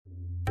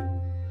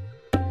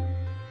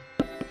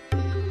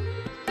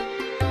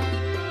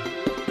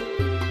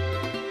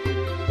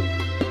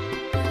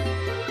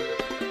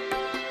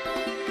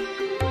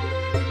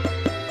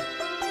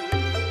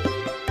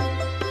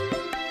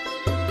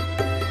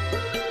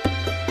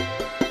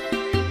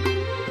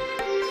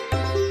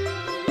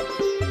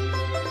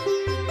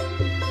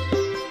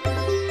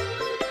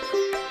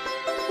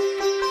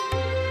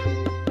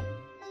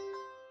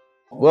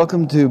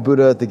Welcome to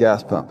Buddha at the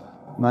Gas Pump.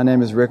 My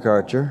name is Rick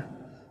Archer.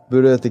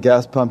 Buddha at the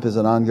Gas Pump is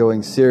an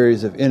ongoing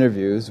series of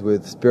interviews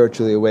with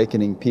spiritually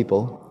awakening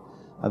people.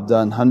 I've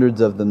done hundreds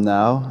of them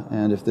now,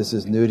 and if this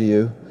is new to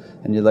you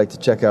and you'd like to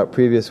check out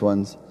previous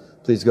ones,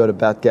 please go to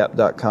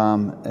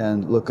batgap.com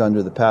and look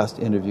under the past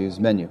interviews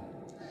menu.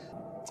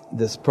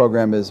 This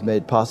program is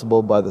made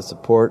possible by the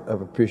support of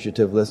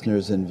appreciative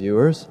listeners and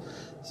viewers.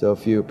 So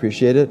if you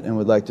appreciate it and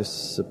would like to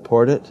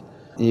support it,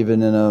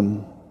 even in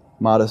a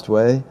modest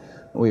way,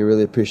 we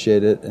really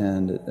appreciate it,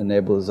 and it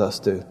enables us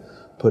to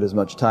put as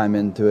much time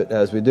into it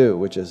as we do,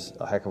 which is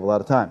a heck of a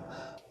lot of time.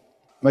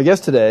 My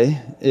guest today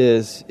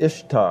is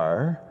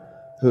Ishtar,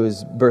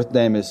 whose birth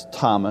name is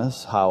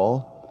Thomas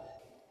Howell.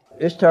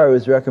 Ishtar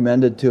was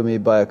recommended to me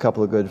by a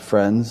couple of good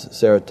friends,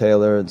 Sarah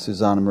Taylor and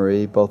Susanna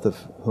Marie, both of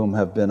whom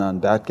have been on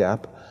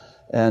Batgap.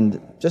 And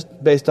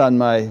just based on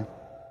my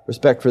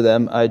respect for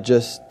them, I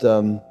just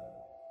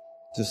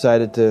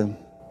decided to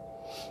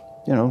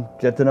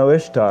get to know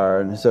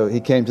Ishtar. And so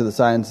he came to the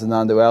Science and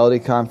Non-Duality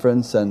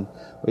Conference, and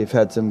we've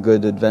had some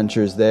good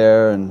adventures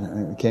there,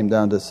 and came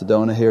down to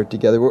Sedona here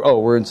together.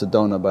 We're in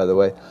Sedona, by the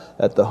way,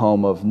 at the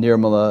home of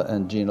Nirmala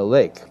and Gina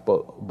Lake,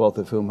 both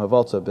of whom have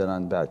also been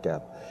on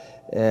Batgap.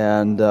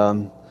 And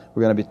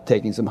we're going to be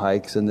taking some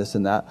hikes and this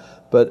and that.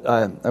 But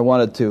I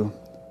wanted to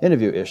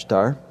interview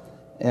Ishtar,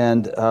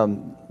 and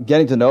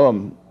getting to know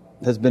him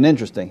has been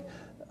interesting.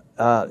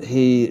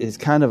 He is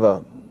kind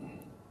of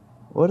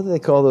what do they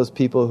call those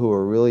people who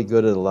are really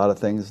good at a lot of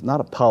things? Not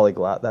a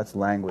polyglot, that's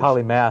language.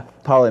 Polymath.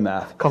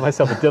 Polymath. Call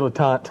myself a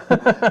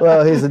dilettante.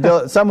 Well,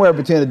 he's somewhere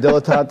between a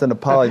dilettante and a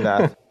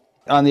polymath.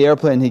 On the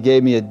airplane, he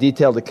gave me a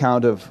detailed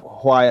account of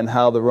why and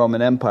how the Roman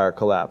Empire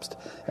collapsed.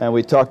 And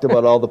we talked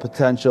about all the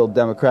potential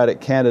democratic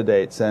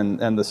candidates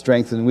and the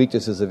strengths and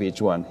weaknesses of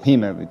each one. He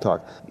made me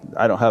talk.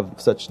 I don't have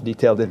such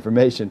detailed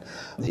information.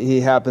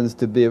 He happens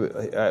to be,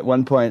 at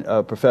one point,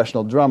 a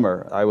professional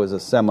drummer. I was a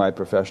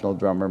semi-professional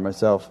drummer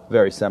myself,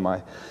 very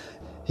semi.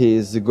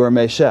 He's a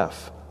gourmet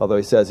chef, although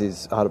he says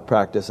he's out of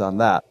practice on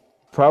that.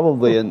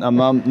 Probably a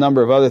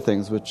number of other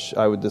things, which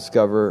I would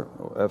discover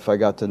if I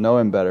got to know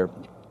him better.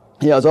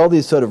 He has all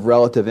these sort of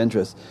relative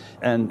interests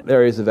and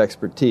areas of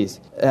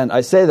expertise. And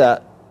I say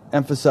that,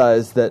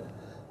 emphasize that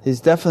he's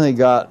definitely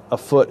got a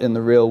foot in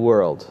the real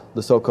world,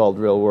 the so-called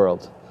real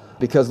world.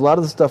 Because a lot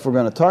of the stuff we're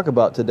going to talk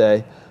about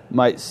today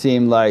might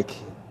seem like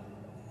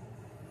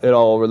it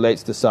all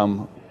relates to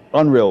some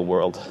unreal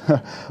world,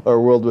 or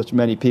a world which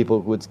many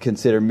people would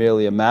consider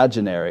merely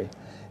imaginary.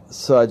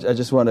 So I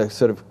just want to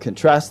sort of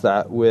contrast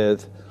that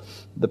with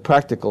the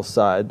practical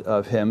side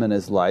of him and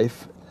his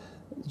life,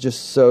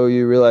 just so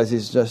you realize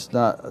he's just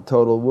not a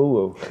total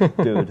woo-woo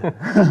dude.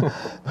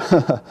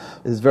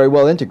 He's very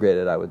well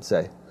integrated, I would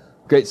say.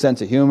 Great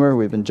sense of humor.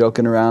 We've been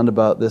joking around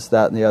about this,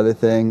 that, and the other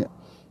thing.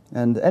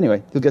 And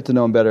anyway, you'll get to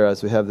know him better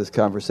as we have this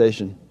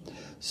conversation.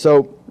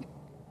 So,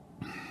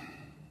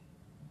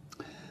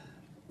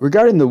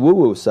 regarding the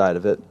woo-woo side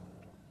of it,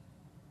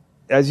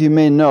 as you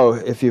may know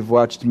if you've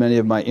watched many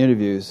of my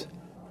interviews,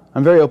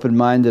 I'm very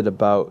open-minded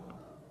about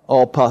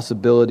all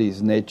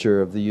possibilities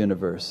nature of the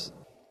universe.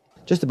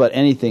 Just about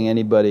anything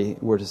anybody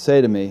were to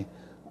say to me,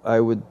 I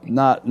would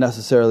not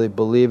necessarily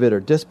believe it or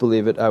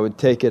disbelieve it. I would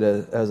take it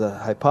as a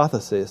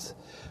hypothesis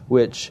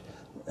which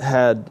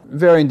had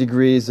varying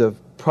degrees of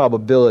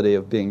probability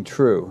of being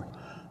true.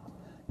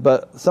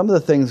 But some of the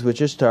things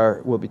which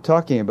Ishtar will be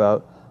talking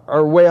about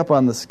are way up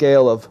on the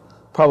scale of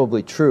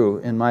probably true,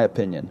 in my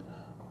opinion.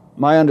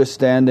 My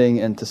understanding,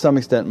 and to some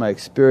extent my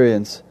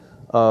experience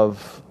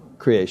of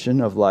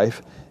creation, of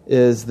life,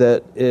 is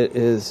that it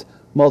is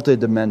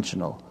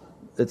multidimensional.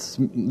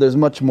 There's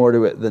much more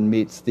to it than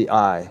meets the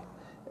eye.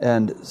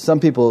 And some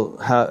people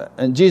have,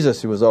 and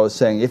Jesus was always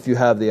saying, if you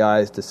have the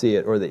eyes to see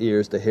it or the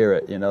ears to hear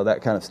it,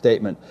 that kind of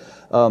statement,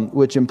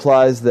 which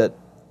implies that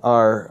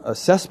our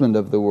assessment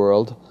of the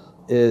world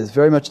is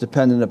very much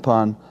dependent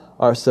upon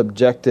our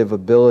subjective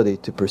ability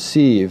to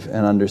perceive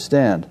and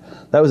understand.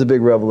 That was a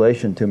big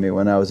revelation to me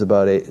when I was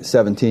about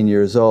 17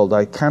 years old.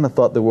 I kind of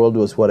thought the world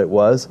was what it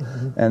was,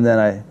 and then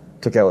I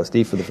took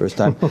LSD for the first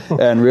time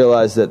and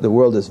realized that the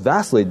world is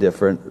vastly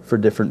different for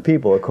different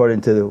people according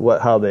to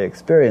how they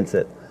experience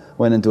it.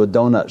 Went into a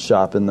donut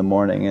shop in the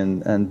morning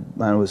and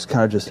I was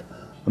kind of just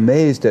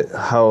amazed at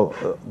how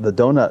the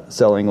donut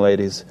selling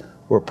ladies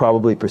were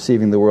probably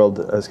perceiving the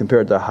world as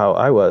compared to how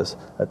I was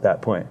at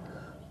that point.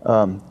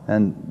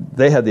 And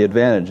they had the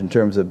advantage in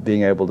terms of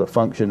being able to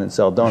function and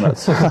sell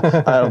donuts.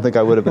 I don't think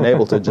I would have been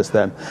able to just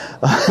then.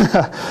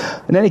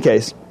 In any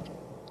case,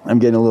 I'm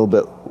getting a little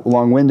bit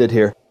long-winded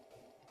here.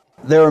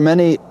 There are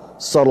many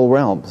subtle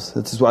realms.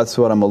 That's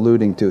what I'm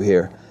alluding to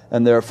here.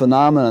 And there are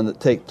phenomena that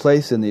take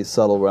place in these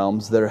subtle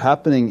realms that are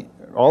happening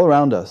all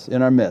around us,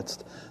 in our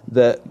midst,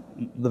 that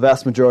the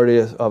vast majority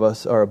of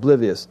us are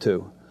oblivious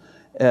to.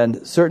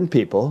 And certain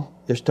people,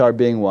 Ishtar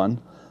being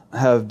one,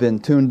 have been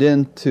tuned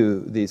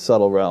into these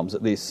subtle realms,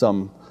 at least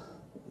some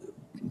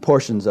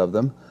portions of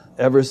them,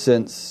 ever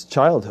since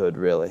childhood,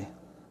 really.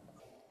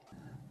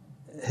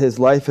 His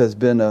life has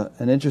been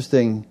an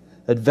interesting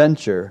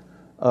adventure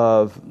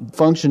of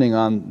functioning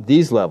on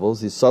these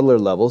levels, these subtler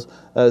levels,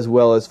 as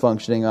well as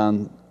functioning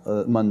on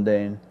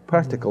mundane,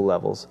 practical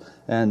levels.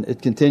 And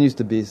it continues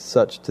to be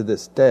such to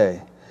this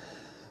day.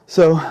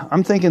 So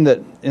I'm thinking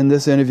that in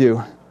this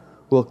interview,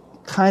 we'll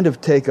kind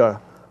of take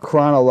a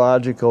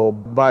chronological,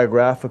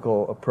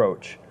 biographical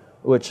approach,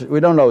 which we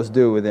don't always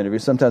do with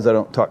interviews. Sometimes I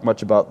don't talk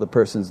much about the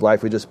person's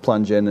life. We just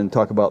plunge in and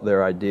talk about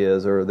their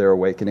ideas or their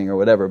awakening or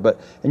whatever. But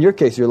in your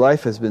case, your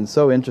life has been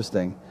so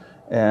interesting,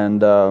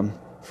 and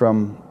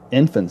from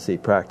infancy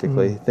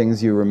practically,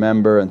 things you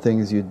remember and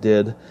things you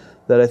did,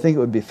 that I think it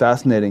would be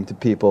fascinating to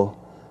people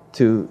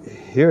to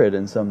hear it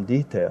in some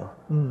detail.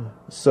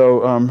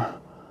 So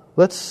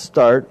let's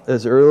start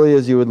as early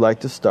as you would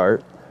like to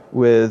start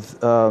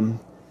with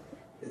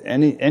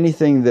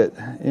anything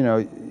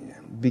that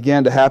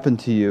began to happen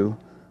to you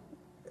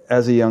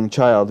as a young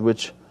child,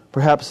 which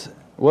perhaps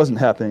wasn't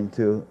happening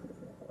to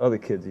other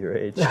kids your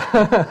age.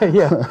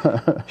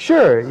 Yeah,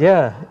 sure,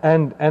 yeah.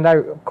 And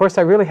of course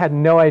I really had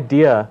no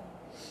idea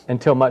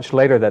until much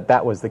later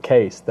that was the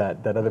case,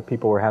 that other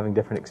people were having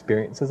different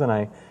experiences, and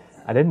I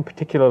didn't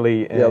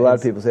particularly... Yeah, a lot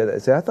of people say that. They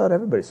say, I thought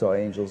everybody saw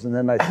angels, and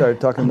then I started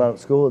talking about it at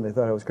school, and they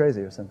thought I was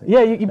crazy or something.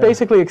 Yeah, you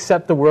basically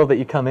accept the world that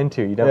you come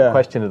into. You don't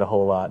question it a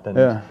whole lot.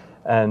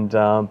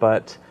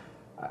 But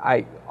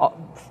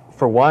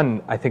for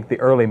one, I think the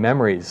early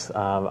memories,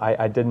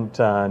 I didn't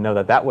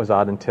know that was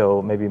odd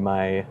until maybe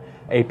my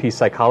AP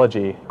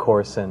psychology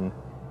course in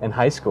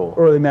high school.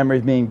 Early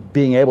memories meaning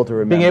being able to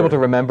remember. Being able to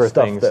remember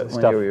things.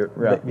 Stuff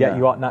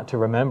you ought not to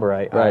remember.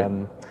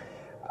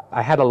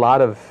 I had a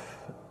lot of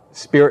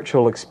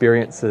spiritual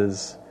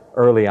experiences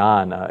early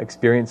on,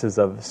 experiences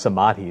of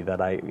samadhi that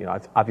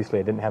obviously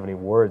I didn't have any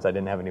words. I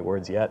didn't have any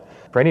words yet.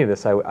 For any of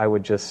this, I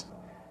would just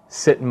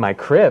sit in my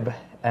crib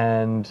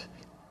and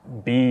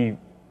be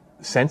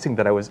sensing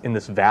that I was in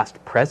this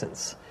vast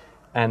presence.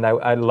 And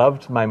I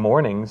loved my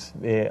mornings.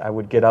 I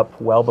would get up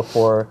well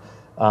before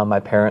my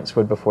parents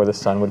would, before the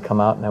sun would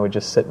come out, and I would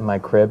just sit in my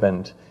crib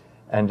and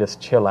just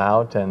chill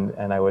out.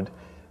 And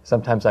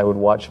sometimes I would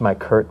watch my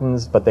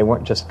curtains, but they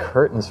weren't just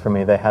curtains for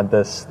me. They had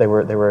this. They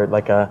were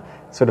like a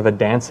sort of a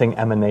dancing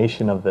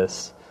emanation of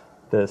this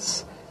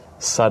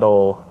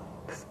subtle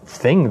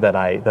thing that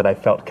I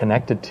felt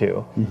connected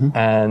to,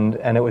 and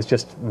it was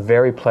just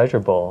very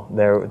pleasurable.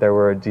 There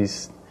were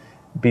these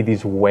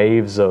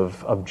waves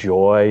of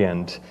joy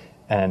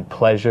and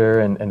pleasure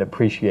and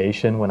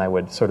appreciation when I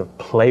would sort of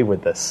play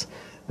with this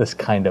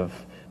kind of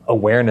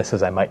awareness,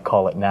 as I might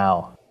call it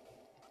now.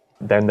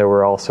 Then there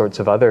were all sorts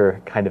of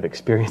other kind of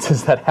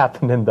experiences that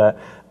happened in that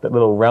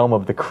little realm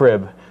of the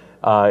crib.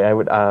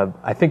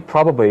 I think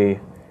probably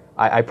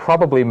I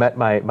probably met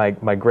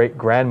my great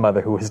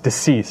grandmother who was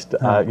deceased.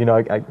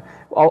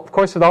 Of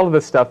course, with all of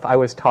this stuff, I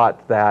was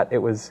taught that it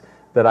was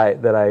that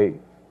I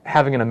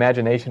having an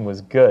imagination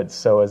was good.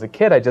 So as a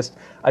kid, I just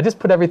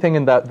put everything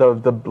in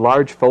the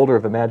large folder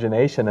of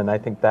imagination, and I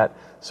think that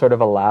sort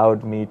of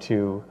allowed me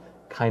to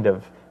kind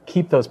of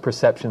keep those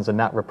perceptions and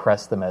not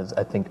repress them, as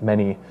I think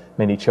many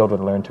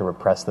children learn to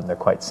repress them. They're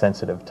quite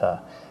sensitive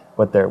to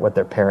what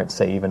their parents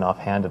say, even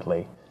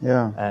offhandedly.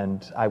 Yeah.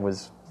 And I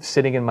was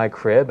sitting in my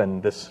crib,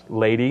 and this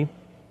lady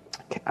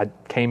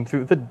came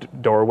through the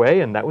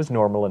doorway, and that was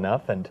normal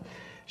enough. And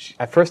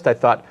at first I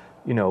thought,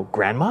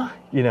 grandma,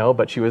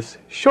 but she was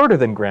shorter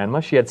than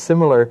grandma. She had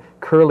similar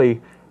curly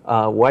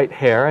white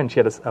hair, and she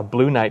had a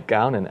blue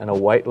nightgown and a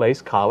white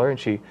lace collar, and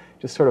she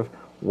just sort of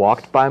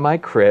walked by my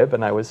crib,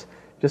 and I was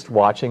just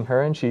watching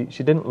her, and she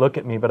didn't look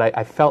at me, but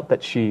I felt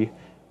that she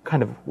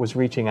kind of was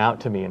reaching out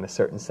to me in a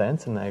certain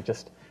sense, and I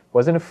just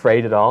wasn't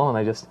afraid at all, and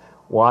I just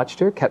watched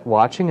her, kept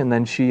watching, and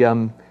then she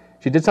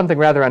did something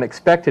rather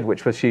unexpected,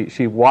 which was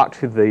she walked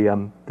through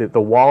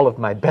the wall of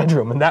my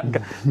bedroom, and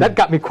that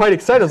got me quite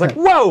excited. I was like,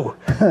 whoa,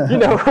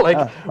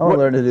 I'll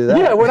learn to do that.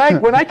 Yeah,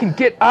 when I can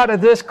get out of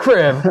this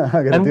crib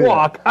and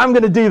walk, I'm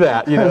going to do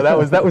that.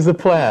 That was the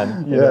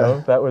plan.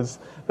 That was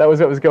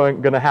what was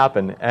going to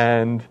happen.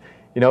 And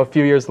a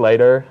few years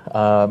later,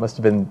 must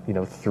have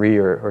been 3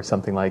 or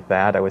something like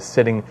that. I was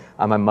sitting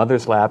on my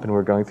mother's lap, and we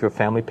were going through a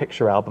family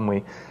picture album.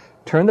 We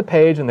turned the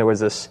page, and there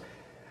was this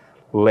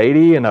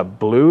lady in a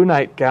blue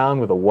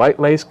nightgown with a white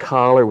lace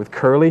collar with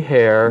curly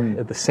hair,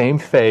 the same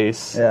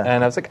face,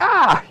 and I was like,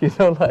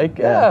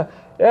 and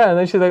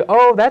then she's like,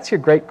 oh, that's your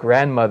great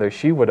grandmother.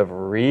 She would have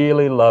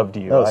really loved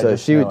you. Oh, so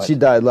she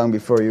died long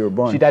before you were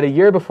born. She died a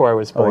year before I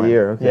was born. Oh, a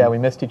year. Okay. Yeah, we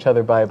missed each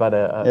other by about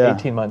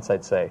 18 months,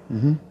 I'd say.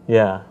 Mm-hmm.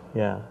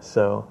 Yeah.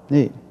 So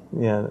neat.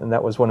 Yeah, and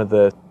that was one of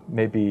the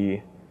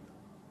maybe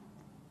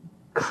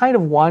kind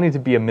of wanting to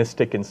be a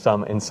mystic in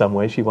some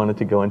way. She wanted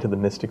to go into the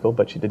mystical,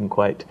 but she didn't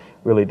quite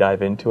really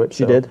dive into it.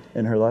 She did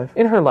in her life?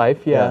 In her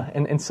life, yeah.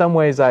 And in some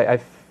ways I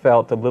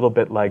felt a little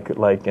bit like at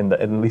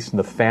least in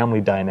the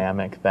family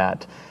dynamic,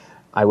 that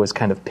I was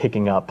kind of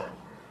picking up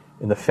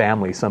in the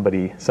family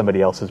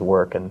somebody else's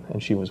work,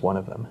 and she was one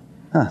of them.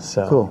 Huh,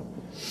 so cool.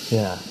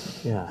 Yeah.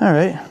 All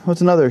right.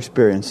 What's another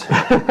experience?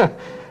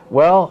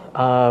 Well,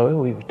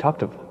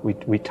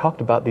 we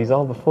talked about these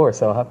all before,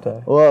 so I'll have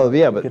to. Well,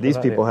 yeah, but these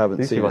people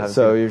haven't seen it,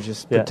 so you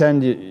just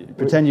pretend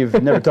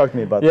you've never talked to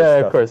me about this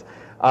stuff. Yeah, of course.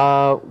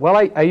 Well,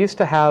 I used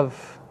to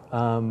have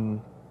a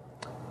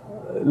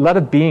lot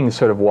of beings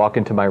sort of walk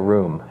into my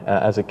room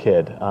as a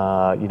kid.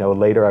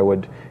 Later I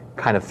would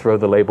kind of throw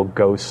the label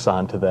ghosts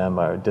onto them,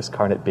 or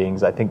discarnate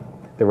beings. I think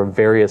there were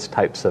various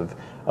types of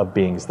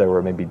beings. There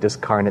were maybe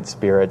discarnate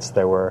spirits.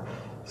 There were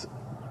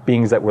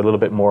beings that were a little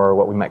bit more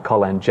what we might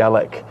call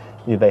angelic.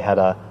 They had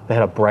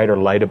a brighter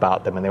light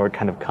about them, and they would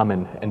kind of come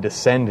and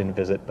descend and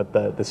visit. But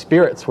the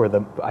spirits were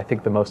I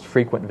think the most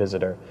frequent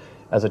visitor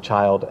as a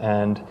child.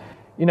 And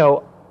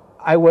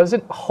I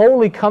wasn't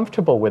wholly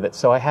comfortable with it,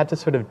 so I had to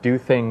sort of do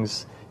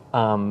things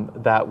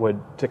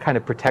to kind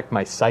of protect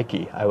my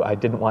psyche. I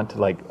didn't want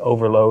to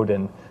overload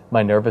in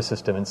my nervous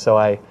system, and so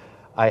I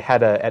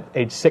had at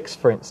age 6,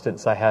 for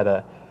instance, I had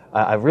a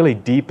really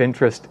deep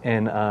interest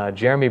in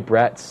Jeremy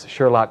Brett's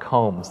Sherlock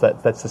Holmes.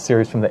 That's the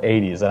series from the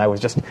 80s, and I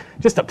was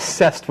just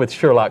obsessed with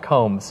Sherlock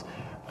Holmes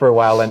for a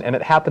while. And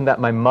it happened that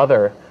my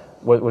mother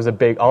was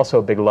also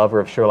a big lover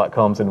of Sherlock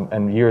Holmes,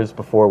 and years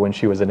before, when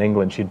she was in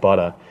England, she'd bought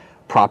a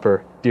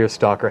proper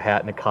deerstalker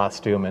hat and a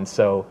costume, and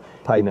so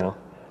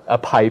a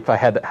pipe. I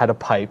had a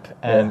pipe,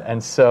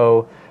 and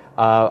so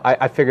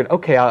I figured,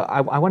 okay,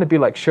 I want to be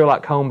like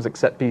Sherlock Holmes,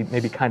 except be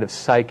maybe kind of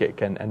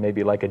psychic and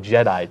maybe like a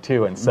Jedi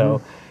too, and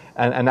so.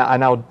 And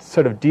I'll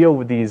sort of deal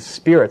with these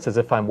spirits as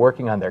if I'm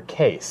working on their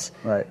case,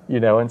 right?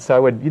 And so I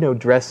would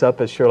dress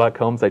up as Sherlock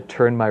Holmes. I'd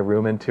turn my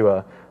room into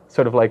a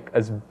sort of like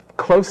as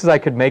close as I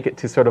could make it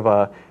to sort of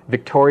a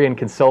Victorian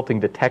consulting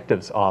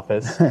detective's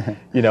office. I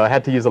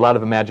had to use a lot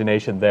of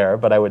imagination there,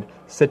 but I would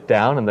sit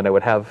down, and then I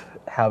would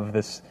have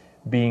this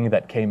being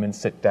that came and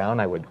sit down.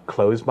 I would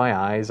close my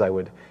eyes. I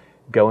would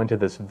go into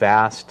this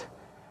vast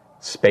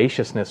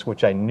spaciousness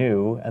which I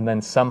knew, and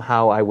then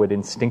somehow I would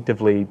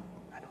instinctively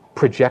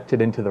project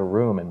it into the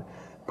room and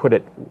put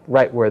it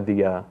right where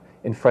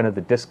in front of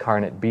the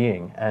discarnate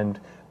being. And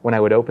when I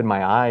would open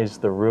my eyes,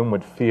 the room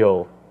would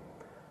feel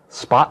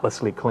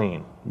spotlessly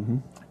clean,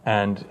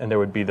 and there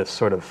would be this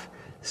sort of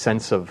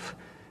sense of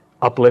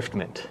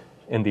upliftment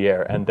in the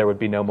air, and there would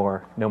be no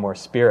more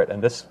spirit.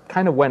 And this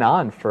kind of went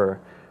on for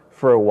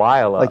a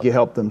while. Like you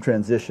helped them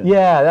transition.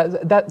 Yeah,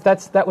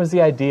 that was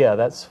the idea.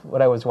 That's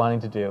what I was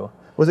wanting to do.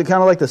 Was it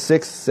kind of like the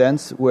Sixth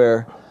Sense,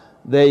 where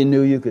they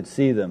knew you could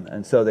see them,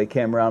 and so they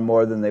came around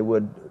more than they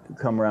would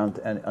come around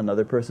to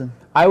another person?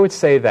 I would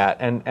say that,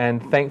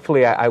 and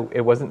thankfully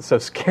it wasn't so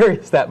scary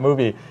as that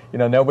movie.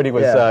 Nobody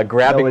was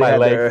grabbing my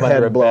leg from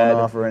under a bed. Nobody had their head blown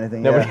off or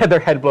anything. Nobody had their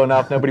head blown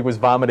off. Nobody was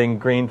vomiting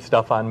green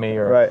stuff on me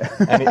or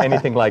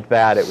anything like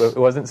that. It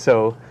wasn't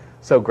so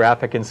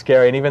graphic and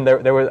scary. And even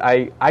there was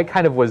I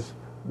kind of was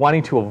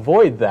wanting to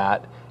avoid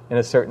that in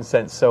a certain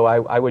sense. So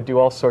I would do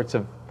all sorts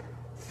of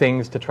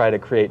things to try to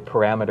create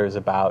parameters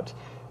about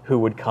who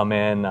would come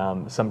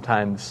in.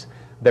 Sometimes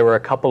there were a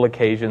couple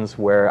occasions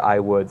where I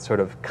would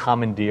sort of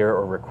commandeer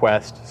or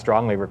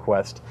strongly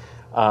request,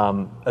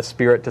 a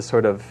spirit to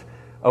sort of,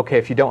 okay,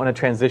 if you don't want to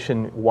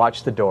transition,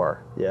 watch the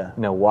door. Yeah.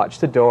 Watch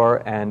the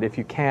door, and if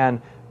you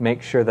can,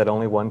 make sure that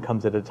only one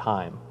comes at a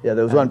time. Yeah,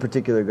 there was one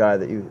particular guy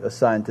that you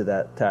assigned to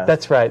that task.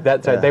 That's right.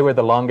 Right. They were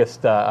the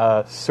longest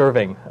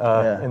serving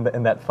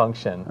in that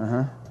function.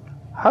 Uh-huh.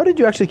 How did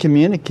you actually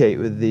communicate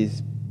with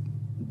these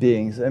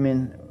beings? I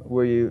mean,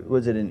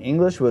 was it in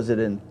English? Was it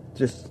in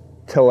just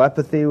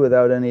telepathy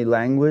without any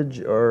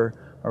language, or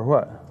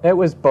what? It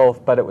was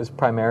both, but it was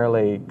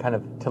primarily kind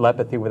of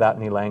telepathy without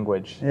any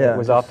language. Yeah, it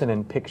was often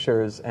in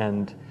pictures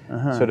and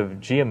sort of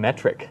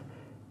geometric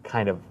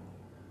kind of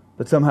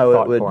but somehow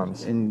thought it would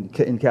forms.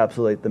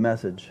 Encapsulate the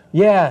message.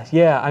 Yeah.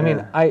 I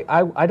mean,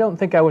 I don't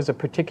think I was a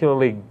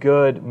particularly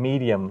good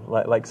medium,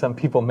 like some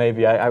people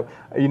maybe. I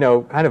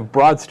kind of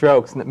broad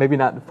strokes, maybe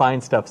not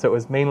fine stuff. So it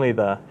was mainly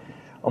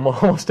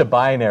almost a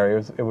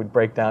binary. It would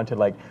break down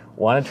to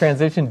want to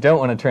transition, don't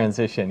want to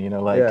transition.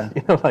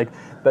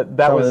 That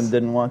Some was. of them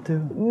didn't want to.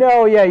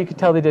 No, yeah, you could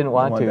tell they didn't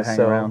want to hang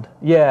around.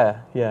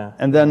 Yeah.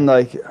 And then,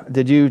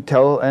 did you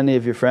tell any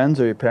of your friends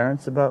or your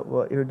parents about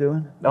what you were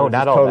doing? No,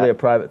 not all. Totally a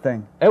private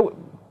thing.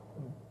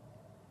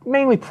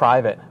 Mainly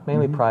private.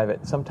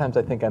 Private. Sometimes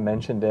I think I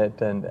mentioned it,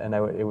 and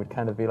it would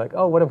kind of be like,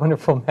 oh, what a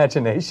wonderful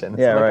imagination.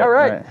 It's right. All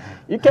right.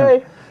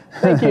 Okay.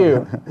 Thank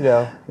you.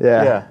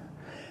 Yeah.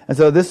 And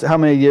so how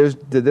many years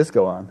did this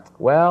go on?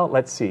 Well,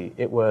 let's see.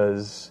 It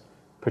was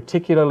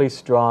particularly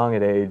strong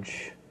at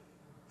age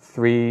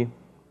 3,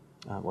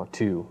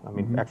 2. I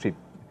mean, actually,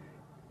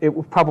 it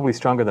was probably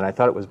stronger than I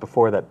thought it was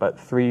before that, but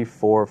 3,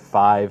 4,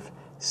 5,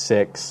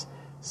 6,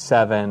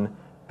 7,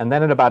 and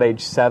then at about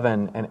age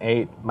 7 and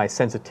 8, my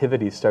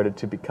sensitivity started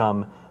to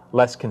become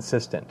less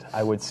consistent.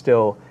 I would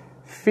still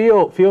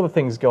feel the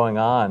things going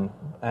on,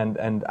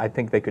 and I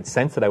think they could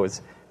sense that I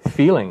was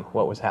feeling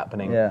what was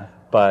happening. Yeah.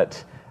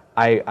 But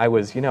I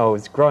was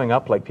growing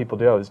up like people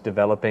do. I was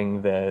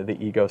developing the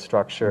ego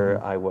structure.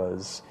 I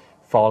was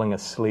falling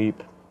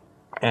asleep,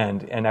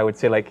 and I would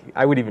say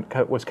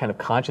was kind of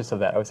conscious of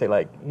that. I would say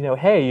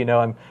hey,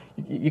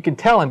 you can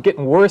tell I'm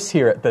getting worse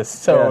here at this.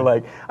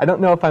 So I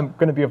don't know if I'm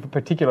going to be of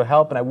particular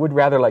help, and I would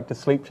rather like to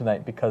sleep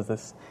tonight because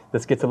this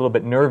gets a little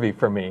bit nervy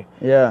for me.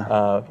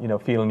 Yeah.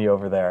 Feeling you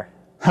over there.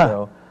 Huh.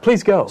 So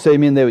please go. So you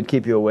mean they would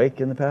keep you awake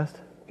in the past?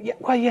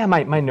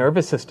 my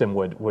nervous system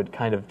would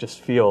kind of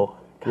just feel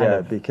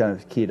be kind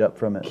of keyed up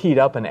from it. Keyed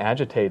up and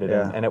agitated,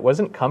 and it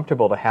wasn't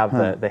comfortable to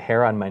have the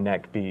hair on my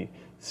neck be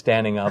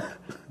standing up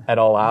at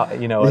all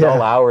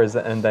all hours,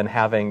 and then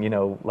having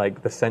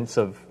like the sense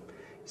of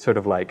sort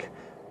of like,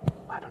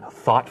 I don't know,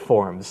 thought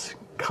forms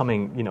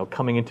coming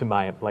into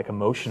my like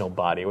emotional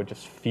body. It would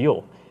just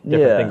feel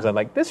different things. I'm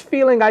like, this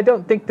feeling, I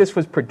don't think this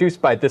was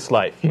produced by this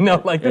life.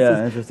 Like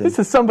this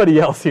is somebody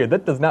else here.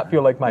 That does not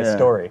feel like my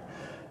story.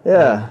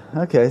 Yeah.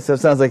 Okay. So it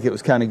sounds like it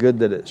was kind of good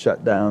that it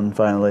shut down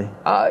finally.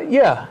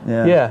 Yeah.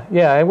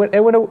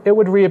 It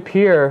would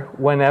reappear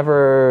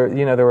whenever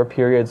there were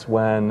periods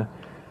when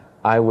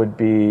I would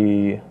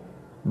be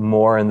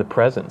more in the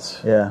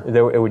presence. Yeah.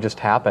 It would just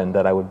happen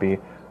that I would be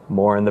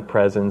more in the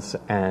presence,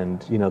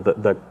 and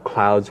the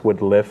clouds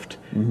would lift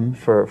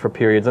for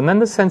periods, and then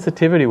the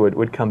sensitivity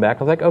would come back.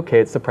 I was like,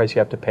 okay, it's the price you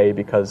have to pay,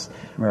 because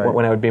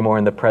when I would be more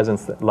in the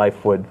presence,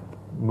 life would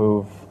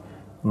move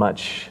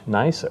much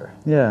nicer.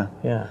 Yeah.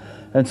 Yeah.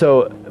 And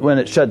so when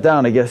it shut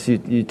down, I guess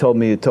you told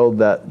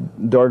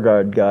that door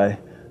guard guy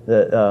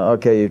that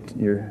okay,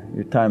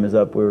 your time is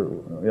up. We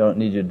don't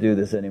need you to do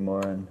this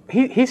anymore. And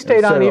he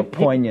stayed on. Sort of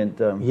poignant.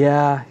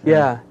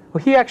 Yeah.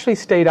 Well, he actually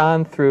stayed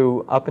on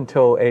through up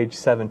until age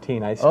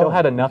 17. I still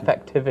had enough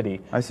activity.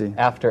 I see.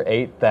 After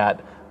 8 that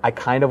I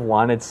kind of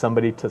wanted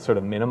somebody to sort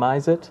of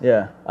minimize it.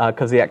 Yeah.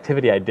 Because the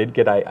activity I did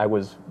get, I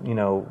was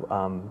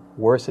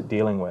worse at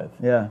dealing with.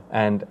 Yeah.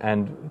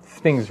 And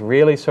things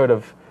really sort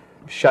of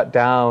shut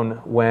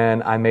down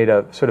when I made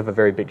a sort of a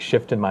very big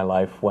shift in my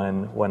life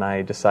when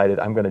I decided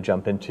I'm going to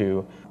jump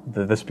into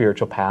the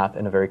spiritual path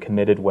in a very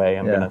committed way.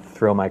 I'm going to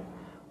throw my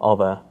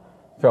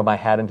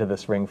hat into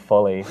this ring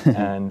fully,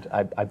 and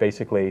I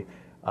basically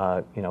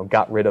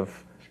got rid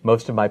of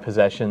most of my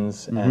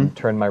possessions and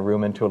turned my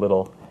room into a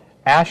little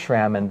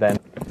ashram. And then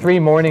 3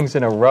 mornings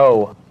in a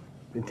row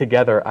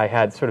together, I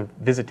had sort of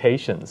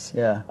visitations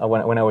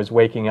when I was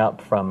waking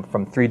up from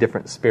 3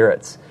 different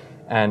spirits.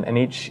 And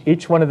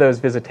each one of those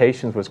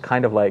visitations was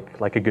kind of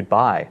like a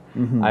goodbye.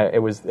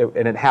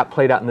 It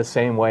played out in the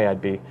same way.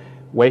 I'd be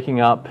waking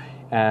up,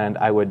 and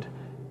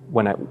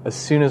as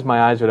soon as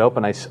my eyes would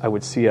open, I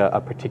would see a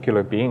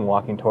particular being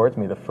walking towards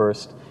me. The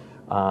first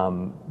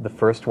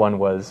one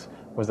was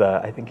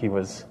I think he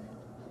was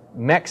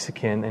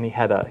Mexican, and he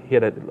had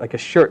a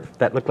shirt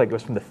that looked like it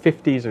was from the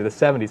 50s or the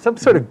 70s, some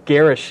sort of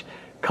garish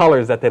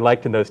colors that they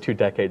liked in those 2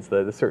 decades,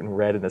 the certain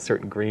red and a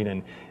certain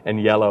green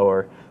and yellow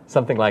or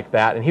something like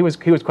that. And he was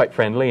quite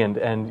friendly, and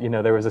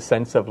there was a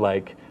sense of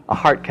like a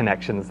heart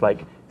connection. It's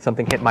like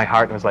something hit my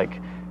heart and was like,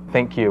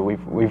 thank you,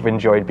 we've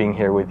enjoyed being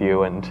here with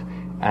you,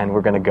 and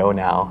we're going to go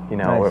now.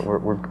 Nice.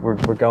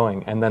 We're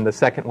going. And then the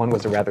second one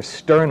was a rather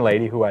stern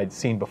lady who I'd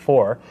seen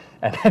before,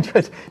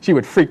 and she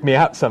would freak me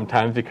out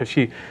sometimes because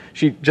she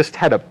just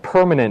had a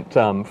permanent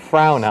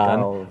frown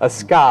on, a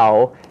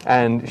scowl,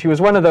 and she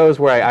was one of those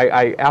where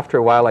I after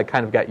a while I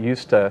kind of got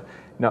used to.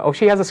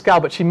 She has a scowl,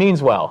 but she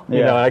means well.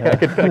 I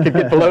could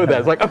get below that.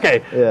 It's like,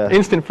 okay,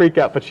 instant freak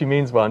out, but she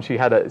means well. And she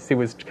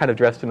was kind of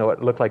dressed in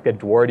what looked like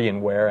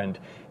Edwardian wear and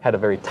had a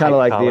very tight kind of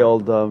like collar. the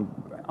old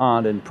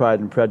aunt in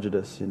Pride and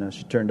Prejudice.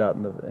 She turned out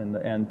in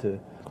the end to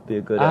be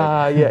a good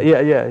egg.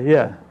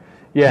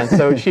 Yeah. And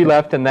so she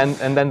left, and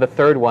then the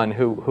third one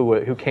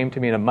who came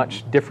to me in a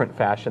much different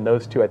fashion.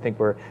 Those 2, I think,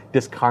 were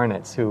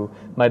discarnates who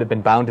might have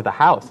been bound to the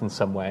house in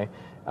some way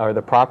or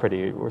the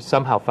property, or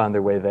somehow found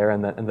their way there.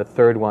 And the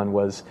third one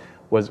was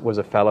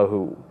a fellow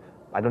who,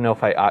 I don't know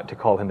if I ought to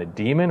call him a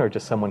demon or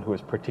just someone who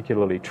was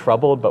particularly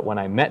troubled, but when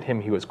I met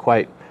him, he was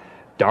quite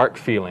dark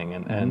feeling,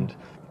 and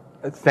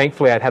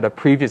thankfully I'd had a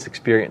previous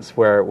experience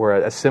where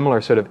a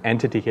similar sort of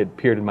entity had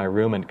appeared in my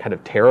room and kind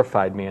of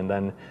terrified me, and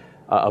then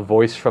a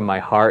voice from my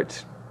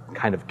heart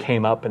kind of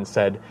came up and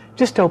said,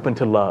 just open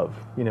to love,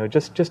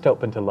 just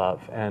open to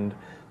love. And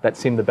that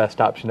seemed the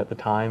best option at the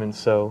time, and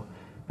so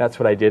that's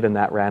what I did, and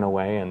that ran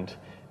away. And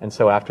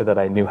so after that,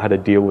 I knew how to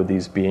deal with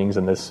these beings,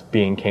 and this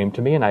being came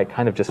to me, and I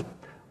kind of just,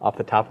 off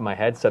the top of my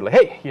head, said, like,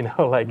 hey,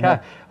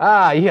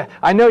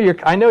 I know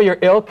your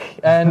ilk,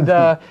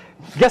 and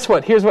guess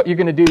what? Here's what you're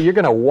going to do. You're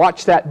going to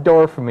watch that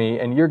door for me,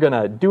 and you're going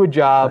to do a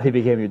job. He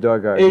became your door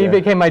guard. He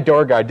became my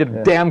door guard. Did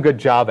a damn good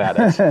job at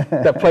it.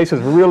 That place was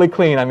really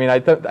clean. I mean, I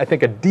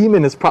think a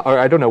demon is or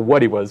I don't know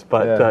what he was,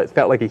 but it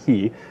felt like a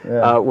he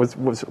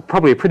was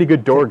probably a pretty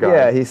good door guard.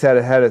 Yeah, he said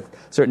it had a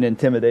certain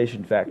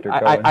intimidation factor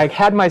going. I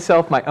had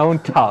myself my own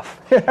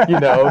tough,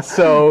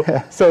 So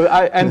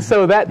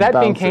that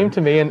being came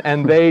to me,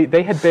 and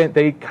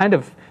they kind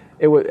of,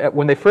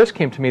 when they first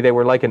came to me, they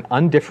were like an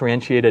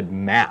undifferentiated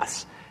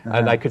mass.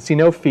 And I could see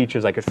no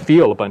features. I could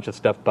feel a bunch of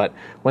stuff. But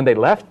when they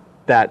left,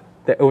 that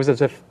it was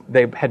as if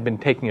they had been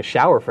taking a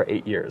shower for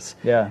 8 years.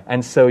 Yeah.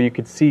 And so you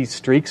could see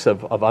streaks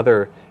of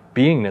other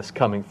beingness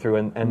coming through,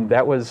 and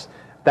that was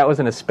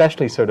an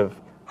especially sort of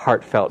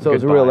heartfelt. So it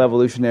was a real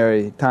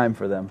evolutionary time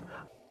for them.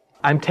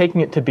 I'm taking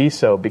it to be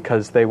so,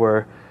 because they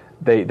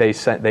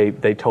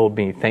told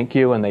me thank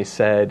you, and they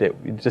said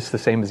just the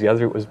same as the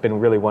other. It was been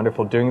really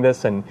wonderful doing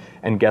this, and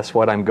guess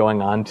what? I'm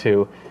going on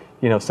to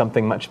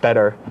something much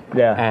better.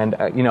 Yeah. And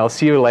I'll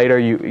see you later.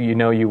 You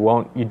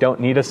don't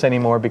need us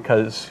anymore,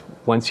 because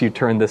once you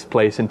turn this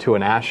place into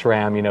an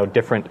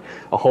ashram,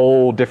 a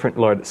whole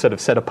different sort of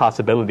set of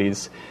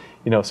possibilities,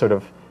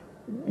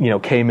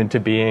 came into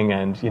being,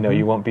 and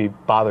you won't be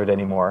bothered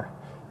anymore.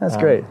 That's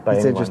great.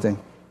 That's interesting.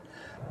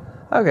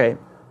 Okay,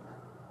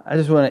 I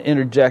just want to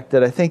interject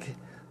that I think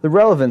the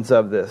relevance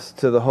of this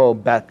to the whole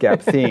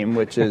Batgap theme,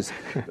 which is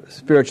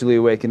spiritually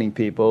awakening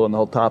people, and the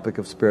whole topic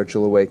of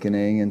spiritual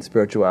awakening and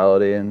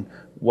spirituality and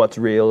what's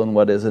real and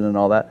what isn't and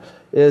all that,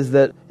 is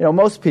that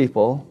most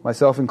people,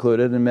 myself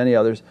included,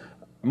 and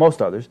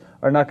most others,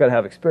 are not going to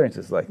have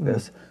experiences like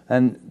this.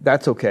 And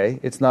that's okay.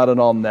 It's not at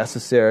all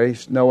necessary.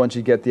 No one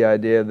should get the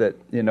idea that,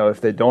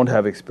 if they don't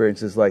have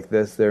experiences like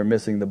this, they're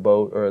missing the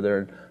boat, or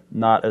they're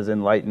not as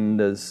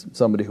enlightened as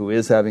somebody who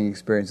is having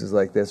experiences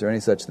like this, or any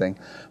such thing.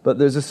 But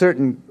there's a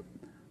certain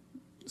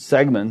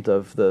segment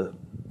of the,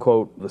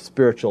 quote, the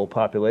spiritual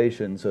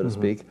population, so to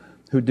speak,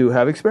 who do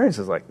have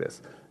experiences like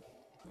this.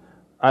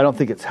 I don't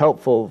think it's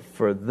helpful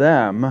for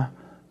them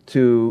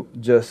to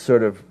just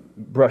sort of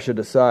brush it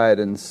aside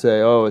and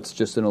say, oh, it's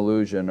just an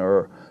illusion,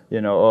 or,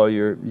 oh,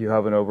 you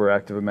have an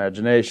overactive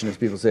imagination, as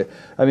people say.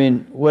 I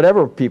mean,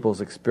 whatever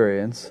people's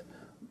experience,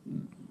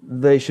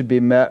 they should be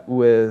met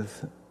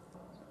with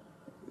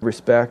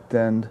respect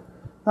and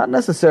not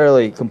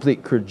necessarily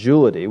complete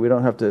credulity. We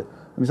don't have to.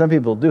 I mean, some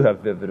people do have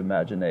vivid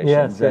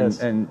imaginations,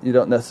 and you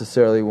don't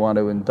necessarily want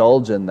to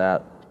indulge in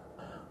that.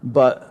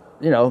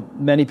 But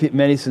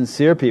many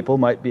sincere people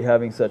might be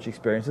having such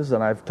experiences,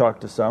 and I've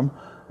talked to some,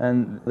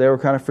 and they were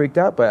kind of freaked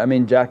out by it. I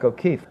mean, Jack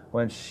O'Keefe,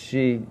 when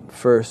she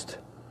first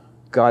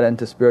got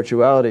into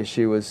spirituality,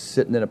 she was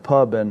sitting in a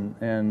pub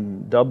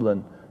in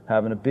Dublin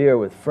having a beer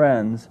with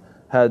friends,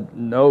 had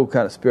no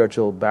kind of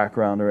spiritual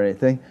background or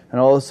anything, and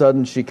all of a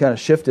sudden she kind of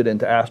shifted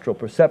into astral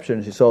perception,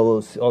 and she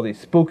saw all these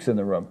spooks in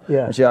the room.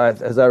 Yeah. And she,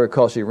 as I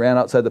recall, she ran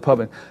outside the pub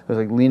and was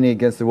like leaning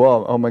against the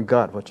wall. Oh my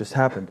God, what just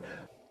happened?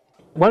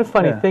 One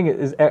funny thing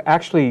is,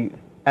 actually,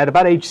 at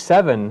about age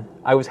 7,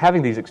 I was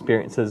having these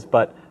experiences,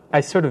 but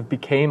I sort of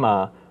became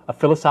a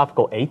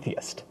philosophical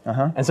atheist.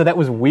 And so that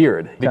was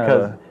weird, because kind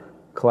of a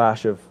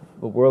clash of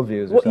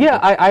worldviews or something. Yeah,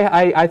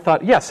 I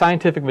thought,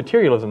 scientific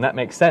materialism, that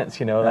makes sense,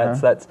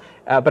 that's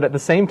but at the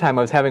same time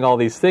I was having all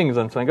these things,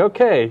 and it's like,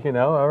 okay,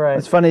 all right.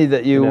 It's funny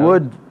that you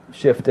would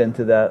shift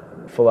into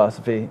that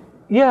philosophy.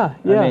 Yeah.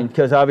 I mean,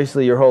 because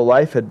obviously your whole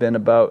life had been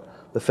about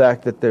the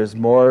fact that there's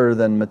more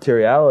than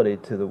materiality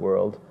to the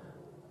world.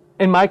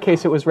 In my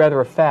case, it was rather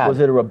a fad. Was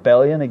it a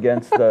rebellion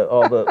against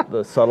all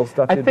the subtle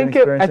stuff you'd been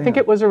experiencing? I think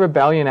it was a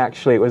rebellion,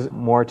 actually. It was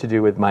more to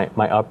do with my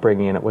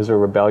upbringing, and it was a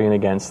rebellion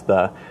against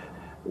the,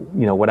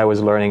 what I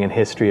was learning in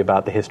history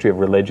about the history of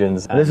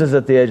religions. This is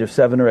at the age of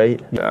 7 or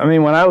 8? I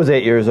mean, when I was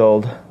 8 years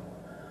old,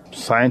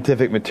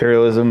 scientific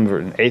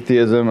materialism,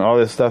 atheism, all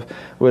this stuff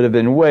would have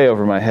been way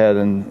over my head,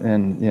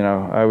 and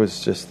I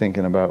was just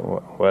thinking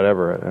about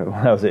whatever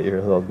when I was 8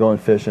 years old, going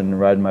fishing and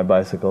riding my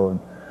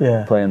bicycle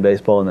and playing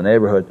baseball in the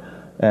neighborhood,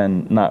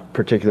 and not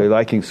particularly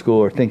liking school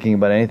or thinking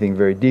about anything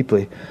very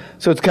deeply.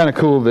 So it's kind of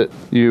cool that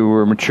you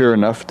were mature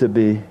enough to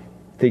be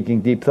thinking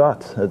deep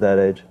thoughts at that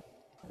age.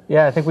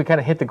 Yeah, I think we kind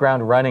of hit the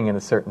ground running in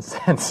a certain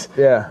sense.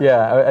 Yeah.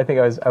 Yeah, I think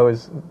I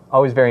was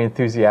always very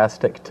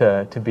enthusiastic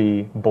to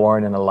be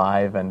born and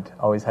alive, and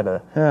always had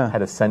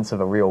a sense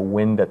of a real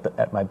wind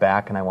at my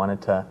back, and I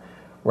wanted to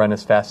run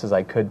as fast as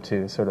I could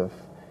to sort of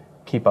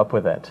keep up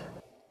with it.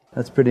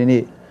 That's pretty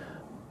neat.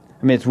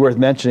 I mean, it's worth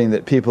mentioning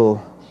that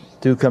people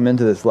do come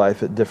into this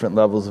life at different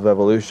levels of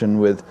evolution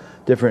with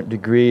different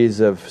degrees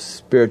of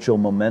spiritual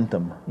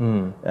momentum.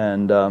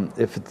 And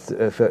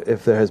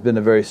if there has been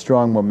a very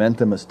strong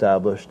momentum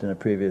established in a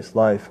previous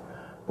life,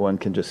 one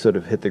can just sort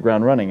of hit the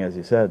ground running, as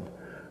you said.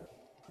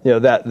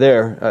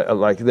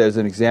 There's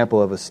an example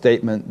of a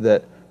statement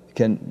that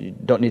you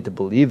don't need to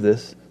believe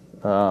this.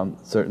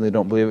 Certainly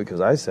don't believe it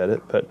because I said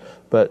it,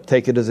 but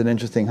take it as an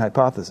interesting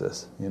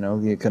hypothesis.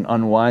 You can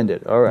unwind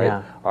it. All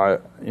right.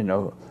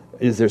 Yeah.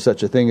 Is there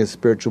such a thing as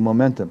spiritual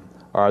momentum?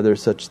 Are there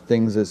such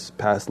things as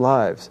past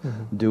lives?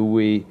 Do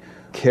we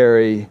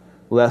carry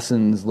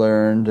lessons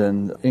learned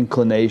and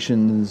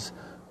inclinations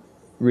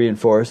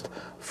reinforced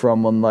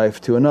from one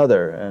life to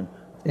another? And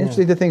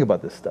interesting to think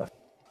about this stuff.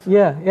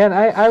 Yeah, and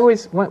I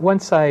always,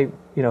 once I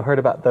heard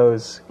about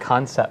those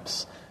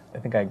concepts, I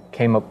think I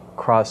came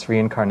across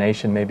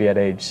reincarnation maybe at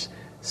age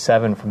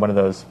 7 from one of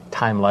those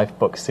Time Life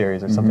book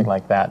series or something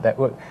like that. It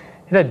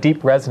had a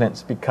deep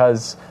resonance,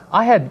 because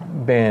I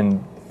had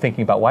been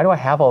thinking about, why do I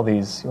have all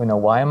these,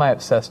 why am I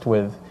obsessed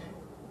with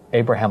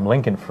Abraham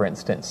Lincoln, for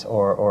instance,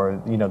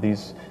 or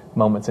these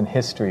moments in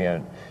history.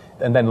 And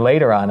then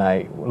later on,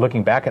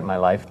 looking back at my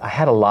life, I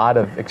had a lot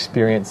of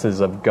experiences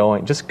of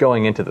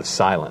going into the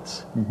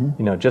silence,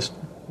 just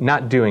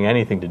not doing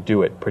anything to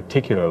do it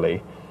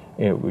particularly.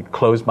 It would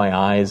close my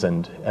eyes,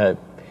 and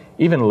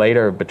even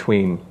later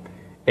between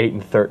 8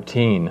 and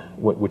 13,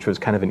 which was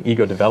kind of an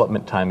ego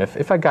development time,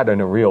 if I got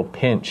in a real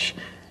pinch,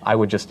 I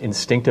would just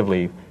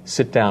instinctively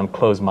sit down,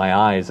 close my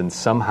eyes, and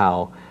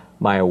somehow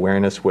my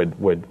awareness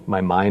my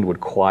mind would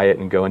quiet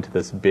and go into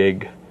this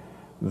big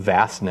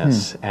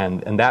vastness,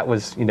 and that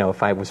was,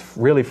 if I was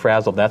really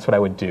frazzled, that's what I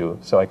would do,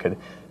 so I could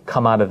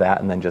come out of that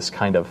and then just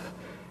kind of,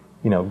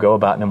 go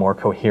about in a more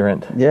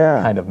coherent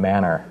kind of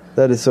manner.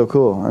 That is so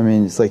cool. I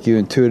mean, it's like you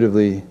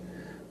intuitively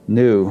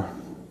knew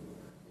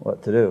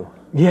what to do.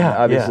 Yeah,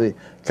 and obviously,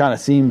 kind of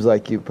seems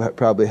like you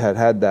probably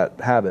had that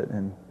habit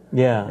in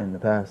the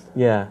past.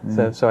 Yeah.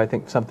 So I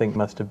think something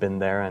must have been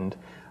there, and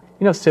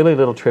silly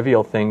little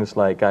trivial things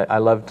like I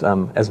loved,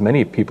 as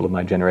many people of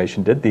my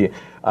generation did, the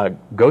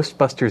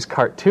Ghostbusters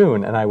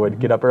cartoon, and I would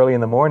get up early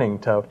in the morning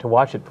to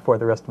watch it before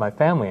the rest of my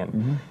family,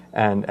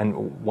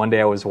 and one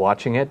day I was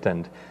watching it,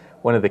 and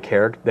one of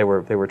the they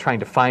were trying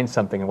to find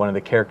something, and one of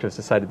the characters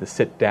decided to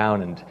sit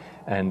down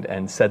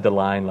and said the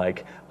line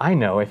like, "I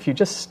know, if you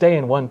just stay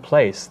in one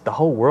place, the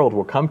whole world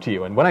will come to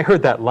you." And when I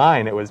heard that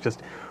line, it was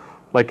just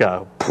like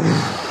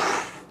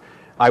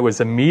I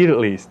was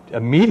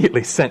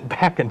immediately sent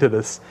back into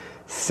this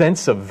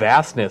sense of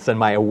vastness, and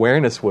my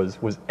awareness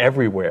was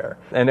everywhere.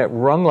 And it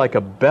rung like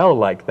a bell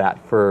like that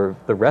for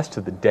the rest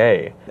of the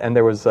day. And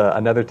there was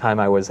another time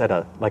I was at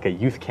a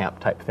youth camp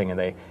type thing, and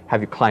they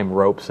have you climb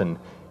ropes and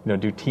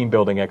do team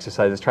building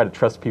exercises, try to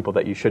trust people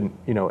that you shouldn't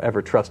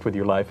ever trust with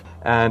your life.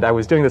 And I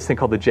was doing this thing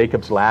called the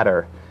Jacob's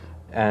Ladder,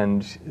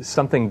 and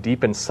something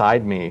deep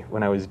inside me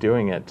when I was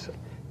doing it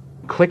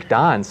clicked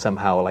on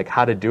somehow, like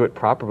how to do it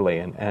properly,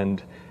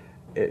 and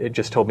it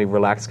just told me,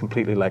 relax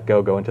completely, let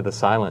go into the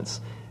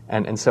silence.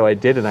 And so I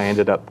did, and I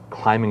ended up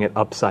climbing it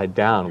upside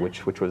down,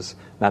 which was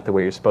not the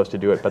way you're supposed to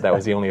do it, but that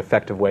was the only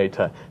effective way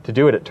to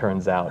do it, it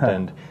turns out.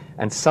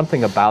 And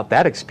something about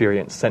that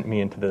experience sent me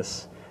into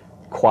this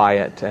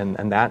quiet,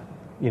 and that,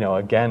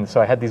 again,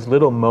 so I had these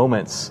little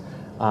moments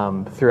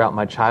throughout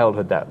my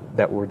childhood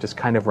that were just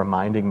kind of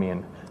reminding me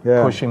and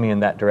pushing me in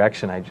that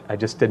direction. I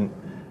just didn't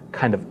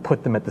kind of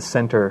put them at the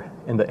center,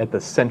 at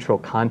the central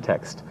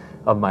context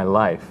of my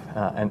life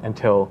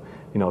until,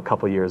 a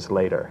couple years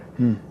later.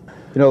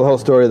 The whole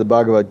story of the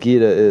Bhagavad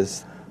Gita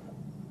is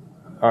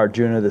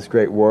Arjuna, this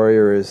great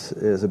warrior,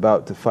 is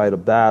about to fight a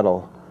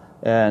battle,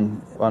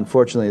 and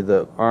unfortunately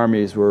the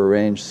armies were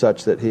arranged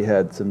such that he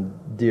had some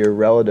dear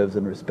relatives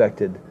and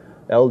respected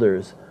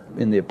elders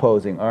in the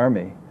opposing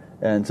army.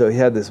 And so he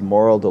had this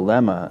moral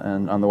dilemma,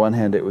 and on the one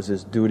hand it was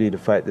his duty to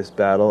fight this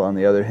battle, on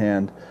the other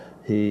hand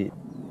he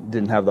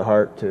didn't have the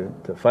heart to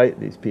fight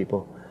these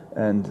people.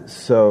 And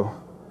so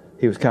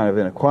he was kind of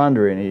in a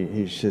quandary, and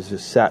he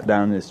just sat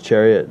down in his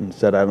chariot and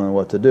said, I don't know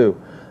what to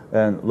do.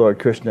 And Lord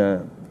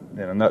Krishna,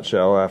 in a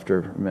nutshell,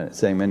 after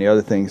saying many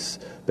other things,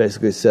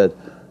 basically said,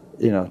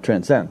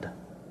 transcend.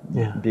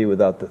 Yeah. Be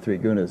without the three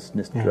gunas,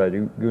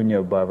 Nistatra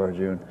Gunyo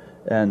Bhavarjun.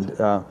 And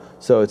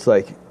so it's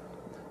like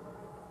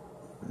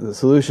the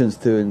solutions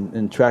to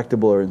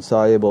intractable or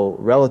insoluble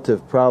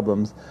relative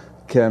problems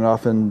can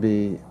often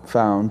be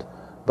found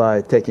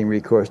by taking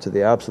recourse to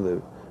the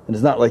absolute. And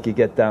it's not like you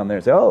get down there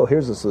and say, oh,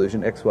 here's a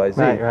solution, X, Y,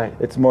 Z. Right.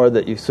 It's more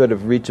that you sort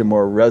of reach a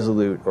more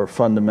resolute or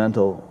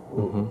fundamental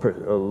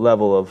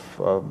level of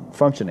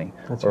functioning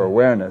or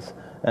awareness.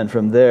 And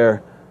from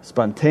there,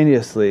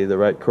 spontaneously, the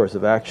right course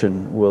of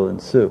action will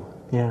ensue.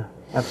 Yeah,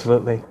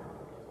 absolutely.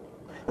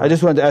 I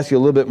just wanted to ask you a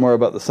little bit more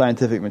about the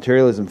scientific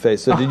materialism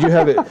phase. So did you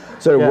have it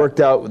sort of worked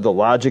out with the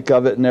logic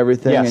of it and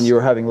everything, Yes. and you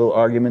were having little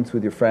arguments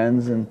with your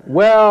friends?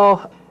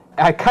 Well,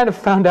 I kind of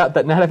found out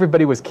that not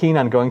everybody was keen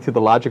on going through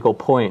the logical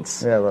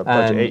points. Yeah, a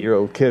bunch of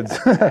 8-year-old kids.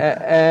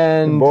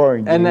 And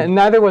boring. And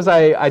neither was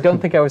I. I don't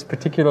think I was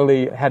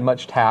particularly had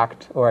much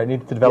tact, or I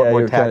needed to develop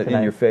more you were tact. kind of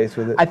in your face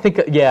with it. I think,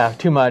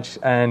 too much,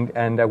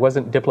 and I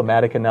wasn't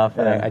diplomatic enough,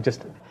 and I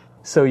just.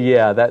 So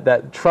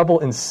that trouble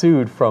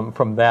ensued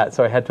from that.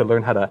 So I had to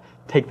learn how to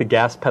take the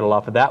gas pedal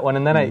off of that one,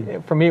 and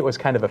then for me it was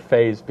kind of a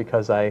phase,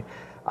 because I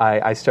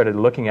started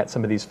looking at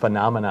some of these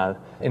phenomena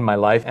in my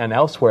life and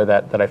elsewhere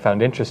that I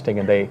found interesting,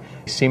 and they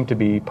seemed to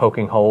be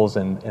poking holes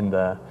in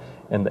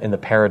the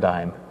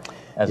paradigm,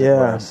 as it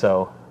were.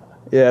 So,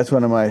 that's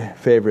one of my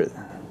favorite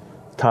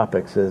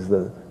topics, is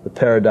the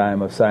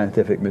paradigm of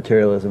scientific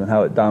materialism and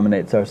how it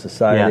dominates our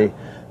society,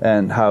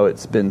 and how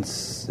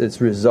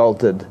it's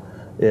resulted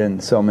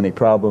in so many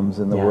problems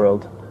in the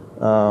world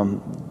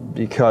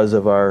because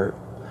of our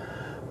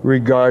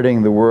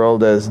regarding the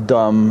world as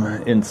dumb,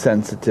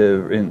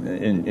 insensitive,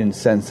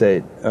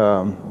 insensate,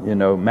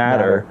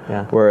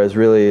 matter, whereas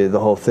really the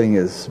whole thing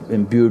is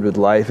imbued with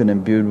life and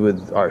imbued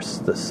with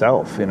the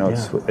self.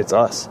 It's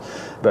us,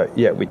 but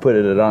yet we put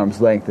it at arm's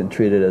length and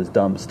treat it as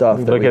dumb stuff.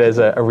 We look at it as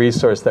a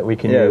resource that we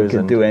can use. We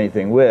can do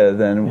anything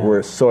with, and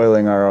we're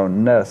soiling our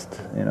own nest,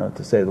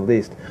 to say the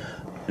least.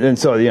 And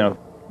so,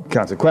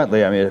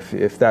 consequently, I mean,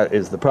 if that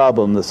is the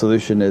problem, the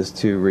solution is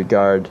to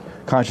regard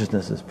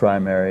consciousness as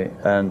primary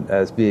and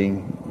as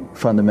being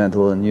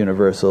fundamental and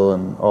universal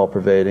and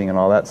all-pervading and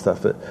all that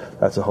stuff. But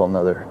that's a whole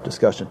other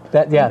discussion.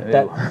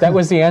 That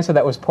was the answer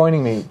that was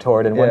pointing me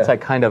toward. And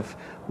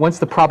once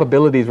the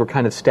probabilities were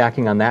kind of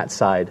stacking on that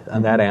side,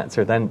 on that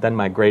answer, then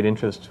my great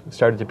interest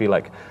started to be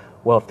like,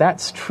 well, if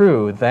that's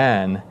true,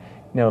 then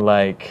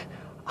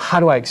how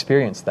do I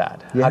experience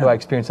that? Yeah. How do I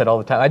experience that all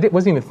the time?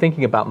 Wasn't even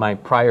thinking about my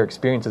prior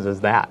experiences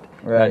as that.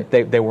 Right.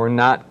 They were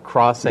not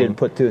crossing. You didn't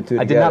put two and two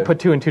I together. did not put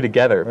two and two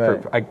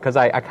together. Right. Because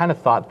I kind of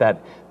thought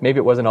that maybe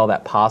it wasn't all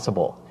that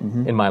possible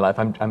in my life.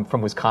 I'm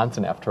from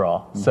Wisconsin after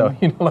all. So,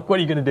 you know, like, what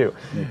are you going to do?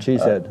 Yeah,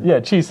 Cheesehead. Yeah,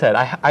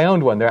 Cheesehead. I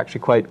owned one. They're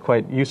actually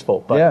quite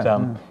useful, but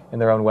in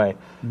their own way.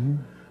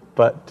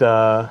 But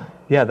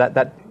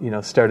that you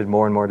know, started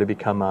more and more to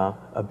become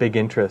a big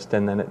interest,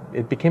 and then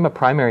it became a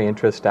primary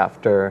interest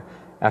after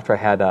I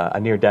had a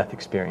near-death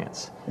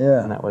experience.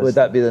 Yeah. And that was, would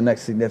that be the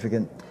next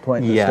significant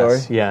point in the story?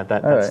 Yes, yeah,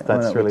 that's All right.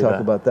 that's really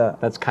talk about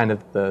that. That's kind of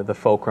the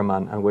fulcrum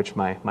on which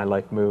my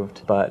life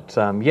moved. But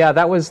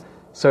that was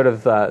sort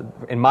of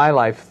in my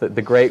life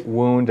the great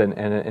wound and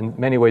in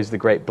many ways the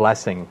great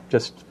blessing,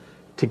 just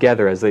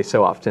together as they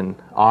so often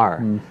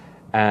are.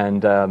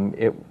 And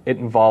it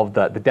involved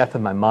the death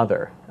of my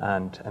mother,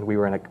 and we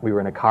were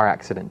in a car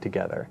accident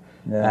together,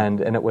 and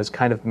it was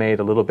kind of made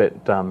a little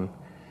bit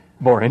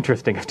more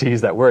interesting, to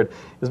use that word.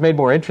 It was made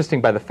more interesting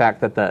by the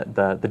fact that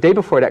the day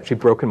before I'd actually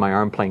broken my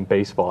arm playing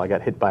baseball. I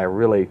got hit by a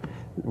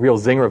real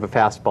zinger of a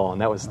fastball, and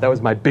that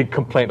was my big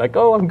complaint. Like,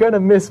 oh, I'm going to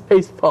miss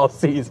baseball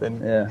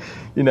season. Yeah.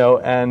 You know,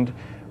 and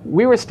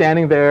we were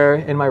standing there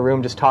in my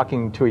room just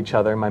talking to each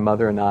other, my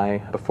mother and I,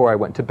 before I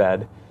went to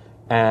bed.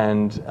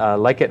 And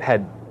like it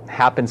had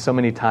happened so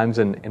many times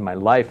in my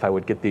life, I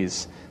would get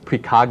these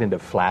precognitive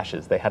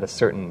flashes. They had a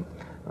certain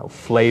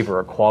flavor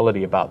or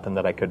quality about them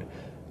that I could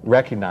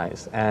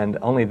recognize. And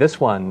only this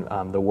one,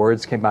 the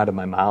words came out of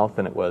my mouth,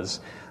 and it was,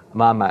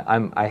 "Mom,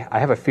 I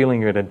have a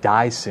feeling you're going to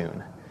die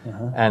soon."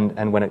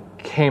 And when it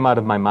came out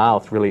of my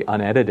mouth, really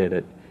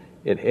unedited,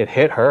 it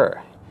hit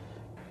her.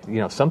 You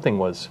know, something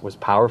was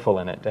powerful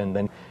in it. And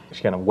then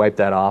she kind of wiped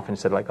that off and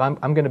said, like, I'm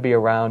going to be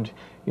around.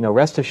 You know,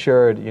 rest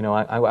assured. You know,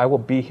 I will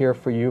be here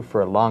for you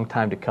for a long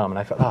time to come. And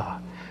I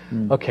thought,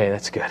 okay,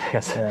 that's good.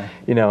 Yes. Yeah.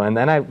 You know, and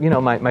then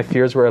my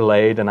fears were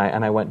allayed, and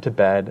I went to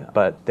bed.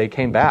 But they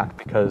came back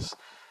because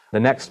the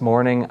next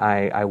morning,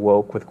 I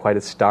woke with quite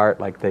a start,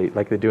 like they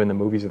do in the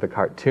movies or the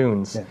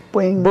cartoons. Yeah.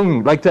 Boing.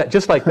 Boom, like that,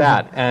 just like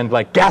that, and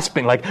like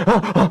gasping, like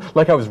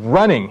like I was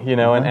running, you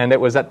know. And it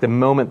was at the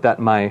moment that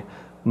my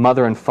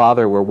mother and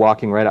father were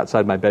walking right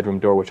outside my bedroom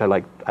door, which I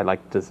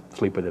like to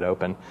sleep with it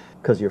open.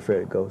 Because you're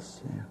afraid of ghosts.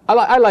 Yeah.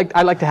 I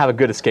like to have a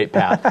good escape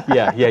path.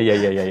 Yeah.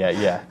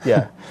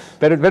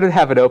 Better to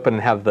have it open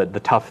and have the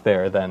tough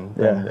there than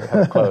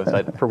have it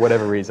closed for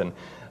whatever reason.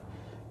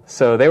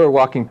 So they were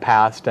walking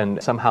past,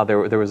 and somehow there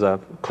was a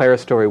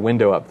clerestory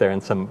window up there,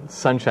 and some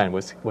sunshine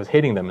was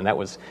hitting them, and that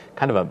was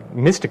kind of a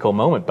mystical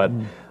moment. But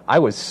I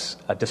was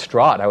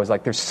distraught. I was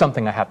like, "There's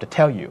something I have to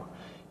tell you.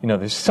 You know,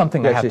 there's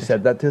something I have to." You actually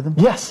said that to them?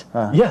 Yes,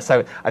 yes.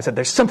 I said,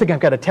 "There's something I've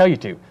got to tell you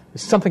to.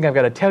 There's something I've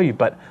got to tell you,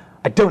 but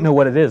I don't know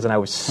what it is." And I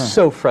was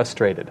so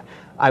frustrated.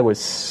 I was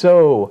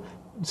so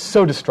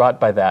distraught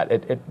by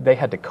that. They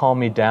had to calm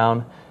me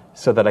down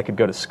so that I could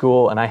go to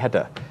school, and I had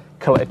to.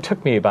 It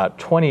took me about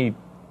 20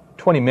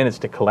 minutes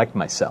to collect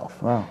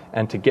myself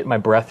and to get my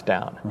breath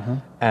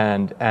down.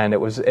 And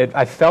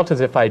I felt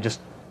as if I just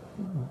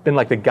been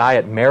like the guy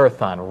at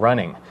marathon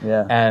running,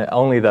 and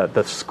only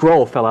the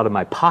scroll fell out of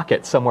my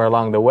pocket somewhere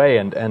along the way,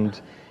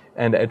 and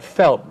it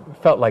felt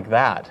like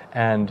that.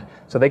 And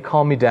so they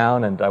calmed me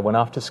down, and I went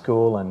off to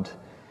school, and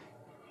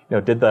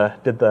did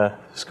the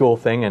school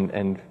thing,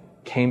 and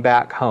came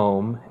back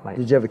home.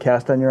 Did you have a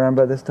cast on your arm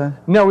by this time?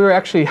 No, we were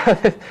actually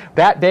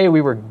that day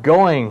we were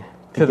going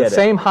to the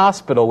same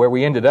hospital where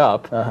we ended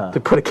up to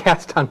put a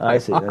cast on my arm. I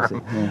see.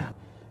 Yeah.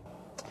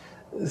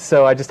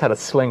 So I just had a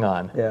sling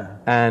on. Yeah.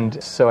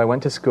 And so I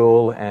went to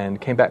school and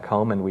came back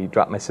home, and we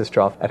dropped my sister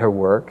off at her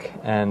work,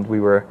 and we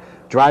were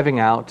driving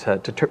out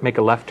to make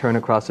a left turn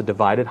across a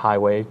divided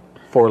highway,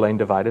 4-lane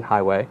divided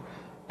highway.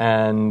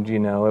 And,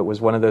 it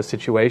was one of those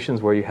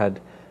situations where you had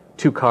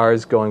two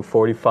cars going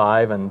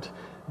 45, and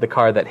the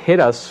car that hit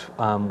us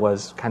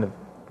was kind of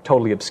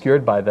totally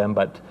obscured by them,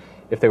 but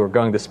if they were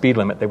going the speed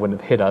limit, they wouldn't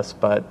have hit us,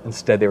 but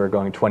instead they were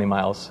going 20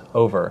 miles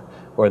over,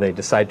 or they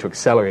decided to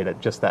accelerate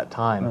at just that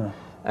time.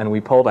 And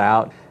we pulled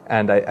out,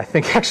 and I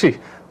think actually,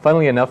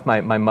 funnily enough,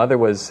 my mother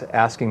was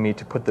asking me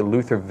to put the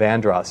Luther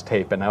Vandross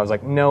tape, and I was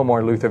like, no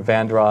more Luther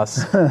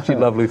Vandross. She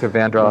loved Luther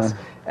Vandross.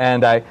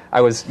 And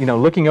I was,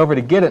 looking over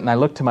to get it, and I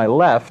looked to my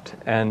left,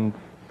 and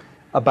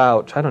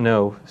about,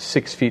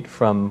 6 feet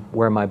from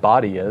where my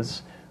body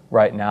is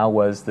right now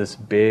was this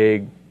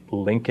big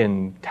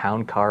Lincoln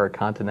town car or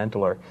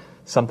Continental or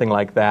something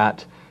like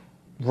that,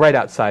 right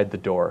outside the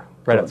door,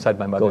 outside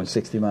my mother's going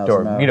 60 miles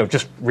door. an hour.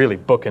 Just really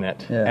booking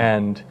it. Yeah.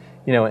 And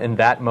in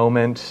that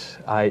moment,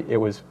 it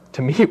was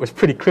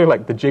pretty clear,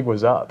 like the jig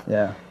was up.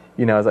 Yeah.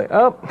 I was like,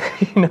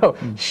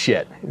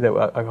 shit.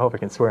 I hope I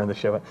can swear on the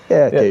show.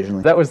 Yeah,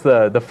 occasionally. That was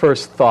the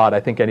first thought. I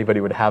think anybody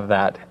would have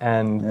that.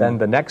 And then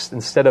the next,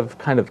 instead of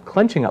kind of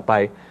clenching up,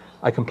 I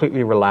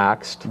completely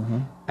relaxed.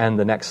 And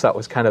the next thought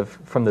was kind of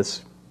from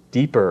this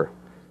deeper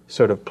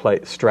sort of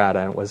strata,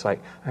 and it was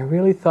like, I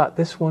really thought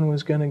this one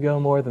was going to go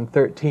more than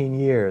 13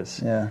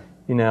 years. Yeah.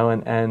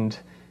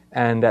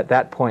 And at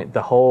that point,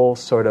 the whole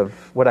sort of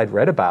what I'd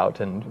read about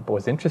and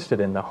was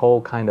interested in, the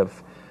whole kind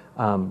of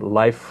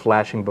life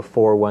flashing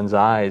before one's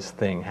eyes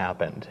thing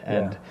happened.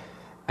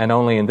 And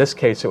only in this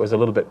case it was a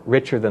little bit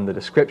richer than the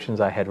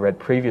descriptions I had read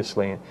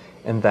previously,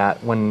 in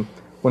that when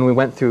we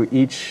went through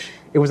each,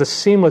 it was a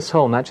seamless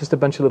whole, not just a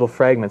bunch of little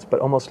fragments, but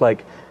almost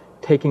like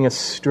taking a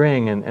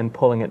string and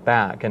pulling it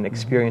back and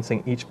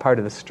experiencing each part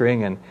of the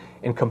string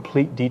in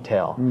complete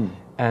detail.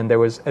 And it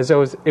was as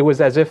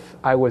if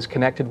I was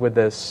connected with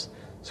this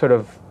sort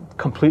of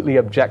completely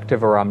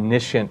objective or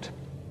omniscient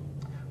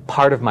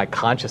part of my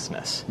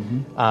consciousness.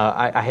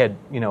 I had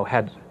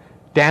had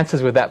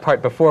dances with that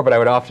part before, but I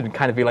would often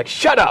kind of be like,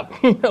 shut up,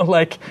 I'm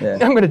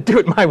going to do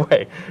it my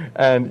way,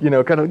 and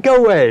kind of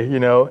go away,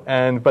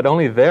 but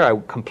only there I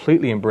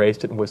completely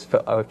embraced it and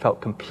I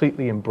felt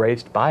completely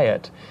embraced by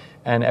it.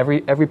 And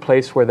every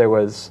place where there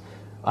was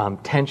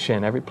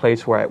tension, every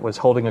place where I was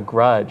holding a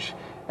grudge,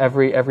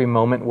 every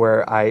moment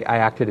where I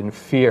acted in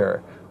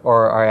fear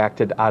or I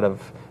acted out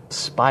of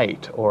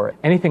spite or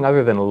anything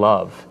other than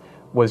love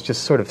was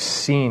just sort of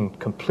seen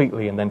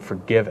completely and then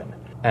forgiven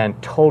and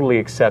totally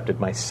accepted,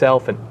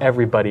 myself and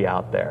everybody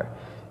out there,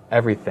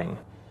 everything.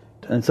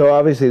 And so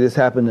obviously this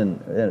happened in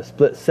a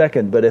split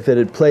second, but if it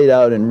had played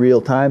out in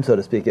real time, so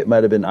to speak, it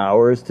might have been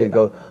hours to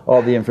go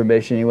all the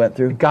information you went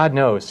through? God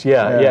knows,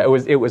 yeah.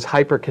 It was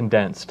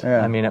hyper-condensed.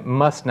 I mean, it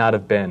must not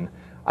have been.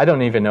 I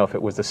don't even know if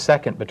it was a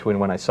second between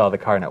when I saw the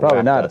car and it probably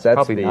whacked not. us. That's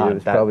probably speed. not. It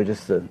was probably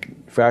just a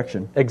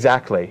fraction.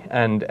 Exactly.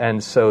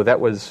 And so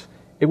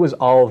it was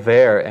all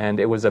there, and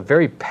it was a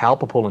very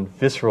palpable and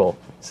visceral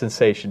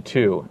sensation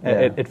too.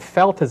 It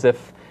felt as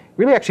if,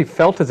 really actually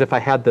felt as if I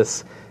had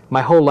this,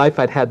 my whole life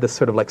I'd had this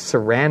sort of like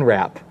saran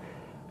wrap,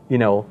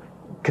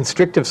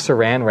 constrictive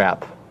saran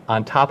wrap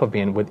on top of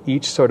me, and with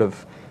each sort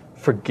of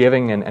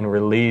forgiving and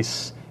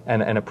release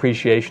and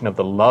appreciation of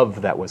the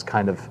love that was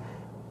kind of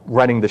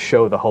running the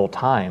show the whole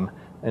time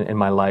in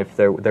my life,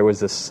 there was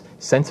this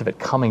sense of it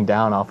coming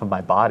down off of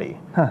my body.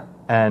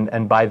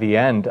 And by the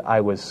end,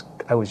 I was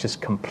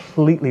just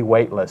completely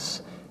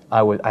weightless.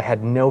 I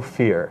had no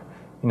fear,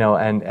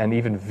 and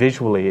even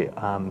visually,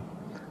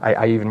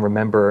 I even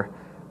remember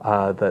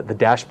the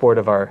dashboard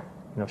of our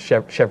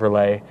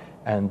Chevrolet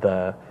and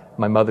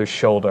my mother's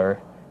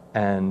shoulder,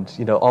 and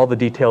all the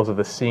details of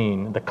the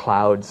scene, the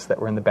clouds that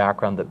were in the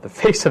background, the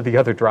face of the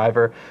other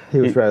driver. He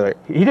was probably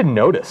he didn't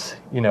notice,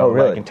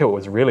 really? until it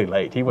was really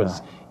late. He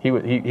was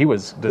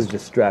just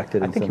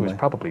distracted. I think he was way.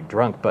 Probably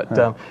drunk, but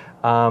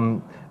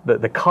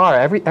the car,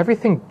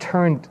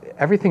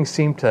 everything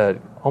seemed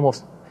to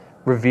almost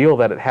reveal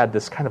that it had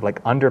this kind of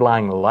like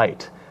underlying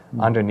light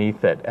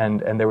underneath it,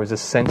 and there was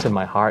this sense in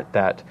my heart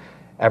that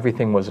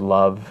everything was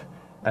love,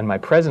 and my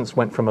presence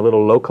went from a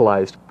little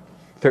localized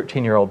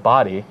 13-year-old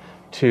body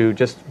to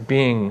just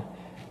being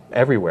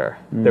everywhere.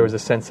 There was a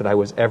sense that I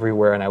was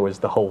everywhere, and I was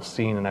the whole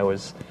scene, and I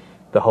was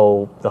the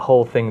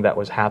whole thing that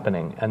was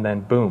happening. And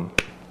then boom,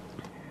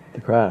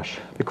 the crash.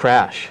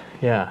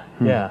 Yeah.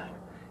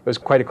 It was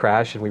quite a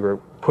crash, and we were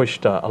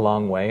pushed a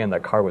long way, and the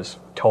car was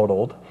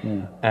totaled.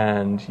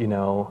 And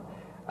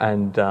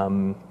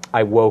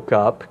I woke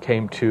up,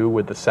 came to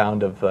with the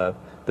sound of the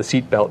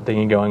seatbelt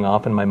dinghy going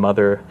off, and my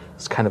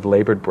mother's kind of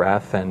labored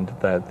breath, and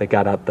they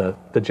got out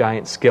the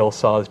giant skill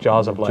saws,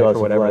 jaws of life or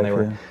whatever, and they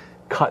were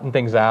cutting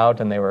things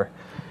out, and they were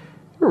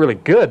really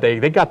good.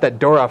 They got that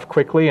door off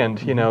quickly, and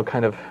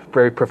kind of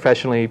very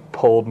professionally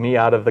pulled me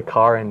out of the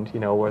car, and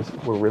were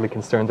really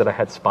concerned that I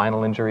had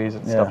spinal injuries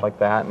and stuff like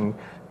that, and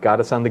got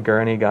us on the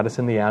gurney, got us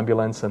in the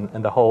ambulance,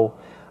 and the whole.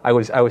 I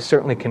was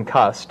certainly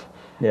concussed.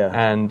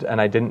 And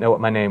I didn't know what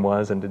my name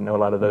was and didn't know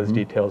a lot of those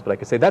details, but I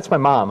could say, that's my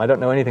mom. I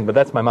don't know anything, but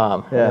that's my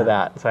mom. I know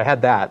that. So I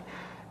had that.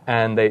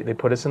 And they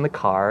put us in the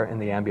car, in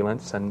the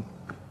ambulance, and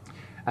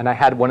I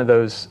had one of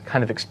those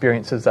kind of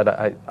experiences that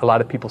a lot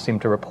of people seem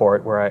to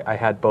report, where I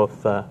had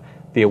both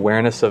the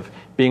awareness of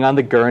being on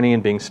the gurney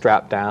and being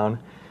strapped down,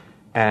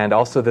 and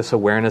also this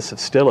awareness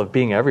of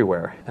being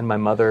everywhere. And my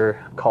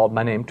mother called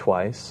my name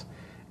twice,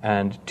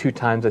 and 2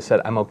 times I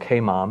said, "I'm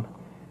okay, Mom."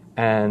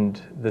 And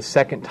the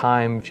second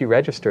time she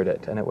registered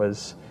it, and it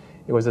was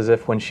as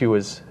if when she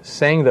was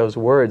saying those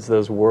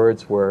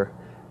words were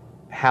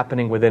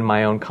happening within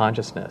my own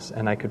consciousness,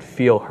 and I could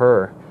feel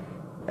her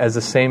as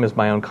the same as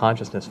my own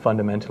consciousness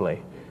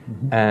fundamentally.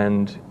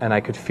 And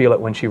I could feel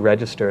it when she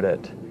registered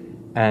it,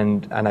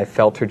 and I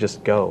felt her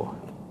just go.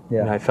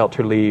 And I felt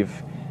her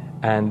leave.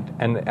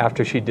 And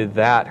after she did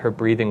that, her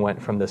breathing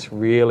went from this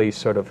really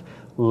sort of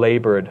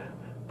labored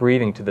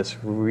breathing to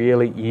this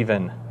really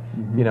even,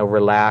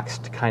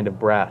 relaxed kind of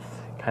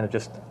breath, kind of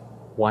just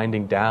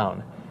winding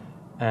down.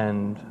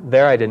 And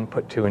there I didn't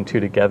put 2 and 2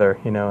 together.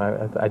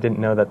 I didn't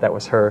know that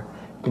was her,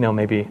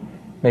 maybe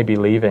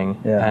leaving.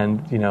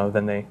 And,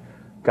 then they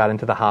got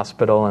into the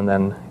hospital, and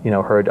then,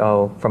 heard,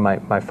 from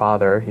my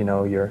father,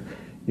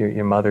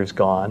 your mother's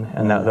gone.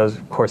 And those,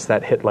 of course,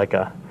 that hit like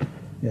a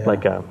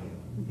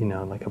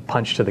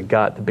punch to the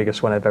gut, the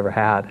biggest one I've ever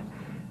had.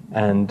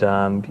 And,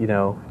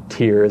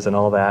 tears and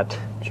all that.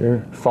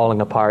 Sure.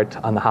 Falling apart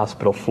on the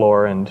hospital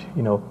floor, and,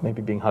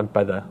 maybe being hugged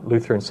by the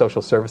Lutheran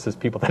Social Services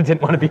people that I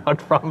didn't want to be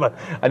hugged from, but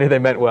I knew they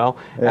meant well.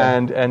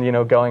 And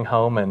going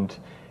home, and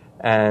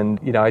And,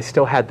 I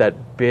still had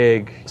that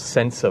big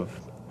sense of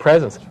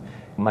presence.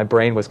 My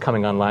brain was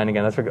coming online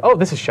again. I was like, oh,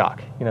 this is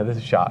shock. This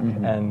is shock.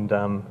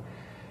 Mm-hmm.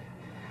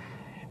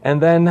 And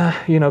then,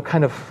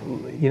 kind of,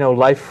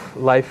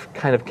 life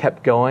kind of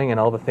kept going, and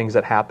all the things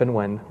that happen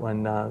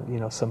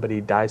when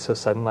somebody dies so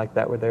sudden like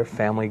that, where their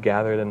family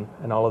gathered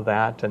and all of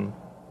that. And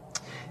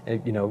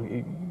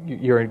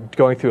you're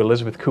going through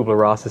Elizabeth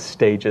Kubler-Ross's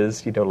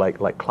stages,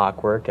 like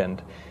clockwork.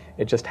 And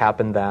it just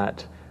happened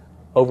that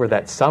over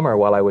that summer,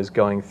 while I was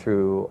going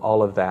through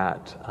all of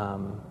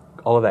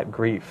that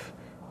grief,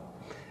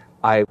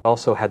 I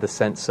also had the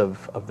sense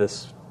of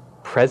this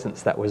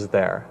presence that was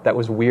there, that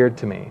was weird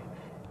to me.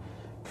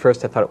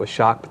 First I thought it was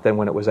shock, but then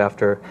when it was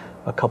after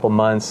a couple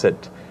months,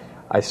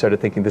 I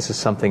started thinking this is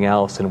something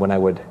else, and when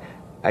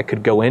I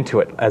could go into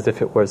it as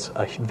if it was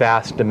a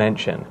vast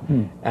dimension.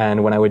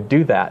 And when I would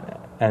do that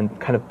and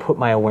kind of put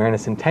my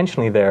awareness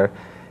intentionally there,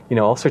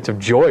 all sorts of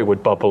joy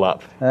would bubble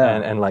up,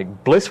 and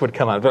like bliss would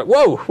come out. Like,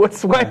 whoa,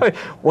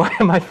 why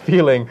am I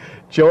feeling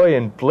joy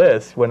and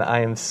bliss when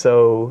I am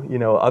so,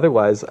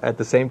 otherwise at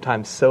the same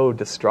time so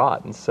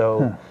distraught and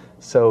so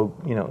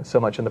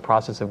much in the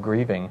process of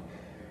grieving.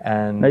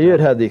 And now you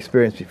had the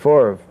experience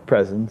before of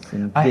presence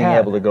and being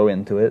able to go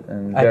into it,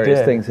 and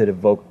various things had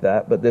evoked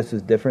that, but this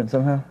is different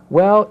somehow?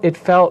 Well, it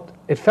felt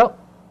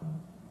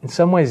in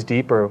some ways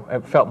deeper.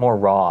 It felt more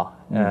raw.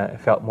 It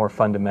felt more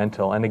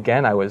fundamental. And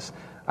again, I was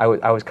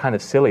kind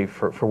of silly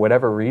for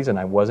whatever reason.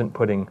 I wasn't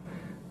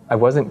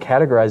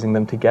categorizing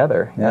them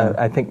together. Yeah.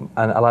 I think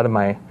a lot of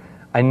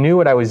I knew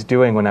what I was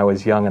doing when I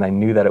was young, and I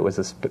knew that it was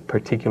a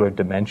particular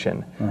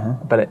dimension,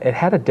 but it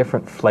had a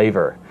different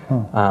flavor.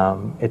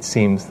 It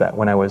seems that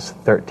when I was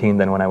 13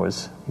 than when I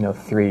was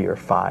 3 or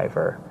 5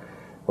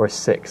 or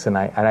 6, and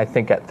I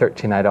think at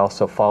 13 I'd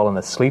also fallen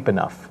asleep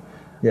enough.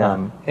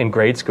 In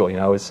grade school,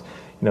 I was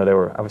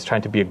I was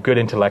trying to be a good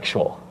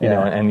intellectual,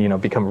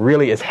 and become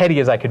really as heady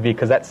as I could be,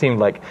 because that seemed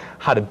like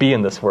how to be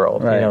in this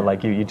world. Right.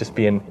 Like you just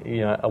be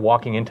a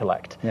walking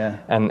intellect. Yeah.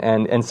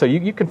 And so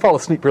you can fall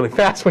asleep really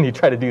fast when you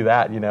try to do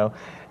that.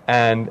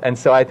 And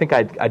so I think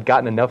I'd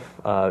gotten enough.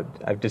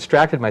 I've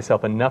distracted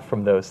myself enough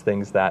from those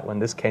things that when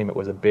this came, it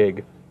was a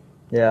big,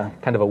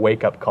 kind of a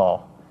wake up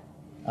call.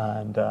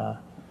 And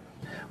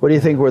what do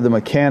you think were the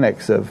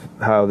mechanics of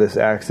how this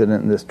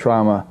accident and this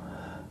trauma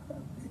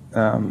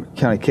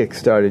kind of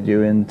kick-started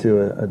you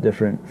into a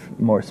different,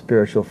 more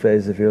spiritual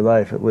phase of your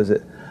life? Was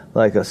it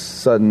like a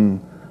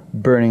sudden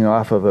burning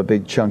off of a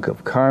big chunk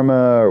of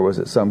karma, or was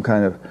it some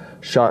kind of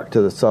shock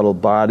to the subtle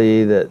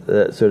body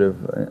that sort of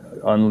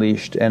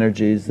unleashed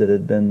energies that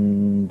had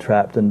been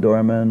trapped and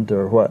dormant,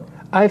 or what?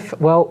 I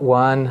felt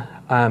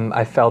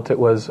it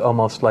was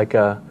almost like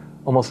a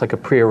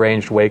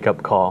prearranged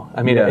wake-up call.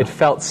 I mean, it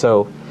felt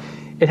so.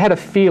 It had a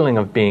feeling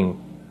of being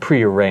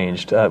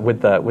prearranged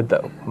with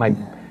my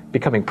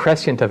becoming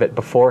prescient of it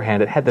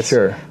beforehand. It had this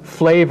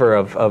flavor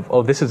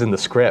of this is in the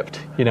script,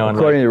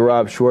 According to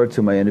Rob Schwartz,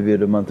 whom I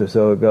interviewed a month or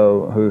so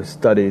ago, who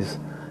studies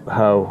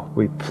how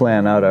we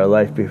plan out our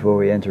life before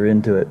we enter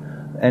into it,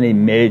 any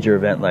major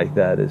event like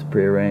that is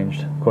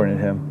prearranged, according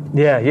to him.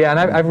 Yeah, and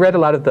I've read a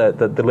lot of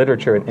the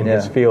literature in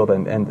his field,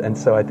 and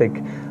so I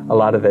think a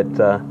lot of it,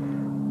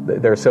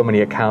 there are so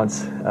many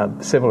accounts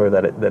similar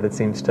that it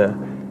seems to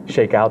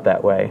shake out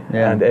that way.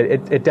 Yeah. And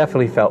it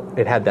definitely felt,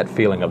 it had that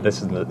feeling of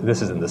this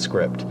is in the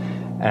script.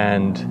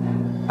 And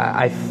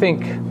I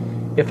think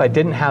if I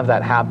didn't have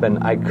that happen,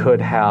 I could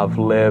have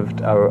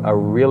lived a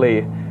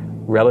really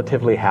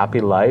relatively happy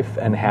life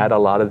and had a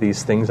lot of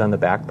these things on the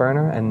back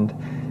burner. And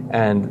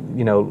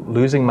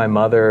losing my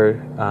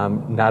mother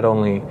not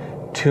only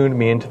tuned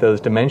me into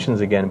those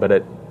dimensions again, but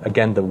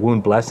again, the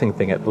wound blessing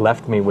thing, it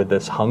left me with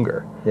this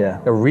hunger,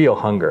 a real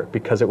hunger,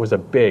 because it was a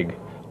big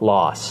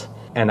loss.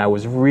 And I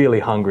was really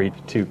hungry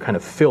to kind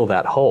of fill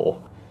that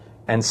hole.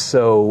 And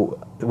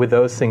so with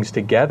those things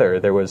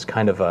together, there was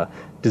kind of a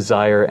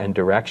desire and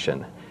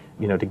direction,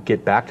 to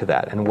get back to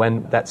that. And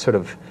when that sort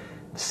of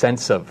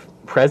sense of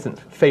presence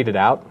faded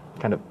out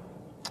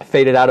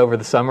over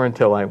the summer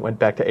until I went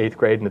back to 8th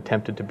grade and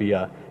attempted to be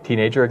a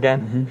teenager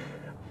again. Mm-hmm.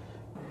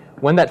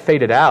 When that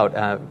faded out,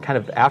 kind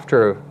of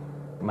after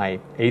my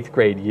 8th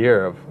grade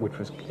year, which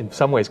was in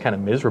some ways kind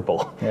of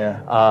miserable,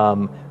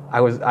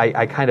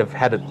 I kind of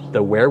had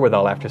the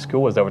wherewithal after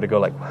school was over to go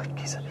like, well,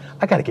 geez,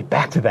 I got to get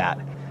back to that.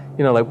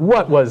 Like,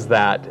 what was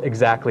that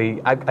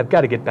exactly? I've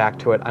got to get back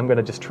to it. I'm going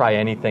to just try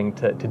anything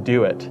to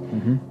do it.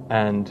 Mm-hmm.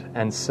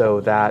 And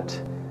so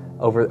that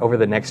over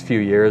the next few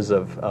years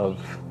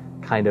of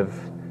kind of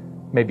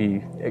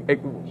maybe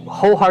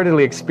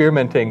wholeheartedly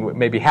experimenting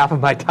maybe half of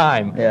my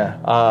time,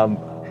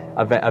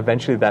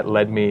 eventually that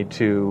led me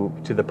to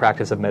the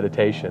practice of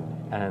meditation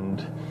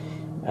and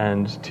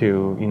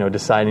to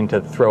deciding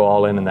to throw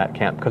all in that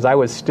camp, because I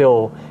was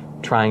still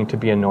trying to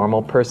be a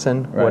normal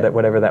person,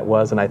 whatever that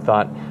was, and I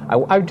thought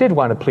I did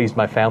want to please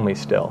my family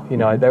still.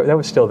 That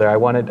was still there.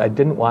 I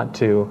didn't want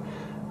to,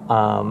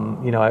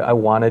 I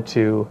wanted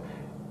to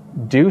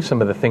do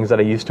some of the things that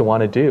I used to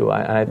want to do.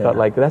 I thought,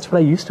 like, that's what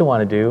I used to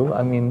want to do.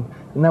 I mean,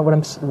 isn't that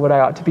what I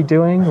ought to be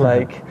doing?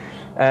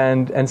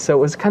 And so it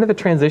was kind of a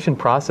transition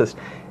process.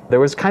 there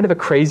was kind of a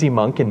crazy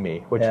monk in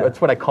me, which Yeah.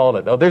 that's what I called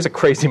it. Oh, there's a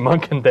crazy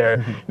monk in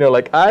there.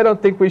 Like, I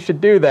don't think we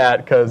should do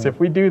that, because if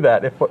we do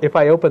that, if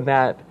I open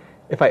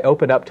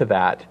up to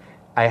that,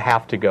 I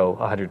have to go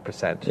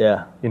 100%.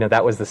 Yeah.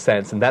 That was the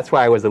sense, and that's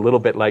why I was a little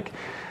bit like,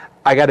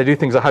 I got to do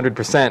things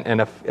 100%,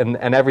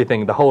 and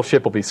everything, the whole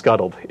ship will be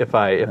scuttled if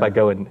I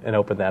go and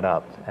open that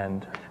up.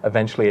 And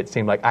eventually, it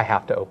seemed like I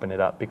have to open it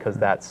up, because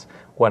that's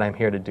what I'm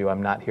here to do.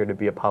 I'm not here to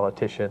be a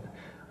politician.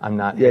 I'm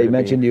not. Yeah, here you to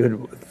mentioned be, you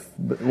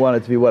had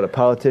wanted to be a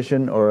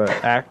politician or an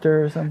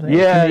actor or something?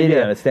 Yeah, a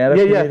comedian, a stand-up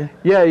comedian?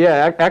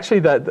 Yeah.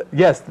 Actually,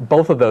 yes,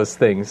 both of those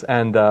things.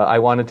 And I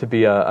wanted to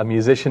be a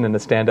musician and a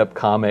stand-up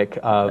comic.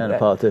 And a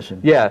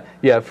politician. Yeah.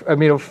 I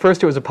mean,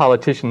 first it was a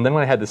politician. Then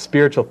when I had the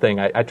spiritual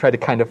thing, I tried to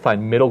kind of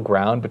find middle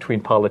ground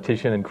between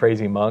politician and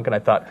crazy monk. And I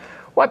thought,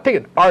 well, I think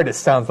an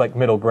artist sounds like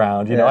middle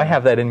ground. I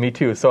have that in me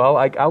too. So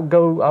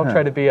I'll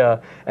try to be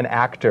an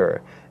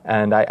actor.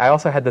 And I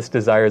also had this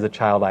desire as a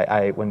child.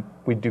 When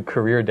we do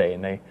career day,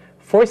 and they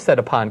force that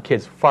upon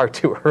kids far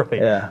too early.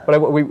 Yeah.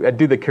 But I'd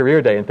do the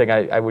career day and think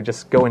I would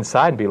just go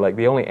inside and be like,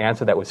 the only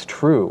answer that was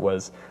true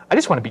was, I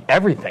just want to be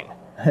everything.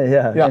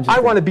 Yeah, I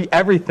want to be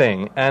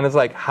everything. And it's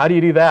like, how do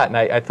you do that? And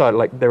I thought,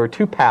 like, there were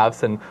two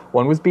paths, and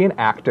one was be an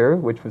actor,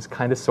 which was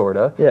kind of, sort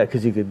of. Yeah,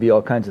 because you could be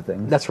all kinds of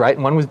things. That's right.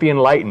 And one was be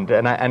enlightened.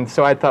 And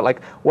so I thought,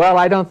 like, well,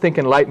 I don't think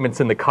enlightenment's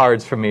in the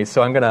cards for me,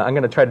 so I'm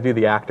gonna try to do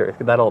the actor.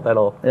 That'll.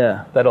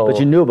 But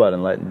you knew about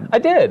enlightenment. I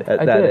did.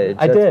 At that age.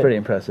 That's pretty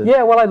impressive.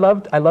 Yeah, well, I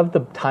loved the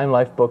Time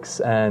Life books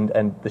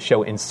and the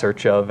show In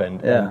Search Of,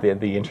 and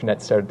the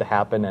internet started to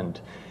happen, and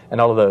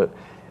all of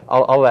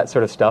all that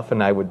sort of stuff.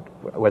 And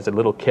as a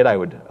little kid, I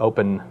would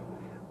open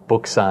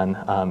books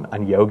on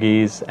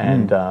yogis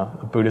and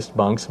Buddhist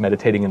monks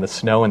meditating in the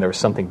snow, and there was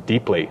something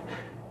deeply,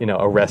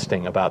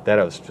 arresting about that.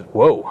 I was just,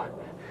 whoa.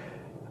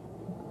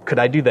 Could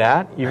I do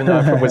that, even though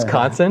I'm from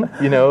Wisconsin?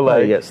 You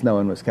get snow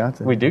in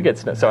Wisconsin. We do get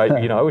snow, so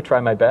I would try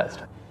my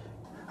best.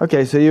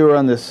 Okay, so you were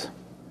on this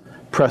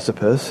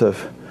precipice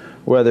of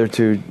whether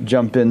to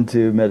jump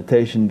into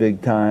meditation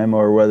big time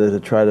or whether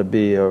to try to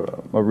be a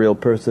real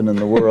person in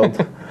the world.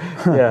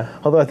 Yeah.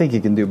 Although I think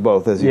you can do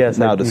both, as you've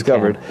now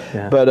discovered.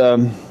 Yeah. But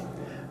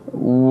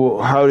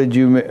how did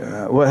you?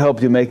 What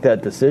helped you make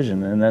that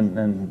decision?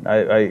 And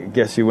I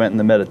guess you went in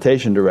the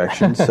meditation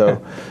direction.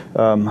 So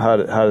how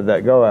did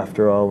that go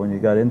after all when you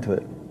got into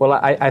it? Well,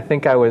 I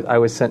think I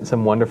was sent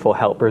some wonderful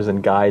helpers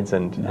and guides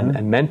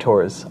and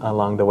mentors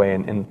along the way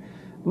in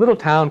a little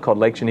town called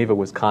Lake Geneva,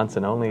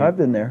 Wisconsin. I've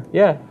been there.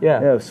 Yeah.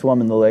 I've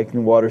swum in the lake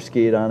and water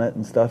skied on it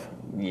and stuff.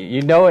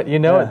 You know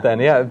it then.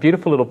 Yeah, a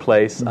beautiful little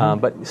place,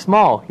 but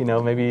small.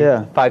 Maybe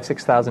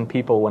 5,000-6,000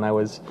 people when I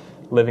was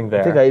living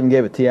there. I think I even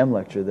gave a TM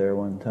lecture there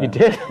one time. You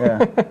did?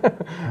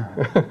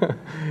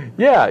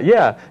 Yeah.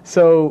 Yeah.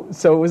 So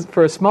it was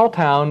for a small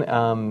town.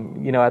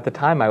 At the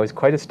time I was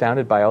quite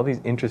astounded by all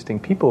these interesting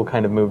people who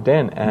kind of moved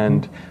in.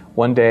 And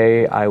one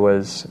day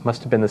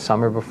must have been the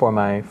summer before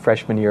my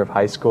freshman year of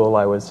high school.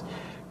 I was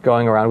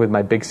going around with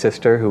my big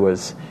sister, who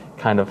was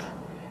kind of.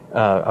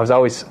 I was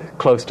always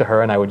close to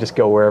her, and I would just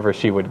go wherever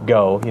she would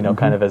go.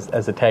 Kind of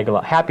as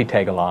a happy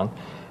tag along.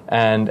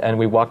 And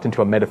we walked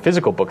into a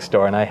metaphysical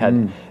bookstore, and I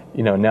had,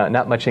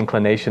 not much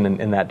inclination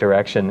in that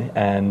direction.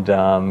 And,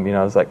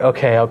 I was like,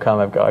 okay, I'll come.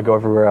 I go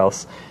everywhere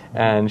else.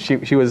 And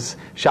she was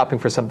shopping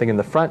for something in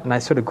the front, and I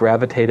sort of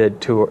gravitated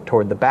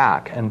toward the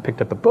back and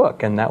picked up a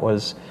book. And that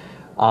was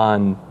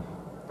on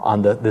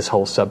this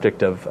whole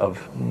subject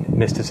of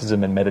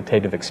mysticism and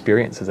meditative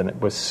experiences. And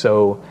it was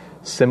so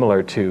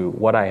similar to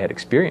what I had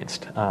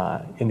experienced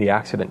in the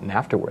accident and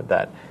afterward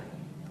that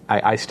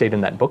I stayed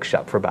in that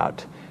bookshop for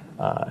about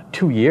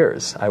 2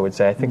 years, I would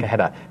say. I think I had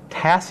a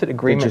tacit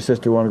agreement. Did your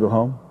sister want to go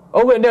home?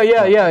 Oh no,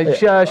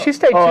 yeah. She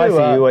stayed too. I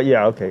see.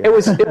 Yeah, okay. It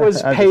was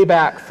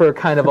payback for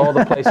kind of all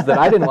the places that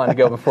I didn't want to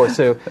go before.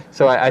 So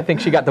I think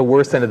she got the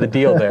worst end of the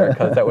deal there,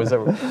 because that was a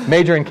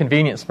major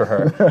inconvenience for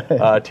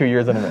her. 2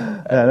 years in a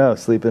minute. I know,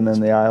 sleeping in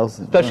the aisles,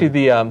 especially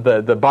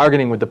the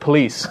bargaining with the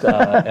police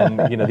and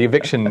the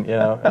eviction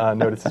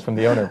notices from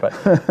the owner.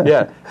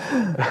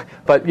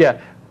 But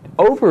yeah,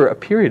 over a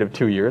period of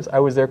 2 years, I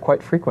was there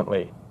quite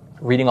frequently,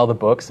 reading all the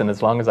books, and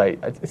as long as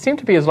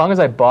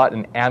I bought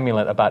an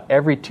amulet about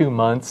every 2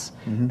 months,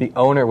 the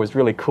owner was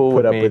really cool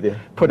with me.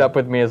 Put up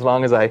with me as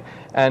long as I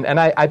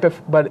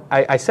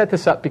set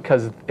this up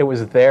because it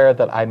was there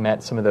that I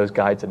met some of those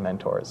guides and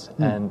mentors,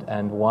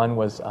 and one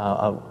was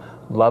a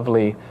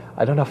lovely.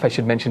 I don't know if I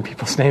should mention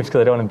people's names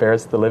because I don't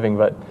embarrass the living,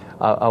 but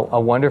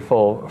a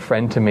wonderful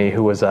friend to me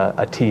who was a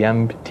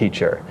TM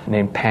teacher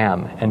named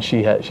Pam, and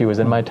she was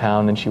in my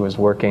town, and she was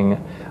working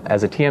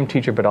as a TM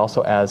teacher, but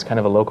also as kind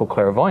of a local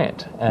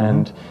clairvoyant,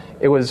 and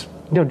it was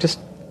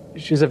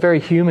she's a very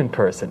human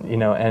person,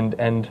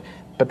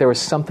 but there was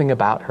something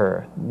about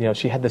her,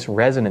 she had this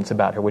resonance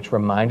about her which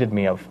reminded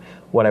me of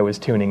what I was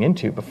tuning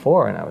into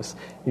before, and I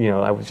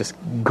was just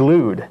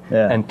glued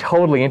and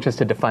totally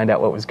interested to find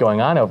out what was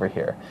going on over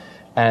here.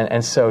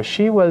 And so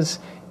she was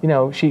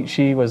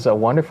she was a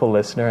wonderful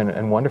listener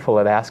and wonderful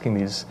at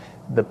asking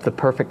the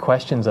perfect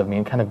questions of me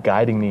and kind of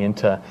guiding me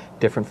into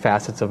different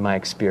facets of my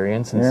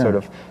experience and sort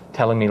of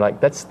telling me like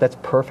that's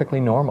perfectly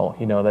normal.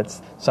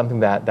 That's something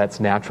that's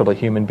natural to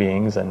human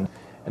beings and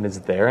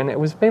is there. And it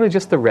was mainly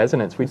just the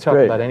resonance. We'd talk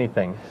about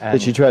anything. And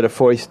did she try to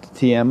foist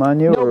TM on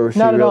you, or was she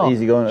not real at all.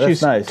 easygoing? That's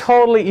She's nice.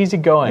 Totally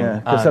easygoing. Yeah,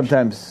 because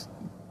sometimes,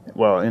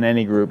 in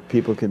any group,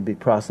 people can be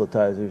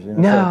proselytizers.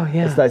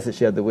 It's nice that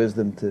she had the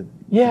wisdom to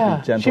be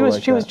gentle.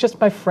 She was just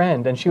my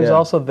friend, and she was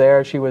also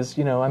there. She was,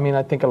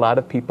 I think a lot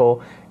of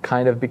people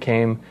kind of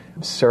became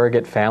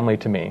surrogate family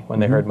to me when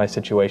they heard my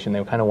situation.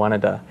 They kind of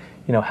wanted to,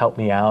 help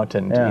me out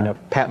and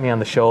pat me on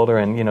the shoulder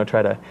and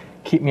try to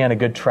keep me on a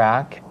good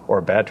track or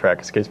a bad track,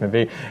 as the case may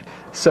be.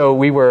 So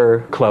we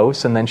were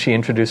close, and then she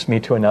introduced me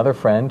to another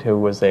friend who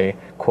was a,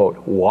 quote,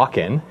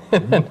 walk-in,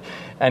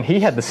 and he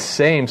had the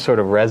same sort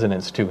of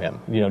resonance to him,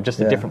 just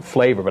a different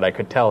flavor, but I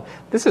could tell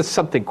this is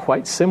something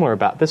quite similar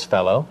about this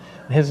fellow.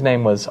 His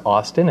name was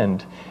Austin,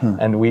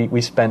 and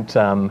we spent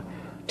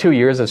 2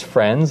 years as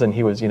friends, and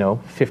he was,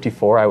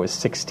 54, I was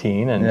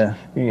 16, and,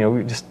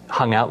 we just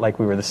hung out like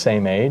we were the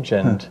same age,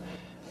 and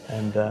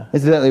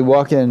Incidentally,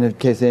 walk-in, in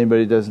case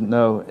anybody doesn't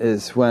know,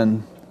 is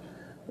when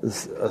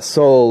a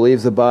soul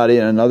leaves the body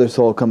and another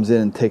soul comes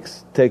in and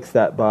takes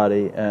that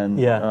body.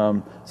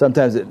 And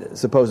sometimes it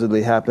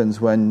supposedly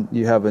happens when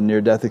you have a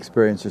near-death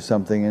experience or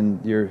something,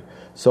 and your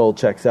soul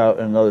checks out,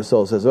 and another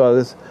soul says, "Oh,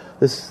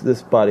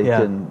 this body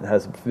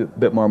has a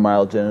bit more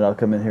mileage in it. I'll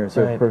come in here."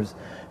 So,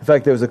 in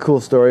fact, there was a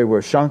cool story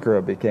where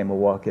Shankara became a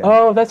walk-in.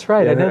 Oh, that's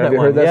right. I know that one. Have you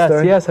heard that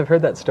story? Yes, I've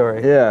heard that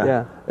story.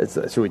 Yeah.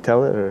 Should we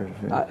tell it? Or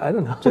I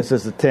don't know. Just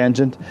as a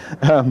tangent.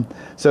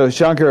 So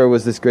Shankara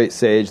was this great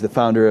sage, the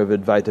founder of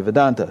Advaita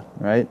Vedanta,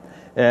 right?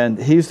 And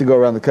he used to go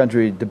around the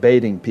country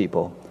debating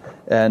people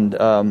and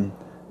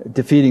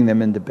defeating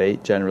them in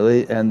debate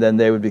generally, and then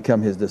they would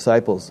become his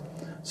disciples.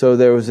 So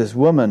there was this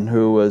woman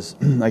who was,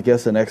 I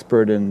guess, an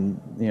expert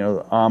in,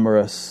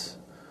 amorous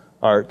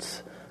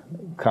arts,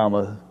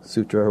 Kama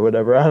Sutra or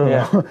whatever, I don't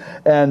know.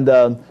 And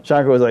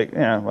Shankara was like,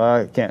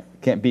 I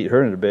can't beat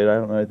her in a debate. I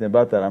don't know anything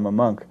about that. I'm a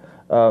monk.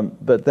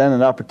 But then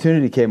an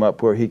opportunity came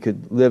up where he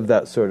could live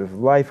that sort of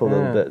life a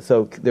little bit.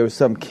 So there was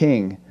some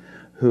king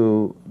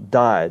who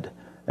died,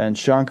 and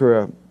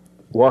Shankara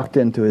walked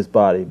into his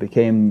body,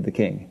 became the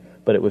king,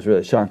 but it was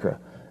really Shankara.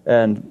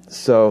 And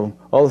so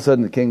all of a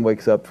sudden the king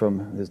wakes up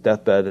from his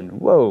deathbed and,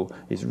 whoa,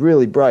 he's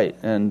really bright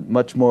and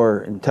much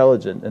more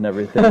intelligent and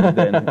everything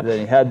than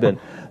he had been.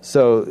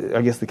 So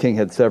I guess the king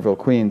had several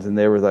queens, and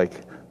they were like,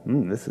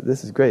 this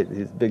is great.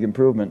 He's a big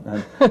improvement.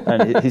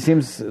 And he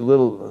seems a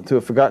little to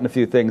have forgotten a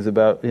few things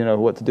about,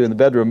 what to do in the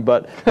bedroom,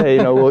 but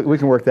hey, we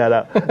can work that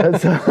out.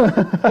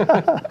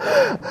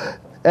 So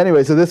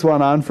anyway, so this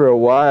went on for a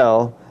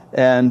while,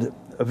 and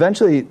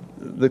eventually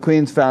the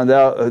queens found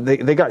out,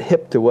 they got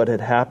hip to what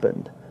had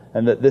happened,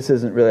 and that this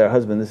isn't really our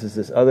husband, this is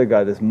this other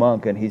guy, this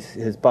monk, and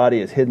his body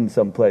is hidden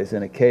someplace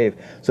in a cave.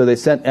 So they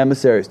sent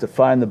emissaries to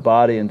find the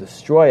body and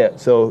destroy it,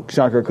 so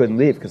Shankara couldn't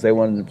leave because they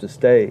wanted him to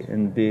stay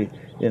and be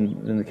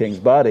in the king's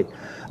body.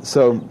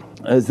 So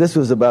as this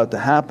was about to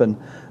happen,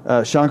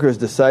 Shankara's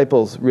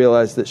disciples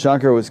realized that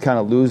Shankara was kind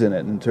of losing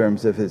it in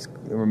terms of his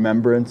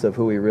remembrance of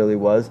who he really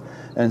was.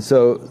 And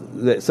so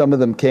some of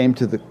them came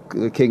to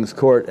the king's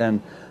court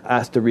and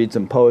asked to read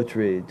some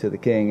poetry to the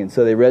king. And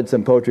so they read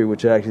some poetry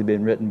which had actually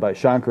been written by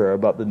Shankara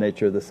about the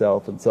nature of the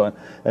self and so on.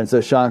 And so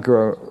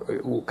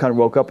Shankara kind of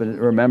woke up and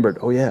remembered,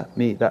 oh yeah,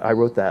 I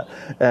wrote that,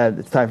 and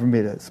it's time for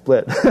me to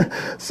split.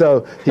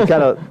 So he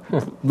kind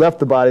of left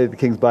the body, the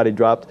king's body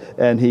dropped,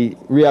 and he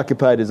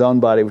reoccupied his own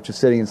body, which was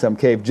sitting in some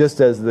cave,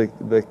 just as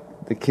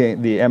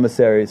the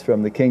emissaries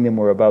from the kingdom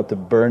were about to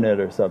burn it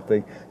or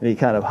something. And he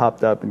kind of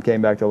hopped up and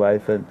came back to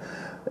life, and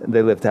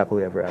they lived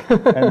happily ever after.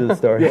 End of the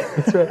story. Yeah,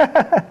 that's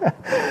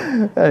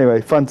right.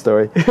 Anyway, fun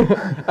story.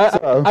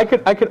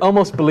 I could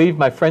almost believe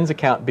my friend's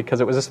account because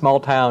it was a small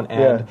town,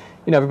 and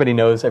everybody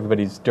knows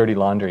everybody's dirty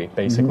laundry.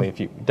 Basically,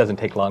 it doesn't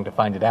take long to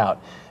find it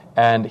out.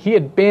 And he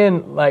had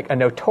been like a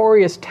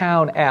notorious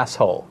town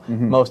asshole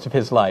most of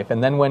his life.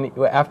 And then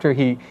after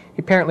he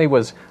apparently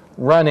was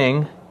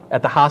running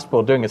at the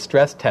hospital doing a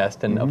stress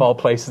test, and of all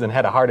places, and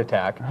had a heart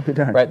attack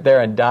right there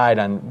and died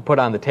put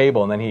on the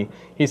table. And then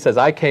he says,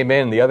 I came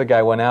in, the other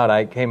guy went out,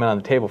 I came in on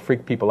the table,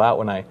 freaked people out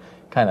when I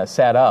kind of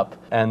sat up.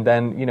 And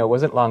then, it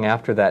wasn't long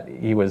after that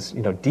he was,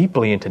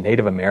 deeply into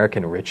Native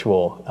American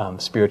ritual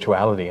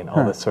spirituality and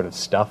all this sort of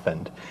stuff.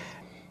 And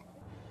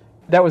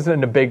that was a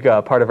big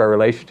part of our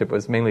relationship. It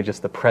was mainly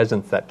just the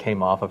presence that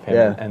came off of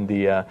him, and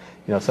the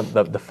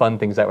the fun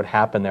things that would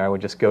happen there. I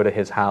would just go to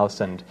his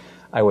house, and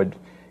I would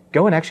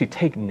go and actually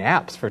take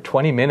naps for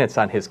 20 minutes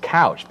on his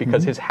couch,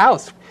 because his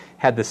house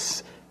had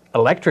this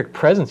electric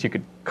presence you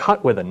could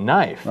cut with a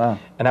knife. Wow.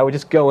 And I would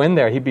just go in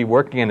there. He'd be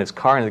working in his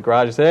car in the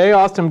garage and say, hey,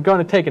 Austin, I'm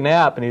going to take a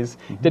nap. And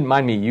he didn't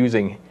mind me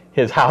using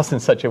his house in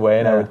such a way.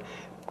 And I would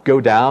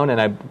go down, and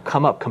I'd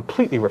come up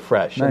completely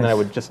refreshed. Nice. And then I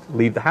would just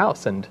leave the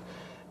house and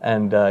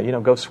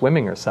go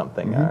swimming or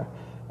something.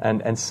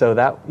 And so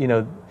that,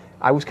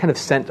 I was kind of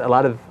sent a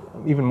lot of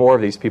even more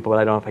of these people, but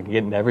I don't know if I can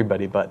get into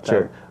everybody, but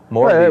Sure.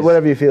 more of these.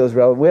 Whatever you feel is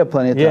relevant. We have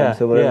plenty of time, Yeah,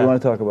 so whatever yeah. you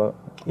want to talk about.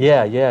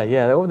 Yeah.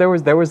 There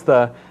was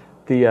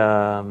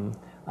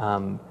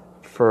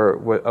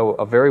for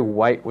a very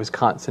white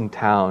Wisconsin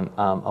town,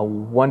 a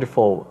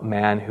wonderful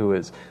man who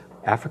is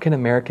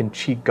African-American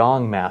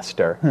Qigong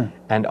master,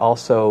 and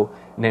also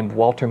named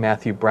Walter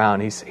Matthew Brown.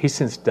 He's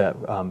since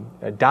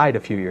died a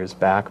few years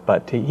back,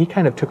 but he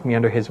kind of took me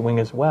under his wing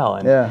as well.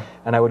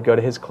 And I would go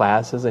to his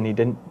classes, and he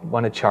didn't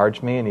want to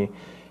charge me, and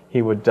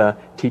he would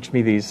teach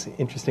me these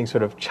interesting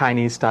sort of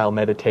Chinese-style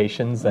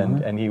meditations,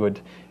 and he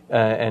would...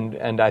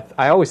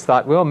 I always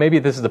thought, well, maybe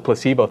this is a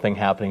placebo thing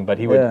happening, but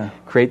he would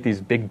create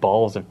these big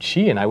balls of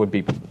qi, and I would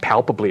be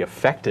palpably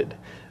affected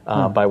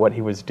by what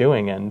he was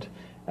doing,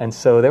 and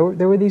so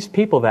there were these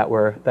people that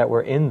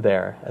were in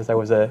there as I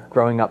was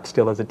growing up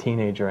still as a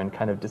teenager and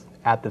kind of just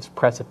at this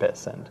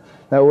precipice. And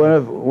now,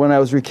 when I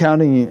was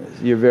recounting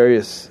your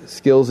various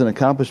skills and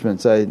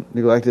accomplishments, I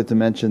neglected to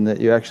mention that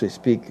you actually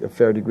speak a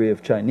fair degree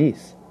of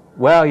Chinese.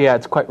 Well, yeah,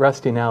 it's quite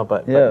rusty now,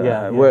 but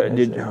yeah.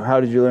 How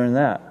did you learn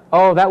that?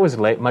 Oh, that was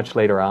much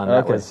later on.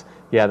 Okay. That was.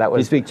 Do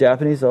you speak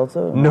Japanese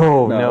also?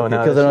 No.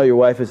 Because I know your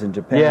wife is in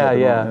Japan.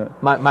 Yeah.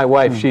 My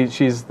wife,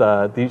 she's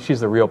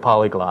the real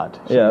polyglot.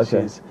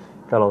 She's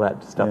got all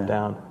that stuff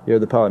down. You're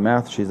the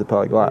polymath. She's the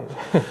polyglot.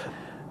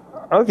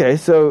 Okay,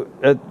 so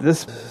at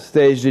this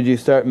stage, did you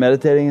start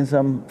meditating in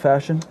some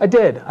fashion? I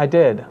did.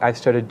 I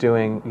started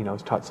doing,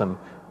 was taught some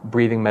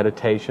breathing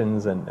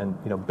meditations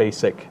and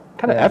basic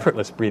kind of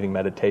effortless breathing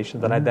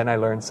meditations. And then I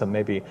learned some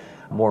maybe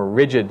more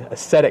rigid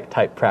ascetic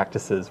type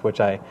practices, which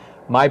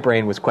my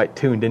brain was quite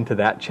tuned into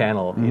that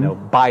channel,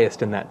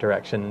 biased in that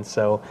direction. And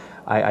so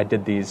I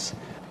did these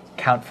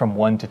count from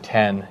 1 to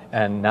 10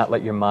 and not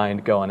let your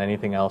mind go on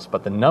anything else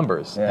but the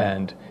numbers.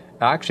 And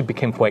I actually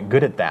became quite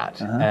good at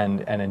that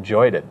and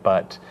enjoyed it.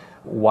 But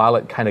while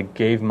it kind of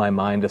gave my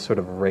mind a sort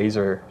of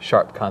razor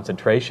sharp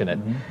concentration, it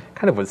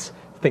kind of was,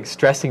 I think,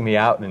 stressing me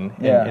out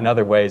in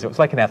other ways. It was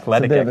like an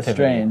athletic activity. It's a bit of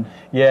a strain.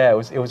 Yeah,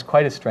 it was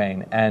quite a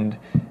strain.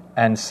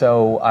 And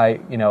so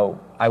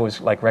I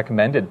was like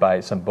recommended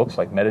by some books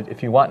like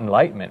if you want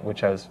enlightenment,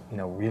 which I was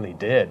really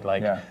did,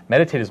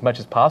 meditate as much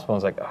as possible. I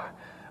was like,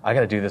 I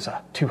got to do this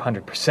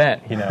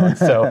 200%, And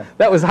so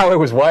that was how I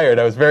was wired.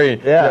 I was very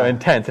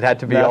intense. It had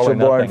to be all or nothing.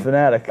 Natural-born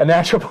fanatic. A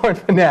natural-born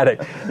fanatic.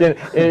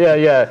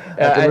 Yeah.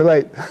 I can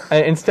relate.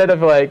 Instead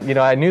of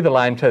I knew the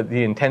line to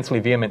the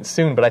intensely vehement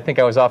soon, but I think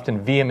I was often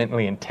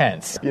vehemently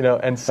intense,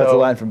 And so that's a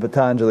line from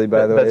Patanjali,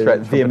 by the way. That's right.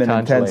 Vehement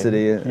Patanjali.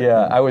 intensity.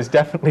 Yeah, I was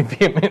definitely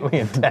vehemently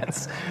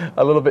intense,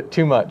 a little bit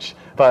too much.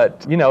 But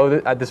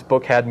this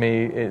book had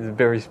me.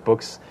 Various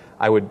books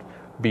I would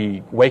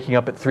be waking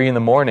up at 3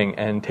 a.m.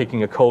 and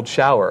taking a cold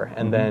shower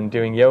and then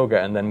doing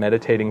yoga and then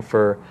meditating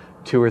for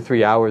 2 or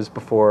 3 hours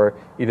before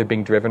either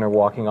being driven or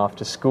walking off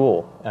to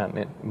school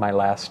in my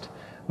last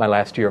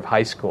year of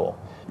high school.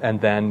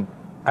 And then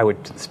I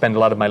would spend a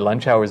lot of my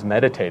lunch hours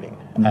meditating,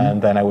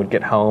 and then I would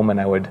get home and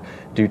I would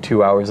do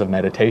 2 hours of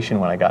meditation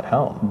when I got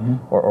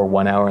home, or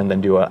 1 hour and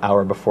then do an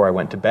hour before I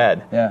went to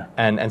bed. Yeah.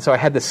 And so I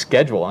had this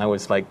schedule, and I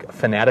was like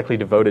fanatically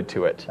devoted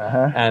to it.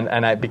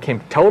 And I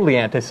became totally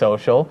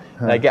antisocial,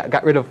 and I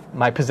got rid of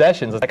my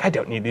possessions. I was like, I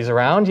don't need these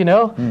around,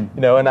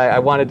 And I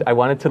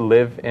wanted to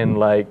live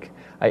in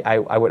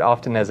I would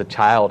often as a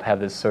child have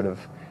this sort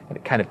of, and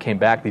it kind of came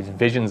back, these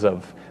visions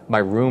of my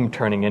room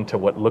turning into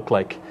what looked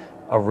like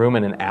a room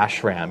in an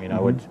ashram. I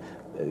would,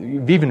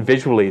 even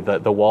visually,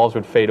 the walls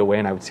would fade away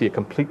and I would see a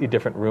completely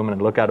different room, and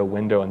I'd look out a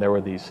window and there were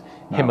these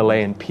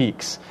Himalayan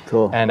peaks.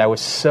 Cool. And I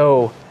was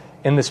so,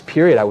 in this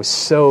period, it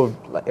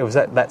was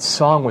that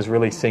song was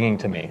really singing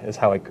to me, is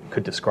how I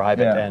could describe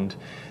it. And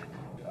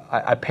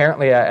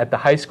apparently at the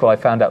high school I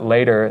found out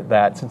later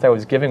that since I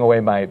was giving away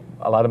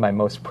a lot of my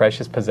most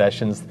precious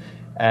possessions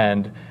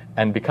and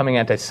becoming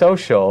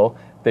antisocial,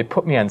 they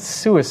put me on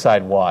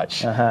suicide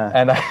watch,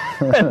 and I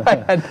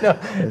had no.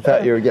 I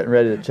thought you were getting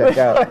ready to check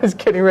out. I was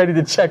getting ready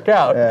to check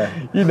out.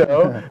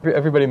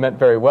 Everybody meant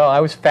very well. I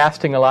was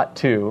fasting a lot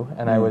too,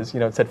 and I was,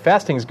 it said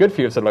fasting is good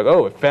for you. It said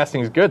if fasting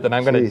is good, then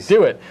I'm going to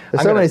do it.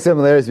 There's so many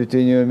similarities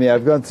between you and me.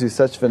 I've gone through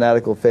such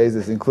fanatical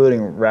phases,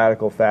 including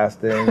radical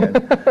fasting,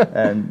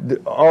 and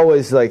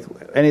always like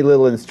any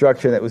little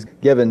instruction that was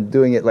given,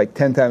 doing it like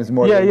 10 times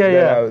more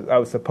than I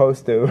was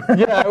supposed to.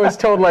 I was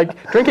told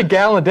drink a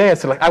gallon a day. I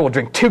said I will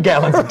drink 2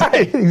 gallons.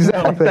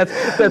 Exactly.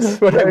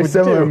 That's what I would do. Very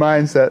similar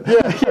mindset.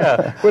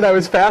 Yeah. When I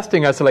was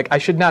fasting, I said I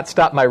should not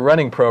stop my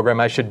running program.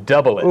 I should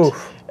double it.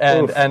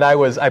 And I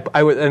was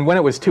and when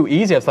it was too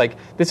easy, I was like,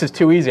 this is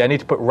too easy. I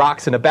need to put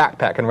rocks in a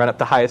backpack and run up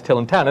the highest hill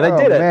in town. And I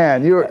did it. Oh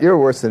man, you're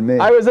worse than me.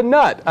 I was a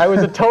nut. I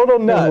was a total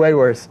nut. Way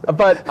worse.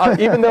 But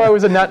even though I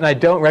was a nut, and I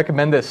don't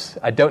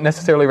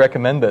necessarily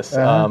recommend this.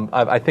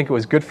 I think it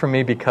was good for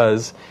me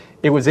because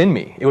it was in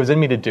me. It was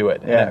in me to do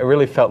it. And I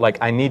really felt like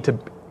I need to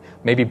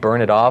maybe burn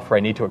it off, or I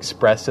need to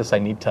express this. I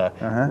need to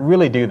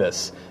really do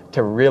this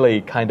to really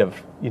kind of,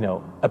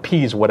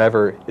 appease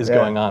whatever is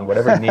going on,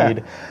 whatever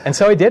need. And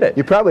so I did it.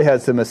 You probably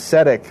had some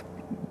ascetic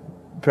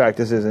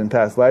practices in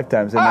past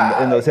lifetimes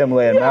in those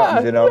Himalayan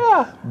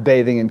mountains,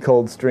 bathing in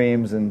cold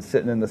streams and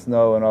sitting in the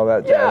snow and all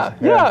that jazz.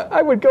 Yeah.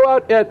 I would go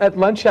out at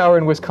lunch hour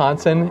in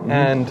Wisconsin,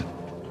 and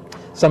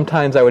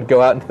sometimes I would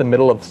go out into the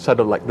middle of sort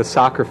of like the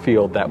soccer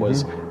field that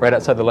was right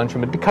outside the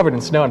lunchroom. It'd be covered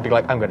in snow, and be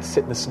like, I'm going to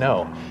sit in the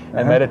snow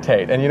and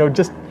meditate. And,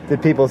 just...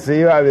 Did people see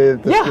you? I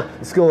mean, the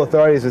school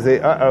authorities would say,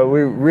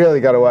 we really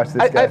got to watch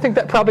this guy. I think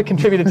that probably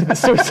contributed to the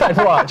suicide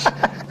watch.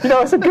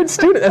 I was a good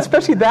student,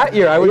 especially that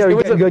year. It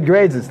was good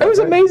grades and stuff. It was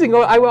amazing.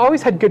 I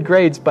always had good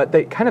grades, but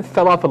they kind of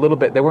fell off a little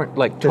bit. They weren't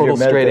like total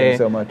straight A.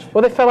 So much.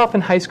 Well, they fell off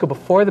in high school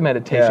before the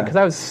meditation because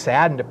I was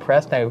sad and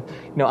depressed. And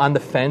on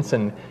the fence,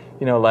 and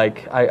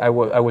I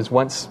was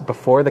once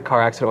before the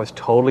car accident. I was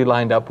totally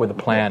lined up with a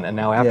plan, and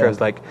now after I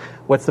was like,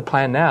 "What's the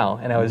plan now?"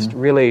 And I was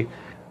really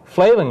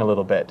flailing a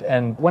little bit.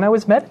 And when I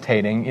was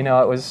meditating,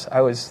 I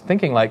was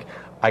thinking like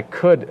I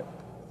could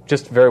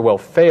just very well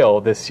fail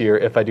this year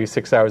if I do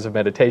 6 hours of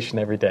meditation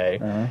every day.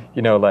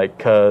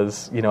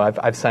 Because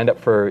I've signed up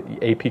for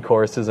AP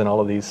courses and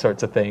all of these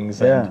sorts of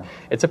things, and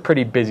it's a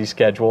pretty busy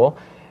schedule.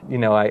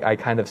 I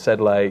kind of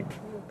said like,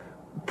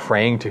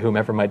 praying to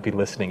whomever might be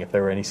listening, if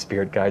there were any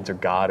spirit guides or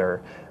God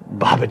or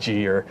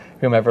Babaji or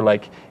whomever,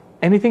 like,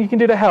 anything you can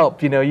do to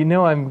help.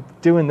 I'm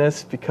doing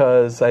this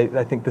because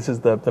I think this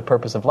is the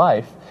purpose of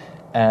life,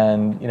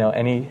 and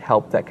any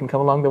help that can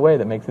come along the way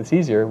that makes this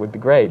easier would be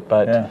great.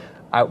 But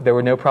there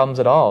were no problems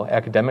at all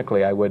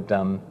academically. I would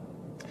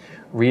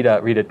read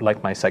it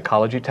like my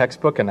psychology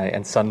textbook,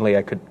 and suddenly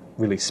I could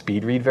really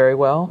speed read very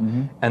well,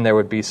 and there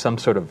would be some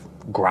sort of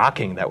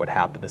grokking that would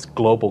happen, this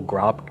global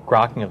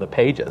grokking of the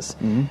pages.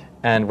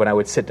 And when I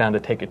would sit down to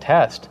take a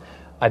test,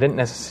 I didn't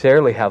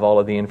necessarily have all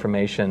of the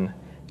information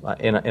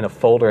in a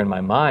folder in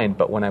my mind,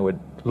 but when I would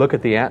look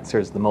at the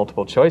answers, the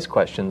multiple choice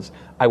questions,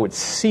 I would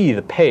see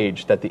the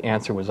page that the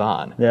answer was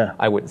on.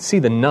 I would see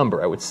the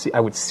number. I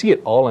would see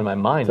it all in my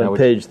mind. So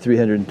page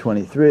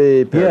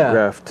 323,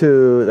 paragraph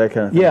 2, that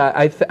kind of thing. Yeah,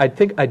 I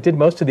think I did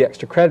most of the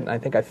extra credit. I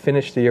think I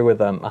finished the year with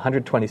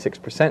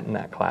 126% in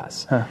that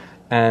class.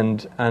 And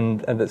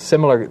the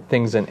similar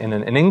things in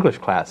an English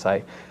class.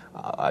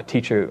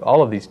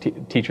 All of these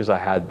teachers I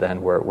had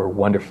then were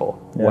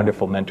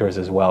wonderful mentors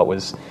as well. It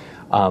was,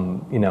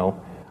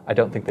 I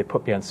don't think they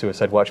put me on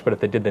suicide watch, but if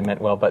they did, they meant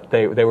well. But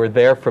they were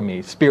there for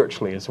me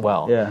spiritually as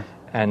well.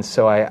 And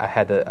so I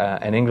had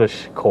an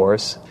English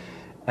course,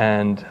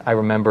 and I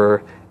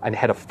remember I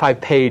had a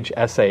 5-page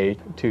essay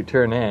to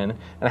turn in, and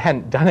I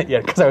hadn't done it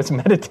yet because I was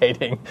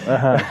meditating.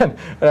 And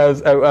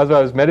as I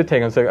was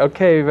meditating, I was like,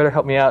 okay, you better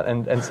help me out.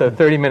 And so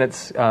 30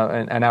 minutes,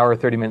 an hour or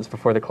 30 minutes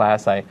before the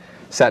class, I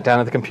sat down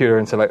at the computer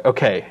and said, like,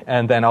 okay.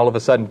 And then all of a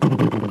sudden,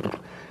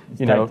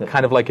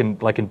 kind of like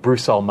in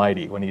Bruce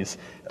Almighty when he's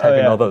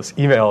typing all those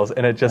emails,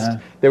 and it just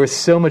there was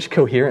so much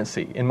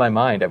coherency in my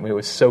mind. I mean, it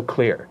was so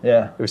clear.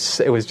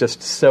 It was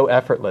just so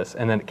effortless,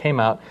 and then it came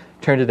out,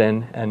 turned it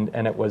in,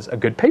 and it was a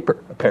good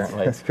paper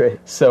apparently. That's great.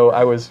 So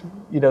I was,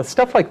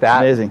 stuff like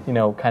that. Amazing.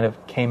 Kind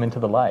of came into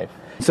the life.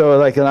 So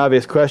like an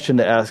obvious question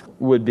to ask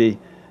would be,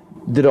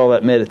 did all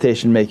that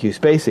meditation make you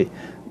spacey?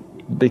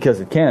 Because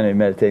it can. In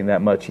meditating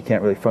that much, you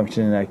can't really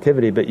function in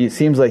activity. But it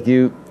seems like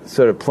you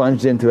sort of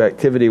plunged into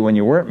activity when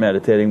you weren't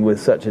meditating with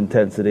such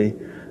intensity,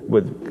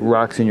 with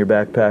rocks in your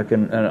backpack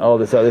and all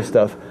this other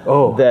stuff,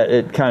 that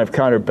it kind of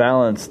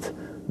counterbalanced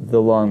the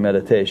long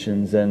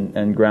meditations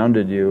and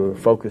grounded you or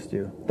focused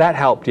you. That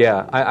helped,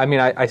 yeah.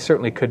 I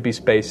certainly could be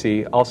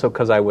spacey, also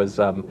because I was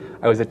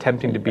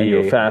attempting to be. And you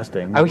were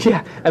fasting.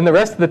 And the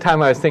rest of the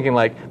time I was thinking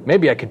like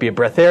maybe I could be a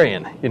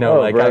breatharian.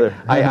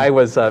 I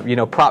was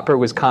proper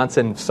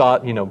Wisconsin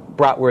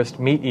bratwurst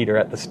meat eater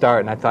at the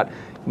start, and I thought,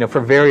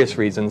 for various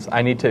reasons,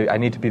 I need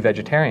to be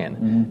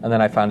vegetarian. And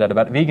then I found out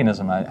about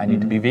veganism. I need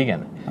to be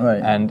vegan.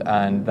 Right.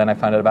 And then I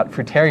found out about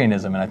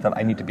fruitarianism, and I thought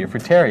I need to be a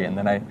fruitarian.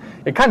 Then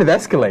it kind of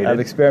escalated. I've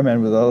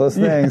experimented with all those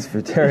things.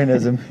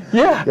 Fruitarianism.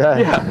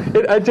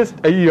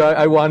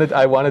 I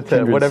wanted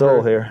to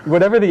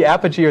whatever the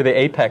apogee or the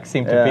apex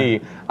seemed to be.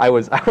 I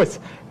was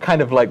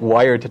kind of like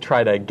wired to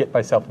try to get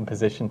myself in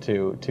position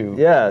to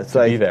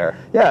be there.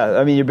 Yeah,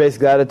 I mean, your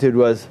basic attitude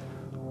was,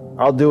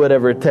 I'll do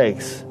whatever it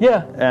takes.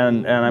 Yeah.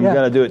 And I'm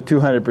going to do it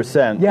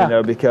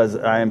 200%, because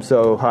I am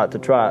so hot to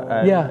trot.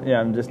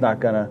 I'm just not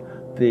going to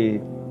be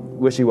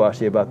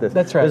wishy-washy about this.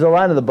 That's right. There's a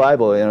line in the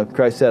Bible,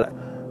 Christ said,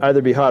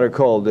 either be hot or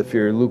cold. If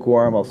you're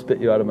lukewarm, I'll spit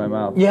you out of my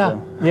mouth.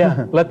 Yeah,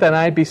 so. Let thine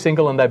eye be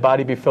single and thy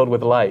body be filled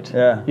with light.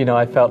 Yeah.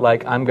 I felt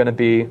like I'm going to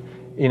be,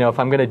 if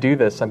I'm going to do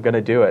this, I'm going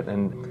to do it.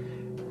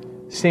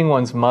 And seeing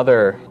one's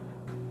mother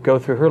go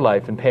through her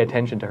life and pay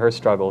attention to her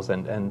struggles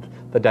and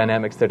the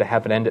dynamics there to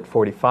have it end at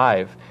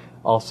 45,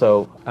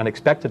 also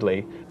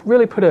unexpectedly,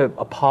 really put a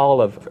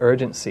pall of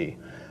urgency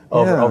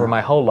over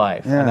my whole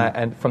life.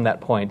 And from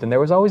that point. And there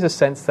was always a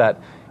sense that,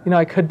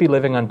 I could be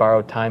living on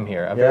borrowed time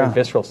here, a very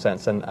visceral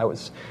sense. And I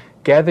was,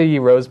 gather ye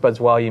rosebuds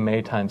while ye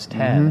may times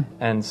 10.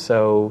 And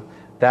so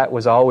that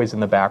was always in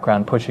the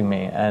background pushing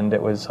me. And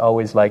it was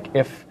always like,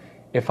 if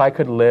I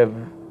could live,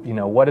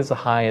 what is the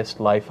highest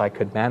life I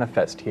could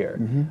manifest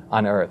here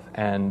on earth?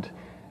 And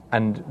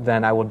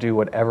then I will do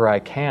whatever I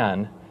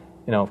can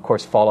of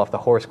course, fall off the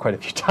horse quite a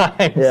few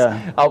times.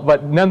 Yeah.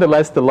 But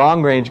nonetheless, the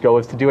long range goal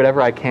is to do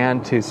whatever I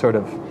can to sort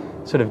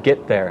of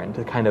get there and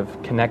to kind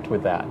of connect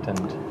with that. And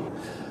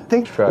I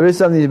think there is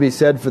something to be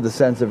said for the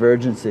sense of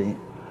urgency.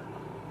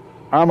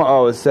 Amma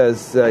always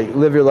says,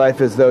 live your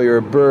life as though you're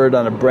a bird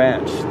on a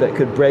branch that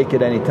could break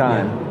at any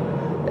time.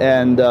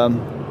 Yeah. And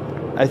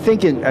I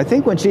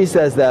think when she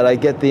says that, I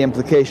get the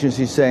implication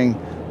she's saying,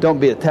 don't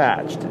be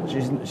attached.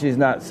 She's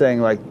not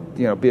saying like,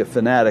 be a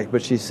fanatic,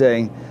 but she's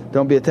saying,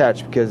 don't be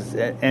attached, because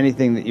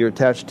anything that you're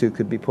attached to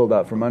could be pulled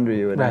out from under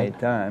you at any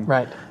time.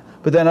 Right.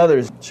 But then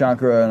others,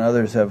 Shankara and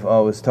others, have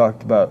always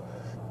talked about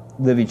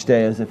live each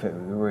day as if it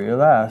were your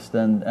last,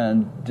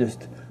 and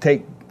just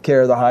take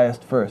care of the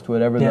highest first.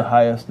 Whatever the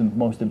highest and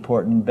most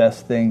important,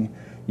 best thing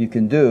you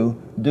can do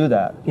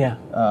that. Yeah.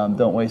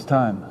 Don't waste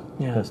time,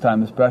 because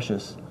time is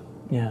precious.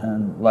 Yeah.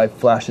 And life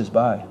flashes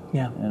by.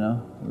 Yeah.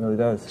 It really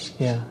does.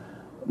 Yeah.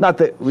 Not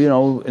that,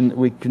 and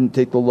we can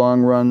take the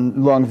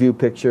long view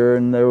picture,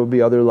 and there will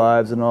be other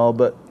lives and all,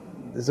 but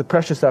there's a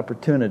precious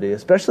opportunity,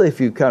 especially if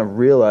you kind of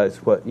realize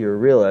what you're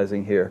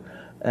realizing here,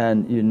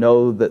 and you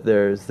know that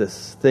there's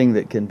this thing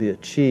that can be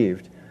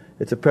achieved.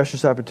 It's a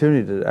precious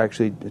opportunity to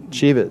actually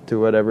achieve it to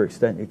whatever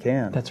extent you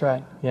can. That's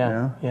right.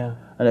 Yeah. Yeah.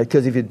 And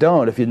because if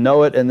you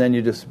know it and then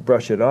you just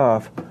brush it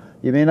off,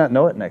 you may not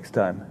know it next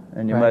time,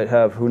 and you might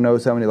have who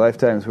knows how many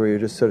lifetimes where you're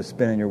just sort of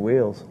spinning your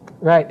wheels.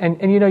 Right,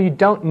 and you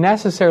don't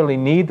necessarily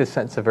need the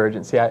sense of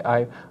urgency.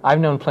 I've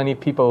known plenty of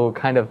people who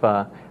kind of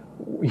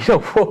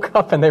woke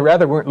up and they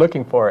rather weren't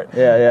looking for it.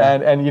 Yeah.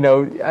 And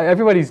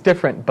everybody's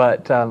different,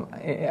 but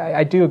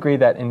I do agree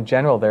that in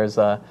general there's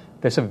a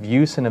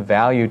use and a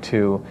value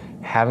to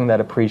having that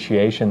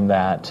appreciation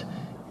that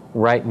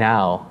right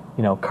now,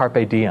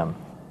 carpe diem,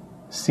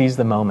 seize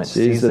the moment,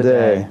 seize the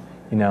day.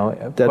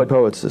 Dead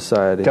Poets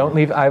Society. Don't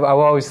leave. I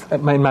always,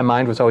 in my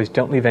mind was always,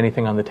 don't leave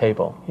anything on the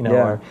table.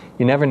 Or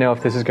you never know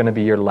if this is going to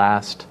be your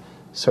last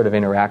sort of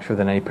interaction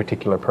with any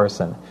particular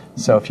person.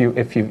 So if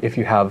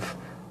you have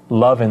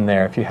love in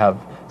there, if you have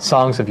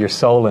songs of your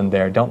soul in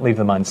there, don't leave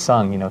them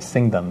unsung.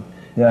 Sing them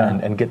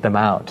and get them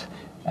out.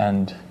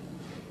 And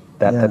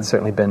that's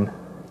certainly been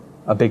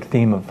a big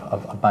theme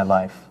of my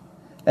life.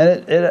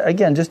 And it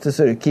again, just to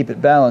sort of keep it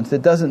balanced,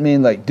 it doesn't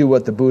mean like do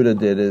what the Buddha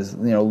did, is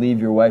leave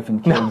your wife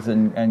and kids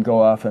and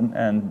go off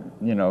and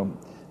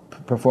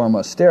perform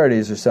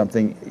austerities or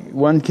something.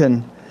 One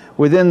can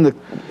within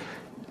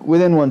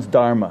one's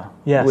dharma.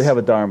 Yes, we have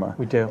a dharma.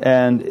 We do,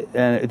 and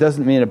it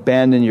doesn't mean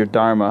abandon your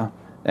dharma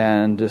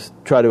and just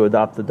try to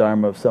adopt the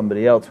dharma of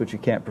somebody else, which you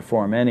can't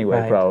perform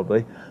anyway,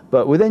 probably.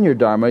 But within your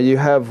dharma, you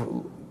have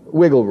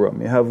wiggle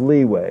room, you have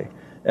leeway,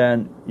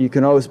 and you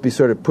can always be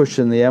sort of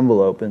pushing the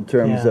envelope in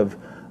terms of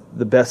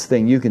the best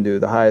thing you can do,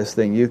 the highest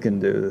thing you can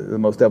do, the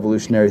most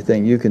evolutionary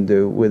thing you can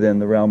do within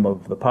the realm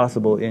of the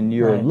possible in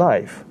your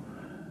life.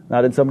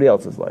 Not in somebody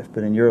else's life,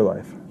 but in your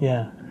life.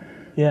 Yeah.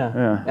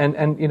 And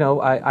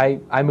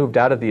I moved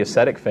out of the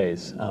ascetic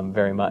phase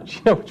very much,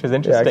 which was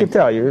interesting. Yeah, I can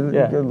tell you're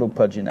a little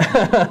pudgy now.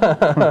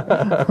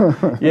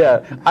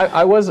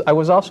 I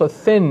was also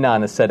thin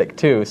non-ascetic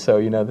too, so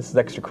this is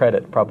extra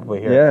credit probably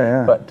here.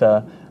 Yeah.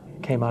 But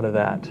came out of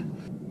that.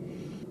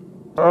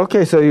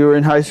 Okay, so you were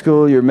in high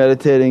school, you're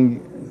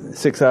meditating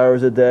 6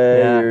 hours a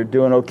day, you're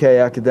doing okay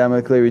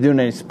academically. Were you doing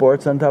any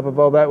sports on top of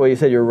all that? Well, you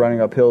said you were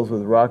running up hills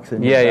with rocks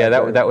in your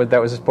back.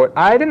 That was a sport.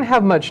 I didn't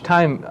have much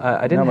time.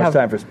 I didn't have much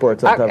time for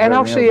sports on top of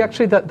everything else.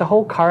 Actually, the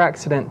whole car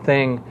accident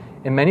thing,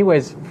 in many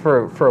ways,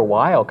 for a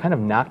while, kind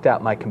of knocked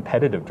out my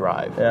competitive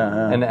drive.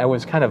 And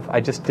I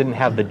just didn't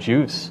have the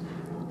juice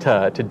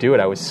to do it.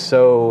 I was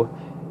so,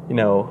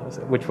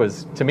 which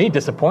was to me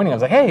disappointing. I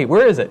was like, hey,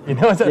 where is it?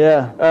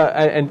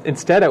 And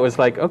instead, it was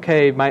like,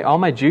 okay, all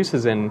my juice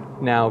is in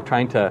now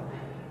trying to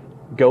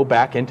go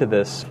back into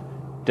this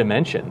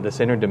dimension,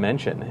 this inner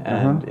dimension,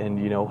 and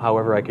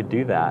however I could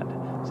do that.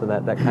 So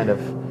that kind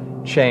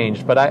of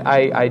changed. But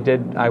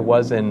I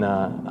was in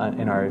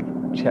our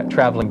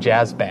traveling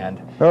jazz band.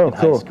 Oh, in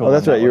cool! High school,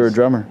 that's right. You were a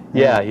drummer.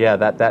 Yeah.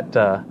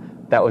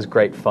 That was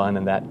great fun,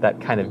 and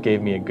that kind of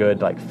gave me a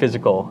good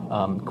physical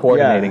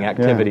coordinating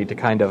activity to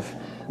kind of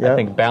I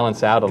think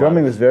balance out a lot.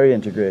 Drumming was very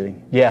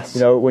integrating. Yes.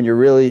 When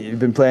you've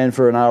been playing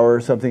for an hour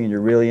or something and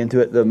you're really into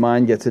it, the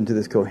mind gets into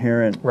this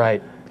coherent.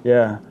 Right.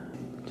 Yeah.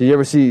 Did you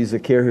ever see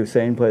Zakir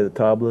Hussain play the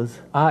tablas?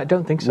 I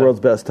don't think so. World's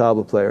best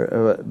tabla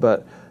player.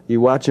 But you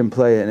watch him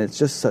play, and it's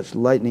just such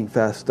lightning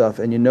fast stuff,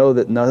 and you know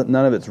that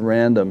none of it's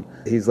random.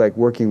 He's like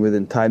working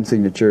within time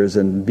signatures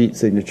and beat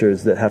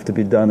signatures that have to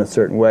be done a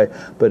certain way,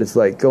 but it's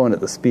like going at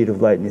the speed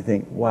of light, and you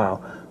think,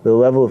 wow, the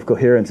level of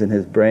coherence in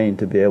his brain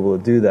to be able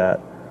to do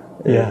that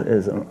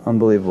is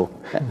unbelievable.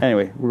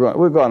 Anyway,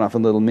 we're going off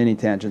on little mini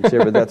tangents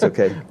here, but that's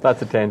okay.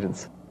 Lots of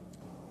tangents.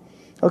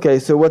 Okay,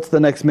 so what's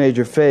the next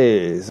major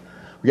phase?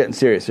 We're getting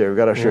serious here. We've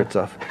got our shirts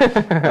off.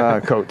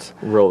 Coats.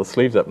 Roll the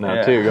sleeves up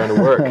now, too. Going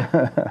to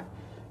work.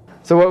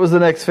 So what was the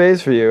next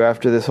phase for you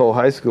after this whole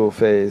high school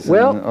phase?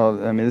 Well,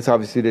 this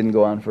obviously didn't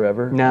go on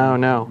forever. No.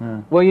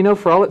 Yeah. Well,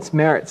 for all its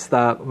merits,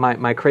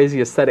 my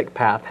crazy ascetic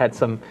path had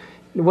some...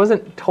 It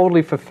wasn't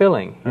totally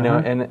fulfilling,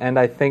 and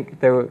I think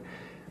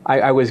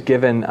I was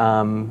given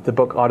the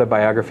book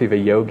Autobiography of a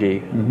Yogi.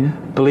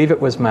 Believe it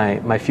was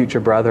my future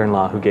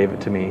brother-in-law who gave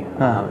it to me,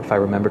 if I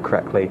remember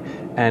correctly.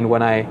 And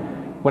when I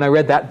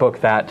read that book,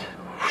 that's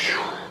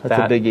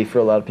a biggie for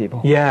a lot of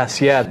people.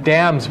 Yes, yeah.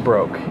 Dams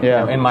broke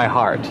in my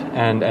heart,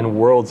 and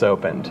worlds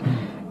opened.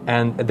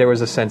 And there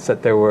was a sense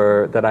that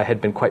that I had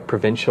been quite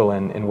provincial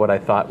in what I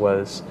thought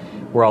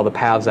were all the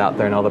paths out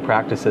there and all the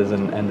practices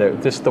and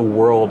just the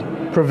world.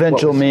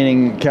 Provincial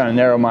meaning kind of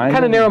narrow-minded?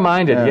 Kind of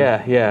narrow-minded,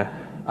 yeah.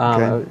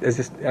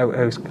 Okay. I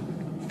was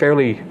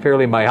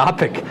fairly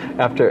myopic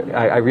after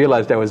I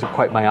realized I was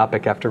quite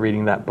myopic after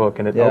reading that book,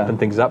 and it opened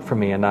things up for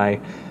me. And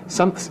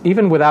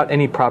even without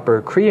any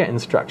proper Kriya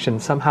instruction,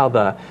 somehow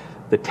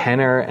the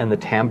tenor and the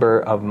timbre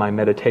of my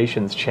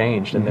meditations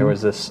changed, and there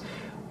was this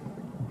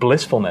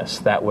blissfulness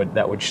that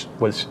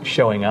was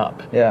showing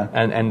up. Yeah.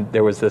 And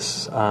there was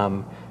this.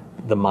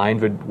 The mind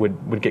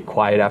would get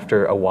quiet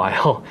after a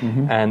while,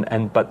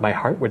 but my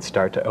heart would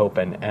start to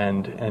open,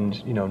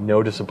 and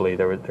noticeably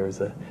there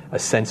was a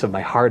sense of my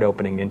heart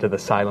opening into the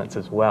silence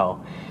as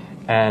well,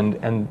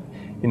 and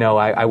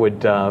I would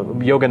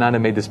Yogananda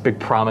made this big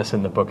promise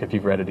in the book. If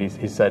you've read it,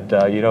 he said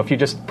if you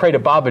just pray to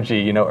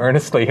Babaji,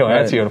 earnestly, he'll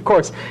answer you. And of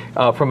course,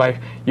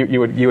 you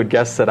would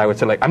guess that I would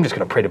say, like, I'm just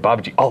going to pray to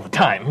Babaji all the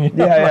time.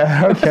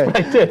 Okay.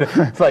 I did.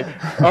 It's like,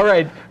 all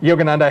right,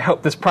 Yogananda, I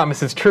hope this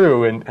promise is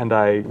true, and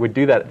I would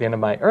do that at the end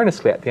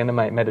of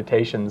my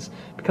meditations,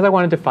 because I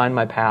wanted to find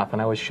my path,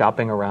 and I was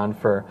shopping around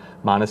for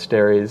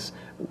monasteries.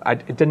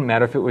 It didn't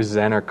matter if it was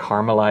Zen or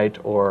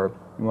Carmelite or.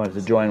 You wanted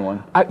to join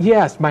one?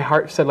 Yes, my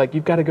heart said, like,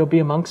 you've got to go be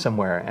a monk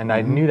somewhere, and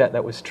I knew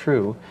that was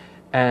true,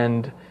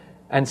 and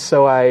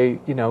so I,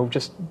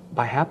 just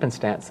by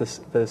happenstance,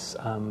 this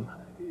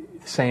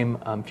same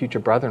future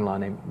brother-in-law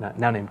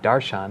now named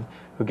Darshan,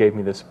 who gave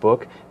me this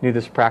book, knew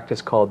this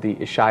practice called the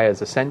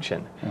Ishaya's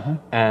Ascension,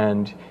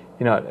 and.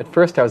 At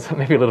first I was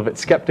maybe a little bit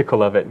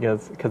skeptical of it,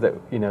 because of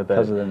the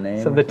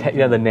name.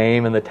 The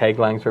name and the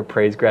taglines were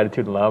praise,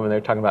 gratitude, and love, and they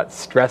were talking about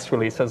stress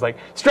release. I was like,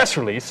 stress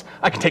release?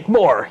 I can take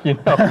more.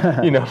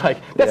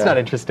 That's not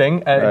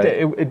interesting. Right.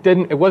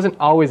 It wasn't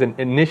always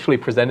initially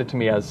presented to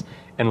me as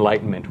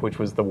enlightenment, which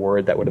was the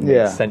word that would have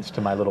made sense to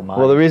my little mind.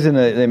 Well, the reason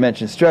they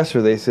mentioned stress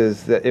release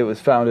is that it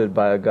was founded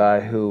by a guy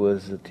who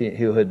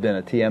had been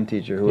a TM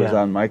teacher, who was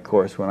on my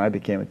course when I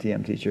became a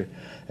TM teacher.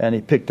 And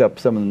he picked up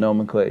some of the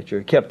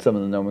nomenclature, kept some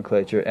of the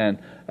nomenclature, and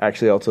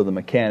actually also the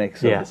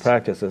mechanics of the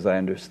practice, as I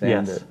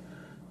understand it.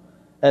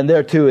 And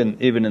there, too,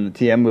 even in the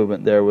TM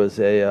movement, there was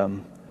a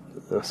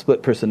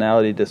split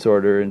personality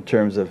disorder in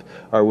terms of,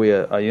 are we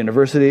a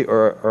university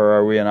or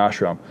are we an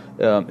ashram?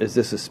 Is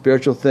this a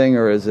spiritual thing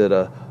or is it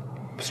a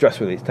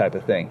stress release type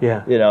of thing?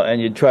 Yeah.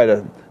 And you'd try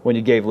to, when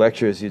you gave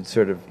lectures, you'd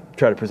sort of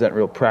try to present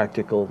real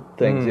practical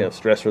things,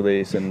 stress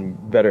release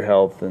and better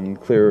health and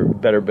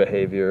better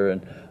behavior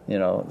and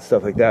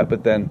stuff like that.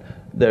 But then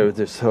there was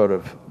this sort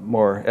of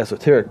more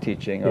esoteric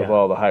teaching of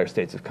all the higher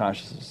states of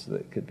consciousness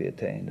that could be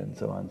attained and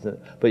so on.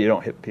 But you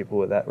don't hit people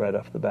with that right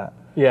off the bat.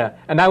 Yeah,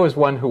 and I was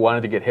one who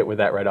wanted to get hit with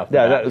that right off the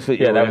bat. That was what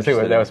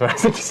that was what I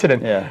was interested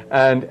in. Yeah.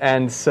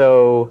 And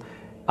so,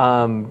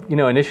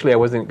 initially I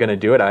wasn't going to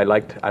do it.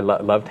 I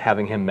loved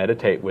having him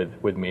meditate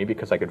with me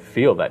because I could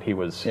feel that he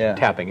was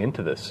tapping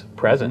into this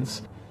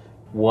presence.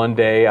 One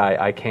day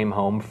I came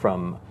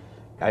home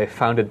I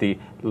founded the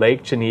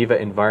Lake Geneva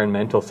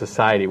Environmental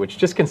Society, which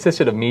just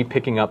consisted of me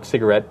picking up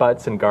cigarette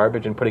butts and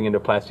garbage and putting into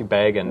a plastic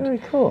bag. And, very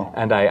cool.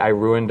 And I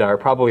ruined our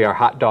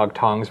hot dog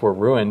tongs were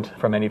ruined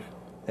from any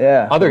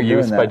other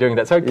use by doing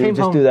that. So I came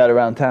home. Do that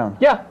around town.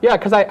 Yeah,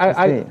 because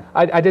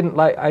I didn't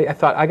like. I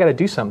thought I got to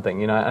do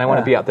something, and I want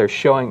to be out there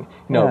showing,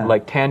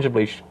 like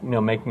tangibly,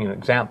 making an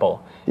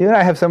example. You and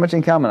I have so much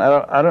in common.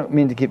 I don't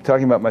mean to keep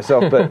talking about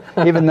myself, but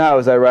even now,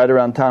 as I ride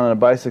around town on a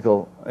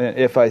bicycle,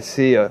 if I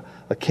see a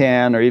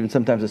can or even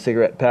sometimes a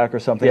cigarette pack or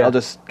something, I'll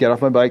just get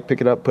off my bike, pick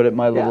it up, put it in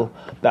my little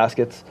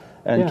baskets,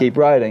 and keep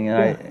riding.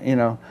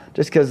 And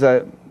just because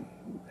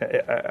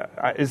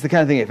it's the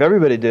kind of thing, if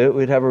everybody did it,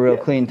 we'd have a real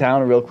clean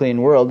town, a real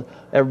clean world.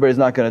 Everybody's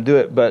not going to do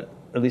it, but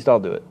at least I'll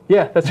do it.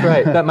 Yeah, that's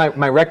right.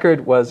 My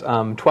record was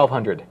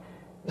 1,200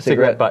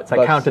 cigarette butts.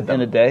 I counted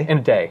them. In a day? In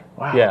a day.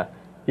 Wow.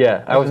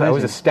 Yeah. I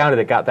was astounded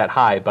it got that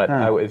high, but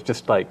I was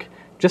just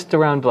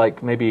around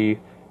maybe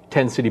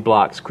 10 city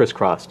blocks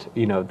crisscrossed.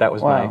 That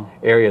was my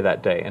area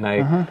that day. And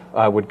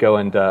I would go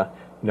and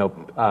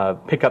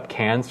pick up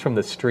cans from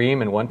the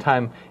stream, and one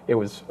time it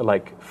was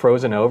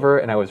frozen over,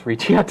 and I was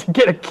reaching out to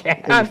get a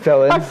can. And you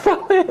fell in? I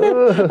fell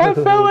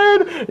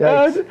in.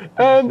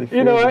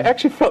 And I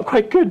actually felt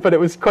quite good, but it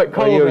was quite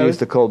cold. Well, you're used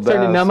to cold baths.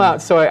 Starting to numb out,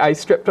 so I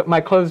stripped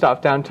my clothes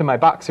off down to my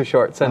boxer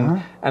shorts,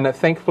 and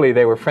thankfully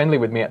they were friendly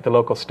with me at the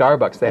local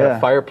Starbucks. They had a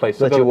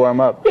fireplace. Let you warm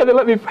up. Yeah, they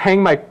let me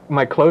hang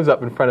my clothes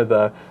up in front of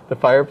the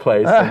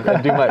fireplace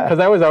and do because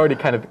I was already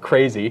kind of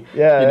crazy.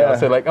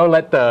 So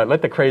let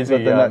the crazy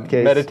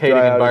meditating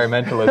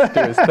environmentalist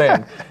do his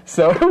thing.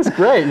 So it was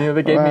great.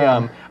 They gave me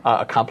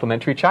a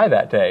complimentary chai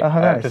that day, I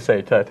have to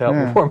say, to help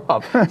me warm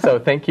up. So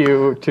thank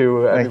you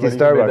to everybody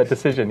who made that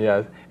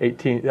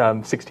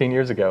decision, 16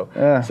 years ago.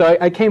 Yeah. So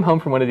I came home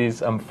from one of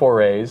these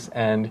forays,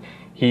 and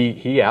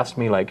he asked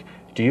me, like,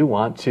 do you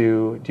want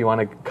to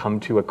come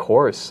to a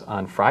course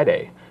on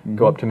Friday?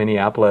 Go up to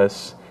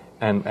Minneapolis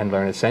and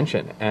learn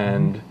Ascension.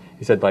 And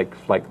he said,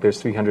 like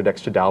there's $300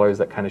 extra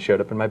that kind of showed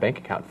up in my bank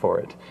account for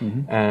it.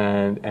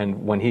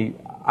 And when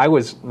I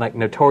was like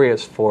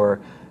notorious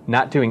for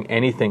not doing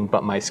anything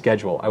but my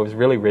schedule. I was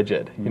really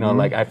rigid. You know,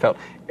 like I felt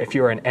if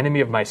you are an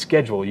enemy of my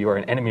schedule, you are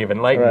an enemy of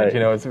enlightenment. Right. You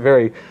know, it's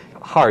very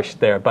harsh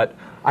there. But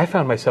I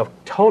found myself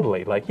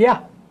totally like,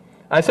 yeah.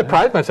 I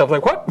surprised myself,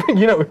 like, what?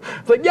 You know,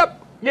 it's like,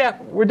 yep,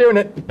 yeah, we're doing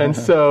it. And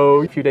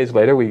so a few days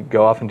later, we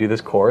go off and do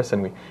this course,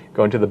 and we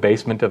go into the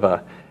basement of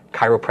a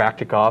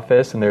chiropractic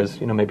office, and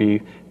there's, you know,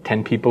 maybe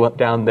 10 people up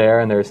down there,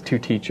 and there's 2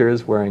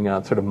 teachers wearing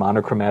a sort of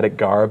monochromatic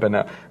garb, and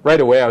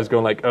right away I was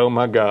going like, oh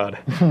my God,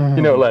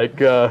 you know, like,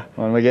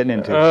 what am I getting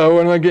into?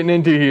 What am I getting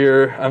into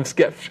here?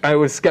 I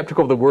was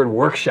skeptical of the word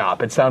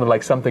workshop. It sounded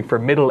like something for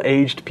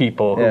middle-aged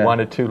people who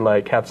wanted to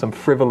like have some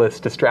frivolous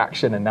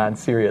distraction and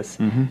non-serious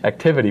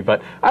activity,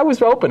 but I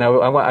was open.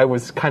 I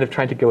was kind of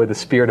trying to go with the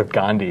spirit of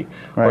Gandhi,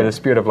 or the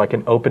spirit of like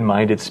an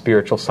open-minded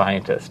spiritual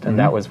scientist, and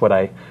that was what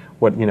I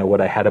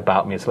had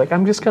about me. It's like,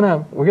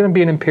 we're gonna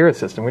be an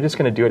empiricist, and we're just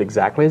gonna do it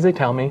exactly as they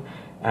tell me,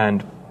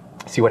 and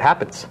see what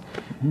happens.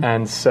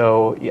 And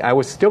so I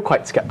was still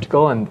quite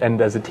skeptical,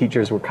 and as the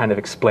teachers were kind of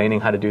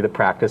explaining how to do the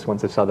practice,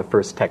 once I saw the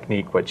first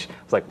technique, which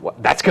was like,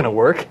 what, that's gonna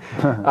work?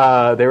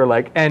 They were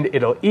like, and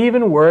it'll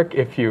even work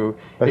if you're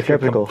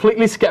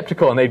completely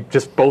skeptical, and they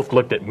just both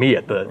looked at me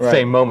at the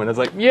same moment. I was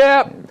like,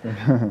 yeah,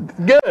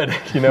 good.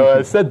 You know,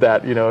 I said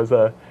that, you know, as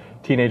a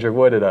teenager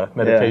would at a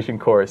meditation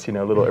course, you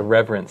know, a little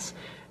irreverence.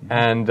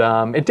 And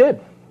it did.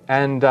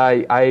 And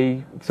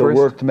I So first,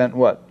 worked meant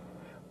what?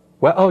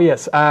 Well, oh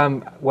yes.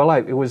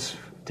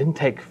 It didn't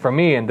take, for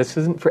me, and this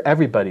isn't for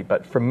everybody,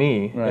 but for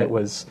me, it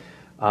was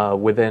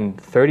within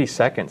 30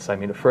 seconds. I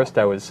mean, at first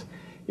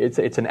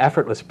it's an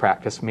effortless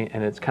practice,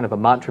 and it's kind of a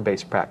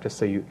mantra-based practice.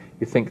 So you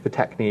think the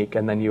technique,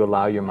 and then you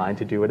allow your mind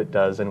to do what it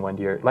does. And when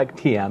you're, like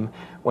TM,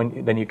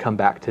 then you come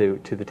back to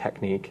the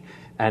technique.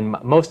 And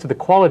most of the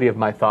quality of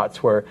my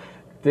thoughts were,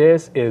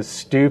 this is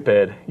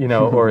stupid, you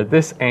know, or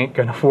this ain't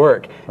going to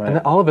work. Right. And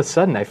then all of a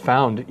sudden I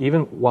found,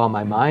 even while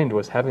my mind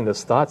was having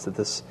those thoughts, that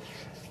this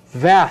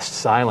vast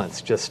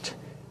silence just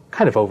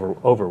kind of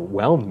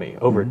overwhelmed me,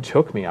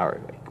 overtook me. I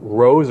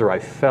rose, or I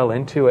fell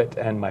into it,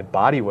 and my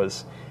body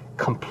was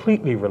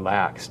completely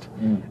relaxed.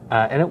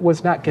 And it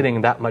was not getting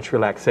that much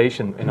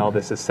relaxation in all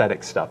this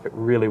ascetic stuff. It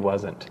really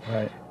wasn't.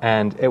 Right.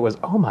 And it was,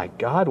 oh my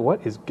God,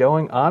 what is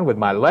going on with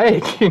my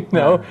leg, you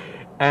know?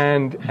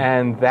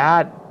 And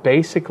that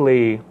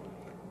basically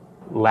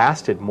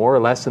lasted more or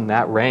less in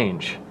that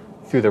range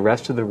through the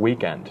rest of the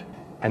weekend,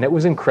 and it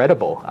was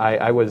incredible.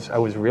 I was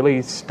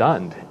really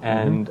stunned,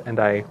 and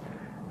I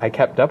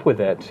kept up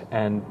with it,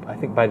 and I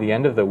think by the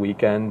end of the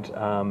weekend,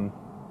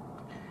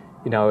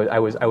 you know, I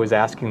was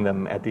asking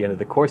them at the end of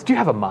the course, do you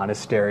have a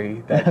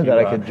monastery that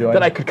I could join?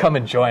 That I could come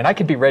and join? I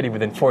could be ready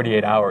within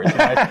 48 hours. You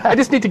know? I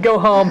just need to go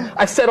home.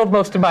 I've settled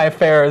most of my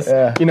affairs.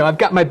 Yeah. You know, I've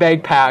got my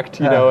bag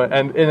packed. You know,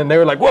 and they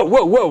were like,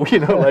 whoa. You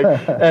know,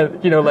 like,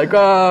 and you know, like,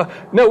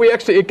 no,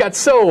 it got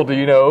sold.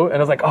 You know, and I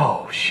was like,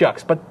 oh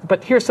shucks.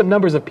 But here's some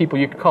numbers of people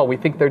you can call. We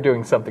think they're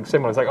doing something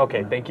similar. I was like,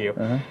 okay, thank you.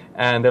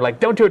 And they're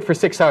like, don't do it for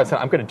 6 hours.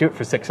 I'm going to do it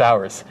for 6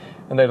 hours.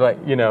 And they're like,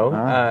 you know,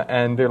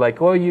 and they're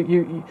like, well,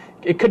 you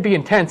it could be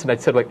intense. And I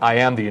said, like, I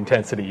am the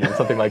intensity, you know,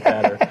 something like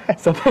that,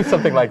 or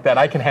something like that.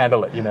 I can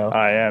handle it, you know.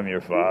 I am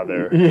your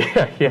father.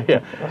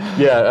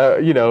 Yeah.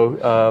 You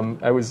know,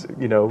 I was,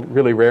 you know,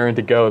 really raring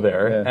to go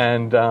there,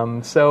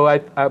 and so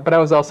but I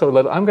was also a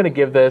little. I'm going to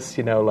give this,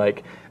 you know,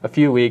 like a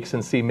few weeks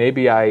and see.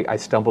 Maybe I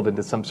stumbled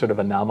into some sort of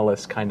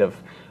anomalous kind of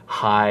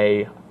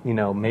high, you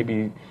know,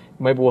 maybe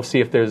we'll see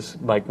if there's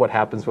like what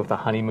happens with the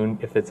honeymoon,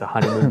 if it's a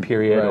honeymoon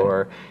period,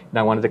 or and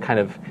I wanted to kind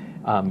of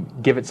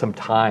give it some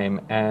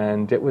time,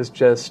 and it was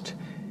just,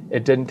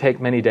 it didn't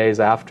take many days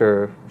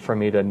after for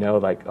me to know,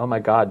 like, oh my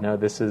God, no,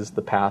 this is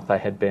the path I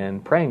had been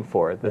praying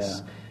for.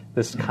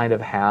 This kind of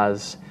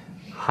has,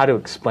 how to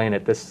explain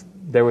it,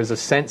 there was a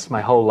sense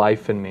my whole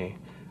life in me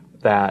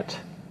that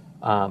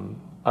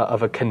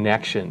of a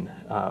connection,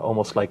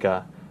 almost like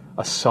a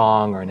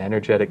song or an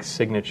energetic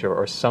signature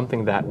or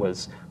something that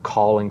was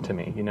calling to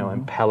me, you know,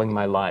 impelling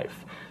my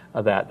life,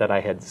 that I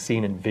had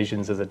seen in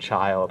visions as a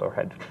child or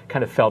had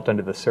kind of felt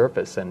under the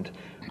surface. And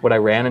when I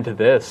ran into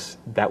this,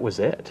 that was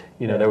it.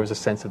 You know, there was a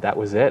sense of that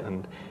was it.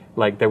 And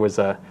like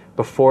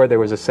before there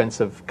was a sense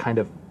of kind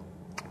of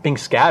being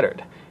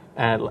scattered.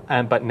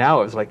 But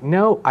now it was like,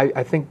 no,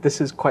 I think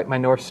this is quite my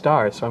North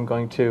Star, so I'm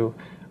going to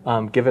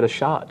give it a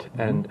shot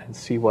and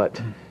see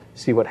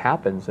what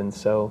happens. And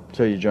so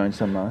you joined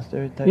some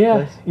monastery type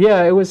place?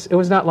 Yeah, it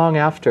was not long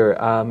after.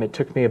 It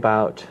took me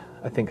about,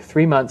 I think,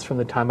 3 months from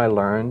the time I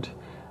learned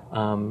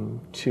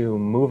to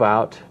move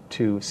out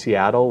to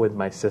Seattle with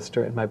my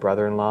sister and my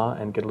brother-in-law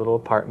and get a little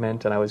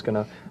apartment.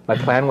 And my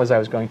plan was I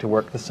was going to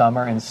work the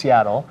summer in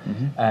Seattle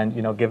and,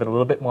 give it a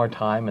little bit more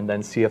time and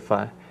then see if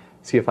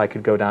I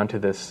could go down to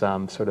this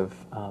sort of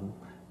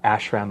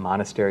ashram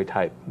monastery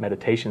type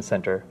meditation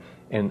center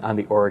on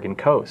the Oregon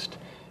coast.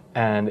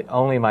 And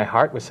only my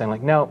heart was saying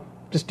like, no,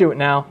 just do it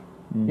now.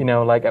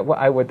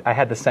 I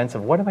had the sense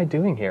of, what am I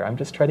doing here? I'm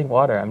just treading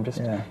water. I'm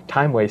just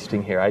time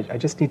wasting here. I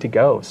just need to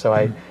go. So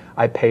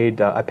I paid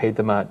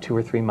them 2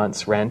 or 3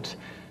 months rent,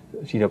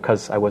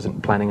 because I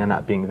wasn't planning on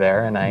not being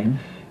there. And I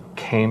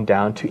came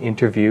down to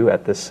interview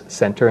at this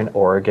center in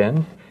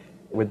Oregon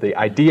with the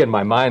idea in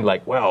my mind,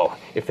 like, well,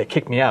 if they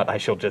kick me out, I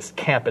shall just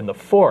camp in the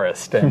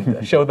forest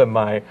and show them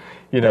my,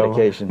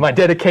 dedication. My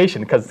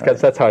dedication, because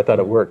that's how I thought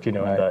it worked,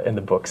 in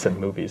the books and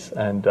movies.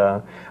 And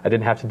I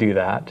didn't have to do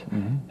that.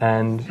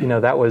 And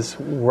that was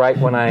right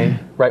when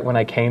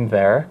I came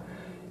there.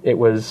 It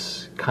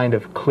was kind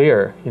of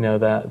clear,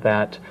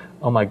 that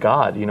oh my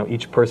God,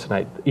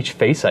 each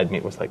face I'd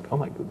meet was like, oh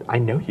my God, I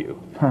know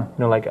you.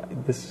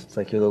 This. It's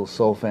like your little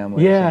soul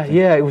family.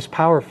 Yeah, it was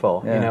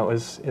powerful. Yeah.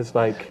 It's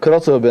like. Could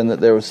also have been that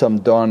there was some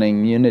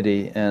dawning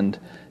unity, and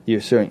you're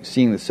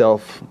seeing the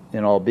self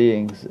in all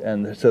beings,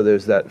 and so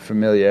there's that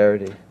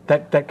familiarity.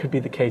 That could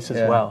be the case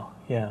as well.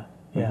 Yeah.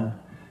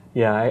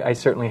 Yeah, I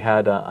certainly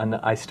had.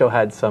 I still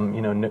had some,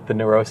 the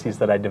neuroses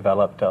that I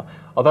developed.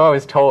 Although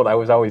I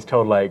was always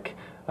told, like,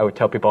 I would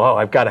tell people, oh,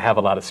 I've got to have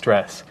a lot of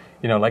stress.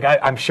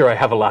 I'm sure I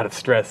have a lot of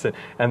stress,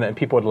 and then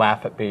people would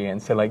laugh at me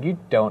and say, like, you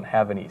don't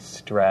have any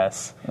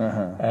stress,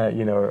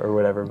 or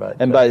whatever. But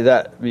by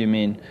that you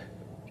mean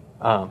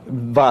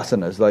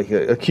vasanas, like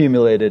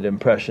accumulated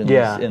impressions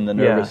in the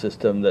nervous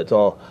system. That's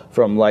all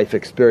from life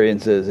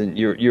experiences, and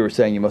you were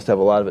saying you must have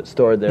a lot of it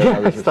stored there. And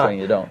others were saying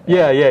you don't.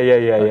 Yeah.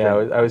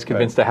 I was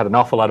convinced I had an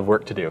awful lot of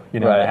work to do.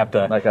 I have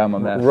to like I'm a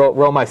mess.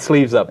 Roll my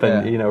sleeves up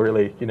and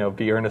really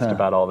be earnest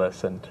about all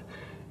this and.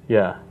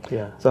 Yeah.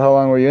 So how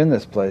long were you in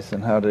this place,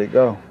 and how did it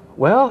go?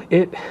 Well,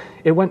 it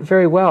went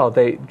very well.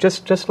 They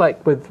just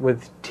like with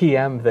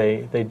TM,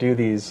 they do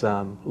these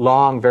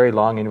very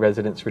long in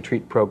residence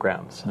retreat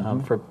programs.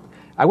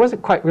 I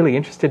wasn't quite really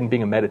interested in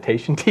being a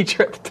meditation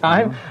teacher at the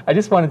time. I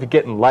just wanted to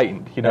get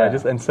enlightened,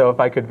 and so if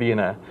I could be in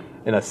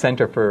a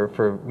center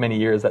for many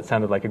years, that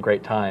sounded like a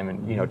great time,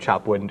 and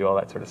chop wood and do all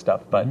that sort of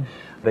stuff. But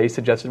they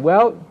suggested,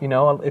 well,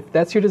 if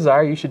that's your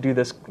desire, you should do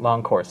this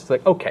long course. It's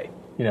like, okay.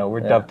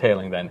 We're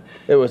dovetailing then.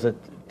 It was a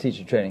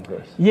teacher training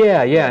course.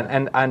 Yeah,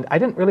 and I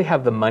didn't really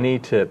have the money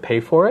to pay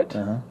for it,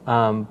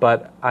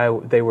 but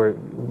they were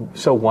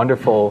so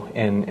wonderful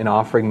in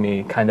offering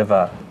me kind of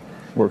a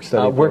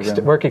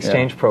work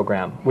exchange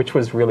program, which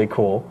was really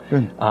cool,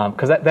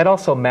 because that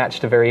also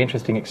matched a very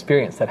interesting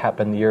experience that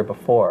happened the year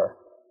before.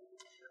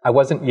 I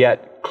wasn't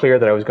yet clear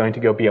that I was going to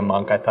go be a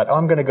monk. I thought,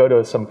 I'm going to go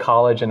to some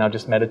college and I'll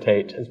just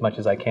meditate as much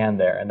as I can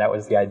there, and that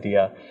was the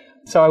idea.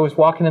 So I was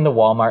walking in the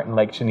Walmart in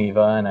Lake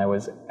Geneva, and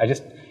I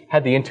just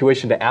had the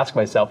intuition to ask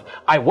myself,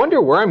 I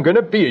wonder where I'm going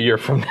to be a year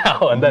from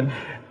now. And then,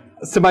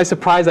 to my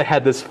surprise, I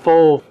had this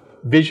full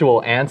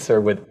visual answer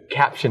with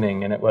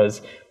captioning, and it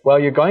was, well,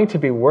 you're going to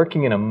be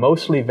working in a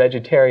mostly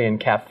vegetarian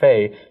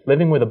cafe,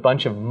 living with a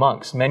bunch of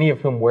monks, many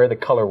of whom wear the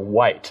color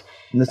white.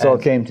 And this all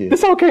came to you?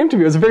 This all came to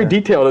me. It was very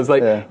detailed. It was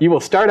like, you will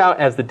start out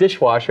as the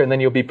dishwasher, and then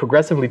you'll be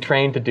progressively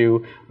trained to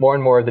do more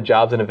and more of the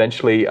jobs, and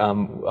eventually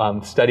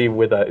study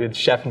with a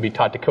chef and be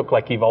taught to cook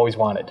like you've always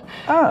wanted.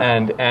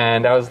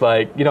 And I was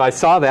like, I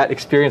saw that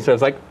experience, and I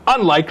was like,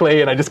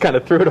 unlikely, and I just kind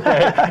of threw it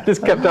away. I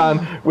just kept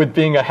on with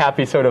being a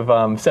happy sort of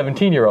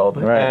 17-year-old.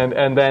 Right.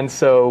 And then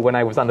so when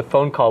I was on the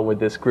phone call with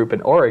this group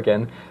in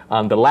Oregon,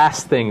 the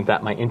last thing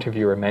that my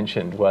interviewer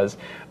mentioned was,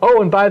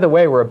 oh, and by the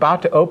way, we're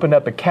about to open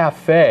up a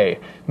cafe.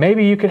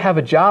 Maybe you could have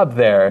a job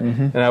there.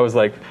 And I was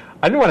like,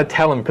 I didn't want to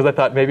tell him because I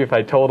thought maybe if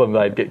I told him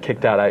that I'd get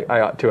kicked out,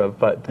 I ought to have.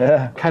 But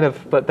kind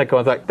of let that go. I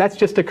was like, that's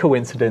just a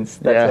coincidence.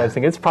 That's what I was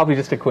thinking. It's probably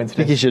just a coincidence.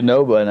 I think you should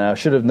know by now.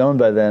 Should have known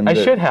by then. I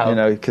should have.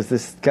 Because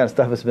this kind of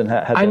stuff has been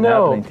happening. I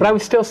know, but I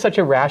was still such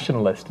a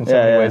rationalist in so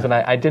many ways. And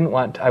I didn't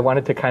want, I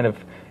wanted to kind of,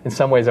 in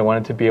some ways, I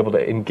wanted to be able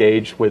to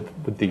engage with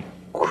the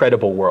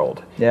credible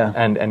world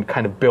and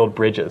kind of build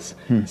bridges.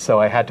 So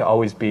I had to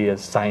always be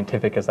as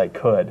scientific as I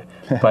could.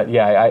 But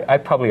I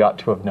probably ought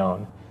to have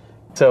known.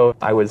 So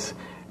I was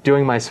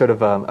doing my sort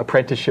of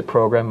apprenticeship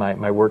program,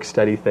 my work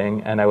study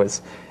thing, and I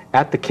was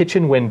at the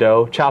kitchen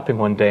window chopping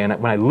one day, and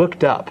when I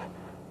looked up,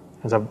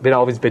 because I've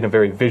always been a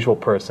very visual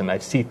person, I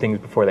see things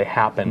before they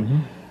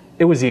happen,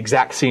 it was the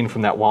exact scene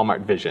from that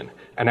Walmart vision.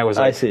 And I was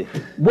like, I see.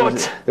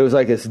 What? It was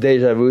like this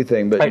deja vu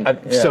thing,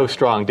 but so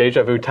strong,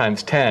 deja vu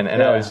times 10.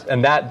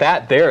 And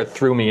that there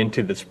threw me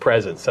into this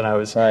presence. And I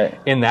was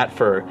in that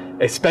for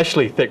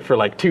especially thick for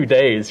like 2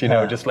 days,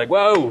 just like,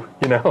 whoa,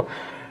 And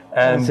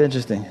that's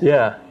interesting.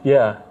 Yeah.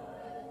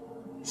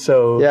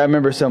 So I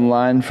remember some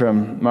line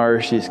from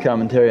Maharishi's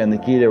commentary on the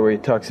Gita where he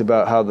talks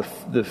about how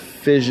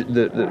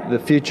the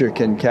future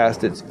can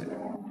cast its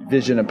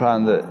vision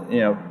upon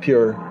the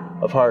pure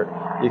of heart.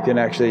 You can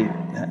actually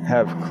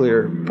have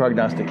clear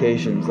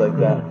prognostications like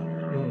that.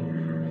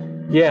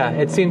 Yeah,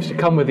 it seems to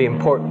come with the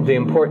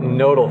important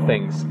nodal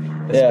things,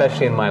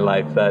 especially in my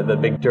life, the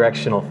big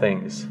directional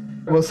things.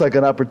 Almost like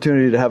an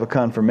opportunity to have a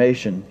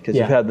confirmation, because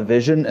you've had the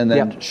vision, and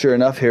then sure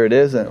enough, here it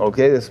is, and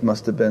okay, this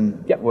must have been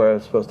where I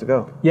was supposed to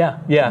go. Yeah.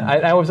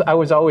 I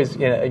was always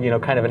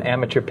kind of an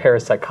amateur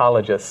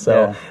parapsychologist,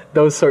 so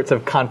those sorts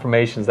of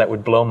confirmations that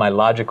would blow my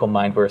logical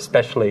mind were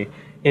especially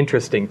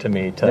interesting to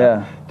me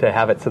to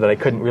have it so that I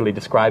couldn't really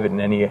describe it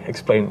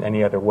explain it in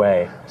any other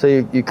way. So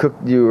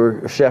you were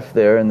a chef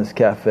there in this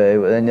cafe,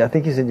 and I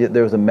think you said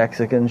there was a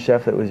Mexican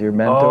chef that was your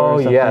mentor or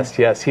something?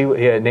 Yes. He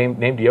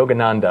named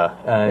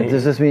Yogananda.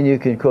 Does this mean you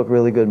can cook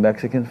really good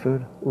Mexican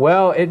food?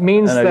 Well, it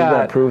means and are you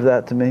going to prove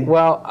that to me?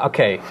 Well,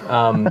 okay.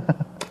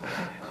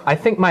 I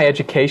think my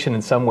education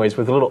in some ways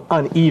was a little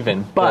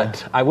uneven,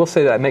 but I will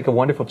say that I make a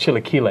wonderful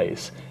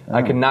chilaquiles.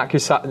 I can knock the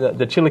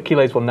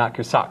chilaquiles will knock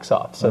your socks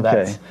off. So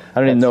I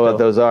don't even know what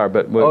those are,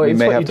 but we may have to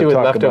talk about that. It's what you do with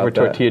leftover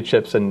tortilla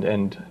chips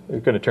and we're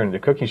going to turn into a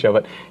cooking show,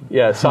 but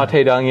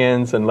sautéed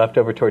onions and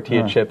leftover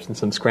tortilla chips and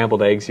some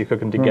scrambled eggs. You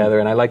cook them together,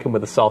 and I like them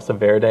with a salsa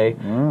verde.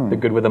 They're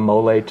good with a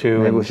mole too.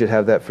 Maybe we should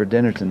have that for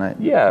dinner tonight.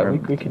 Yeah,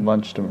 we could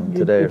lunch them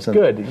today or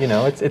something. It's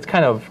good, it's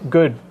kind of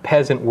good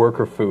peasant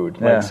worker food,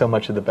 like so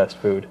much of the best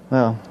food.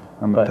 Well,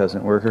 I'm a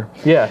peasant worker.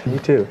 Yeah, me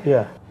too.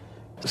 Yeah.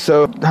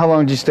 So, how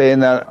long did you stay in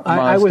that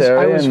monastery?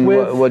 I was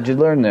with. What'd you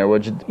learn there?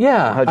 How'd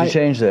you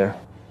change there?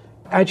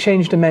 I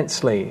changed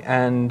immensely,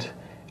 and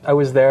I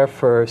was there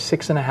for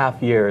 6.5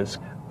 years,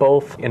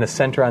 both in a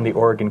center on the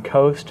Oregon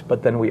coast,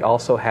 but then we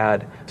also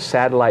had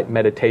satellite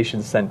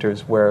meditation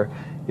centers where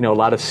a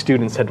lot of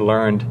students had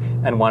learned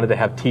and wanted to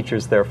have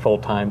teachers there full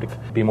time to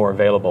be more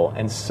available,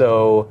 and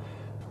so.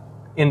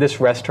 In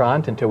this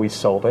restaurant until we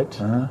sold it.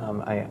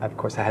 I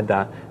had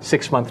the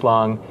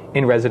 6-month-long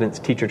in-residence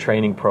teacher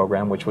training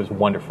program, which was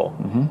wonderful.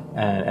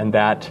 And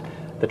that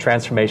the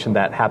transformation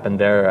that happened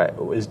there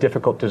is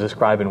difficult to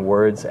describe in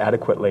words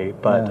adequately,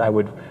 but I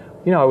would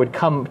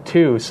come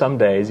to some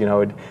days, I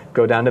would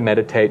go down to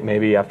meditate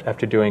maybe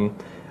after doing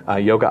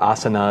yoga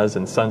asanas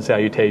and sun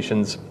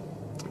salutations,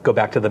 go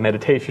back to the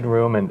meditation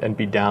room and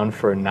be down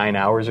for 9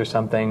 hours or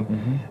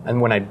something.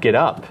 And when I'd get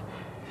up,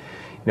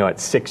 at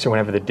 6 or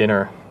whenever the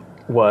dinner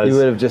was... You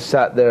would have just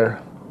sat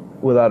there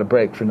without a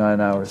break for 9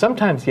 hours.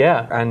 Sometimes,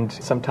 yeah, and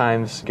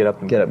sometimes go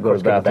to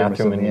the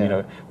bathroom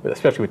and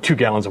especially with 2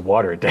 gallons of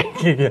water a day.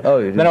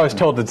 Then I was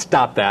told to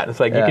stop that. It's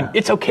like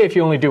it's okay if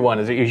you only do one.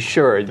 Are you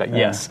sure? Like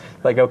yes.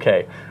 Like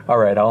okay, all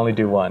right, I'll only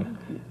do one.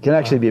 It can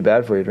actually be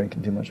bad for you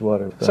drinking too much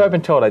water. So I've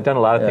been told. I've done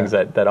a lot of things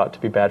that ought to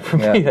be bad for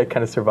me. I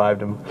kind of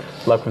survived, and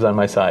luck was on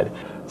my side.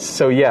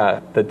 So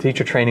the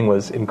teacher training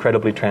was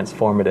incredibly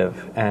transformative,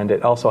 and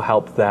it also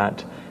helped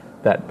that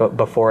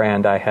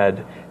beforehand I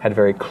had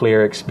very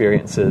clear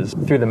experiences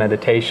through the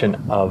meditation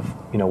of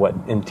what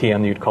in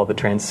TM you'd call the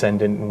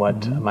transcendent, and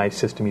what my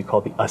system you'd call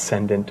the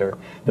ascendant, or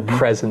the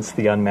presence,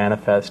 the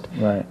unmanifest.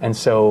 Right. And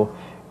so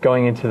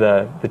going into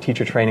the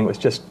teacher training was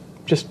just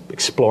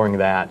exploring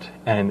that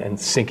and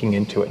sinking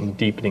into it and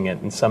deepening it.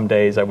 And some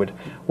days I would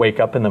wake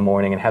up in the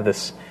morning and have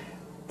this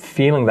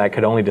feeling that I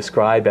could only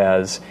describe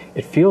as,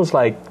 it feels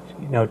like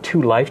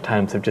 2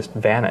 lifetimes have just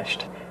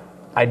vanished.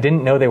 I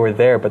didn't know they were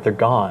there, but they're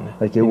gone.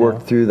 Like you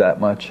worked through that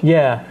much.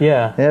 Yeah.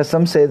 Yeah,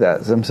 some say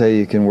that. Some say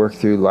you can work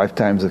through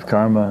lifetimes of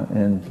karma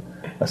in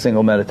a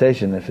single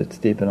meditation if it's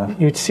deep enough.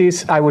 You'd see,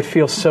 I would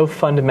feel so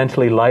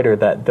fundamentally lighter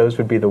that those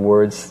would be the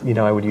words,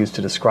 I would use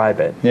to describe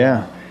it.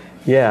 Yeah.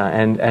 Yeah,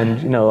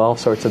 and all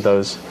sorts of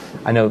those.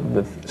 I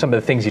know some of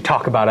the things you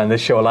talk about on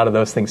this show, a lot of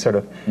those things sort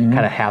of kind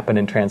of happened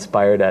and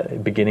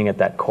transpired beginning at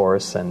that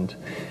course. And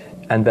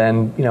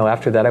then,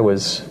 after that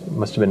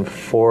must have been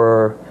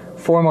 4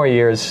 more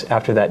years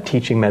after that,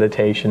 teaching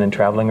meditation and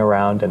traveling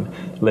around and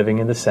living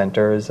in the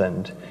centers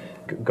and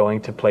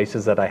going to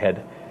places that I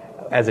had,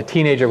 as a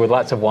teenager with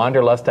lots of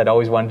wanderlust, I'd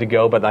always wanted to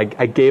go, but I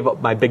gave up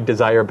my big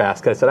desire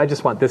basket. I said, I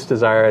just want this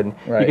desire, and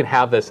you can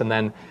have this. And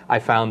then I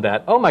found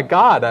that, oh my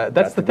God,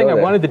 that's the thing I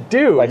wanted to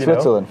do. Like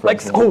Switzerland, for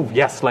instance. Oh,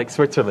 yes, like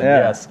Switzerland,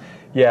 yes.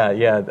 Yeah.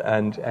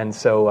 And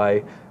so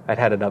I'd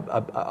had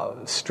a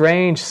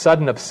strange,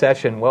 sudden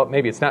obsession. Well,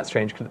 maybe it's not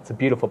strange because it's a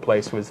beautiful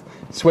place. Was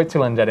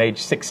Switzerland at age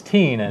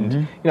 16,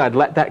 and I'd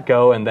let that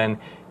go, and then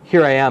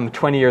here I am,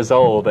 20 years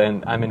old,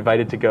 and I'm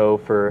invited to go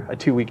for a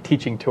 2-week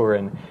teaching tour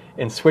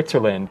in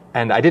Switzerland,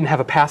 and I didn't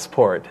have a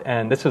passport,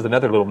 and this was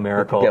another little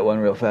miracle. You had to get one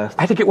real fast.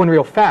 I had to get one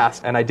real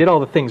fast, and I did all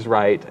the things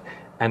right,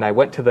 and I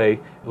went to the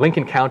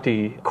Lincoln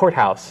County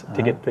courthouse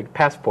to get the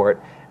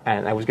passport,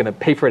 and I was going to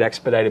pay for it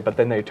expedited, but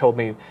then they told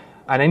me,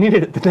 and I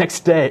needed it the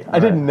next day. I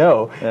didn't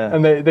know. Yeah.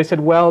 And they said,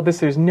 well,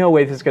 there's no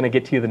way this is going to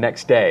get to you the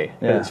next day.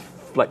 Yeah. It's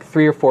like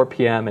 3 or 4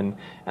 p.m.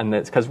 and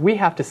it's because we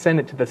have to send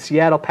it to the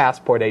Seattle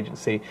Passport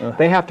Agency.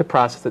 They have to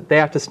process it. They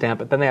have to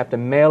stamp it. Then they have to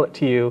mail it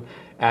to you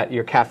at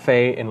your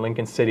cafe in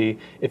Lincoln City.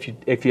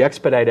 If you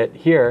expedite it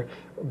here,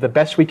 the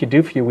best we could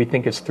do for you, we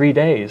think, is 3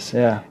 days.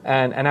 Yeah.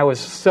 And I was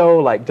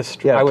so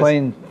distraught. Yeah,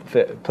 plane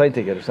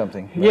ticket or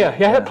something. Right? Yeah,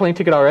 I had a plane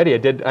ticket already.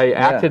 I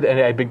acted, and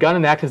I'd begun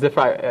an act as if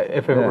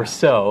it were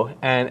so.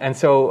 And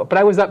so, but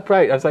I was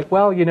upright. I was like,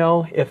 well,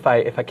 if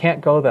I can't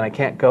go, then I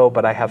can't go.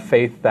 But I have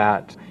faith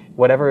that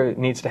whatever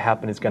needs to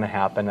happen is going to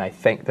happen. I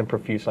thank them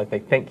profusely. I say,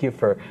 thank you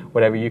for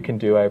whatever you can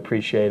do. I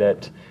appreciate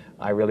it.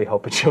 I really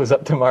hope it shows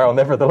up tomorrow,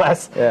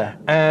 nevertheless. Yeah.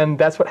 And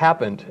that's what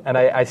happened. And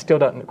I still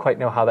don't quite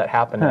know how that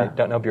happened. I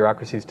don't know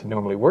bureaucracies to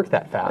normally work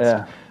that fast.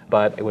 Yeah.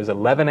 But it was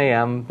 11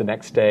 a.m. the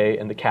next day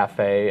in the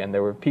cafe, and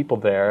there were people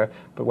there.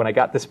 But when I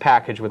got this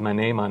package with my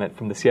name on it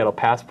from the Seattle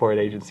Passport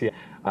Agency,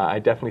 I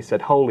definitely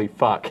said, "Holy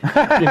fuck,"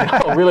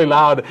 really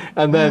loud.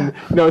 And then,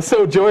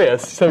 so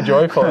joyous, so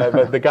joyful.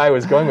 But the guy I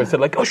was going with said,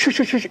 like, "Oh,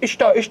 shush,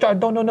 Ishtar,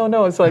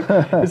 no." It's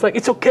like,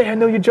 it's okay. I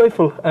know you're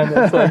joyful, and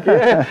it's like,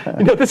 yeah,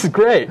 this is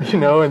great,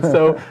 And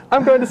so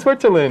I'm going to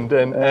Switzerland,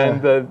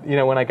 and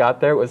when I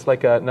got there, it was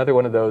like another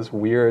one of those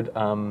weird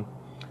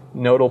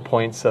nodal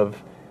points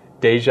of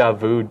deja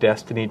vu,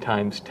 destiny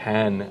times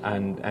 10,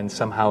 and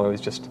somehow I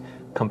was just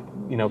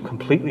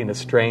completely in a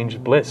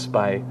strange bliss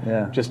by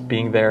just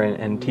being there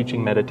and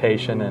teaching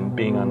meditation and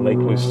being on Lake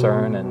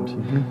Lucerne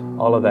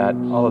and all of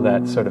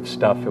that sort of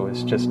stuff. It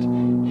was just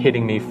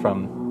hitting me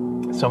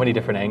from so many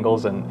different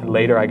angles. And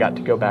later I got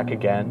to go back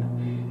again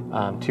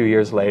 2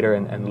 years later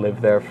and live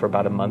there for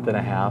about a month and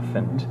a half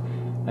and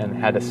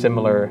had a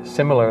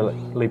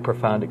similarly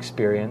profound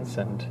experience,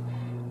 and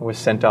was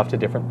sent off to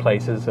different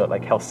places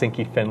like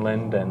Helsinki,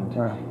 Finland, and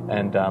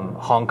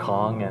Hong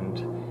Kong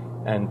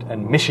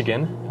and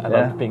Michigan. I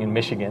loved being in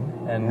Michigan,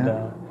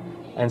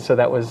 and so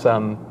that was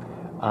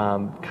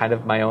kind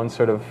of my own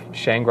sort of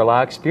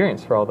Shangri-La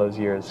experience for all those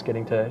years,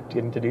 getting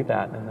to do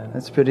that. And then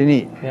that's pretty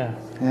neat.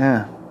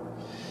 Yeah.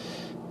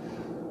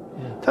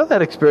 Tell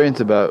that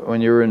experience about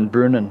when you were in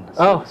Brunnen,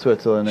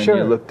 Switzerland, and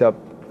you looked up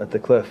at the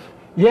cliff.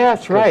 Yeah,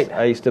 that's right.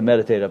 I used to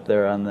meditate up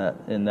there in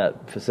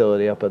that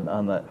facility up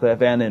on that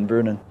cliff and in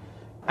Brunnen.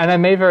 And I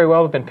may very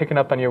well have been picking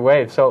up on your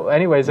wave. So,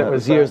 anyways, it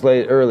was years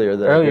earlier.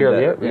 Early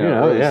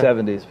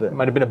 70s, but it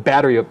might have been a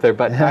battery up there.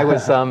 But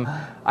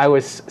I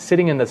was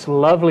sitting in this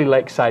lovely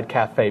lakeside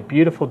cafe,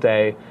 beautiful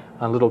day,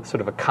 on a little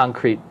sort of a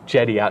concrete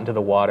jetty out into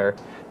the water.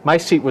 My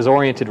seat was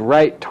oriented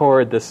right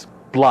toward this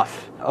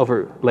bluff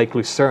over Lake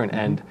Lucerne,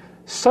 and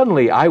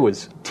suddenly I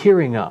was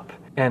tearing up,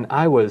 and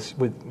I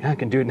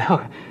can do it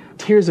now.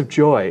 Tears of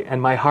joy, and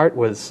my heart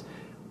was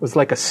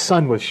like a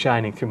sun was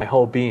shining through my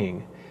whole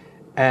being,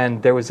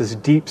 and there was this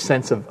deep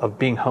sense of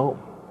being home.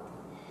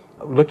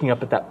 Looking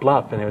up at that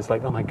bluff, and it was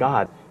like, oh my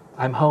God,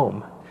 I'm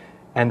home.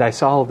 And I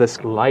saw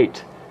this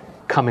light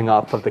coming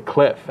off of the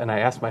cliff, and I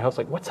asked my host,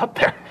 like, what's up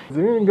there? Is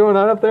there anything going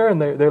on up there?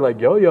 And they're like,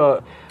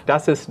 yo.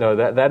 Das ist, no,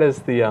 that is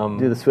the...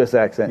 Do the Swiss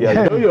accent.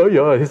 Yeah,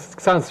 yo. It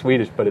sounds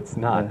Swedish, but it's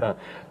not.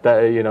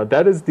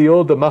 That is the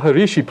old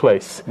Maharishi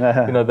place.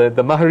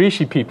 The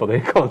Maharishi people, they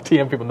call them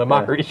TM people, the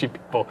Maharishi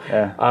people,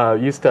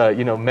 used to,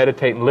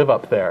 meditate and live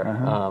up there.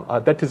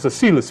 That is a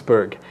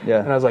Seelisberg.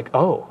 And I was like,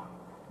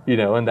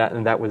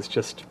 and that was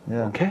just,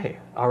 okay,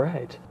 all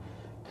right.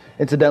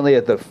 Incidentally,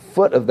 at the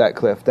foot of that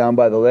cliff, down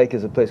by the lake,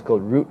 is a place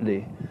called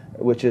Rutli,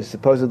 which is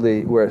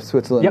supposedly where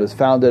Switzerland was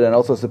founded, and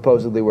also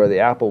supposedly where the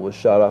apple was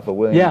shot off of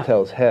William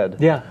Tell's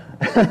head.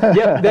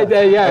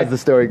 As the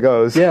story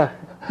goes.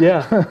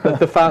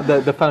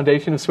 The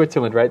foundation of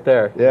Switzerland, right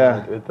there.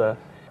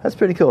 That's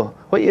pretty cool.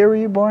 What year were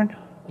you born?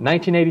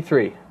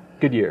 1983.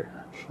 Good year.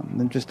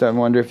 I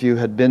wonder if you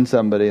had been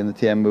somebody in the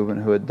TM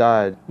movement who had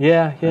died.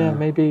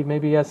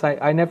 Maybe yes.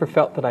 I never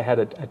felt that I had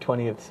a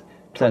 20th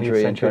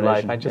century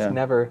life. I just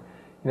never,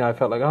 I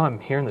felt like, I'm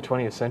here in the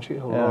 20th century.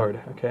 Oh, Lord,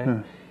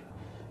 okay.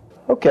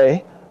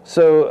 Okay,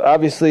 so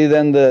obviously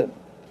then the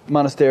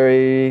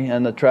monastery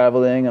and the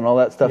traveling and all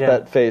that stuff,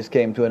 that phase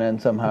came to an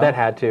end somehow. That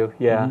had to,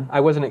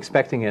 I wasn't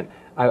expecting it.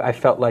 I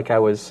felt like I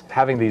was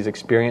having these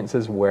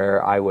experiences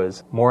where I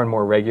was more and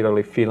more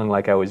regularly feeling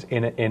like I was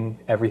in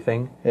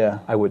everything.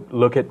 I would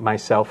look at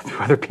myself through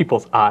other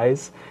people's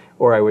eyes,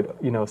 or I would,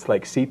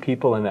 see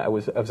people, and I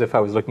was as if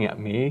I was looking at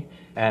me,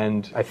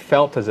 and I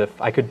felt as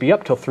if I could be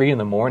up till 3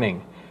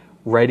 a.m.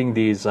 writing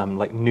these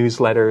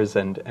newsletters,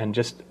 and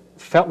just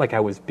felt like I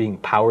was being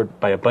powered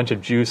by a bunch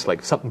of juice,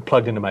 like something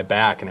plugged into my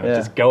back, and it was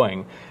just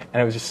going, and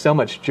it was just so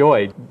much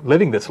joy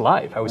living this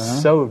life. I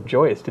was so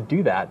joyous to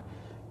do that,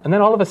 and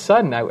then all of a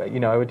sudden, I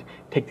would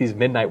take these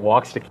midnight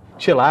walks to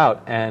chill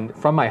out, and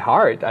from my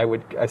heart,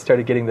 I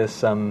started getting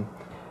this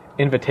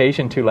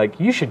invitation to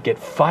you should get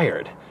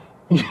fired.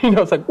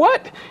 It's like,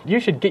 what? You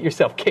should get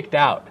yourself kicked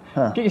out.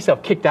 Get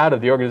yourself kicked out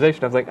of the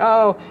organization. I was like,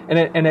 oh,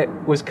 and it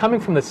was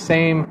coming from the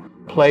same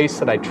place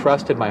that I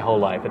trusted my whole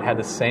life. It had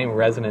the same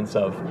resonance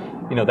of,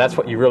 that's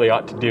what you really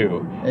ought to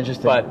do.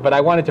 Interesting. But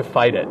I wanted to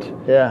fight it.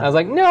 I was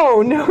like,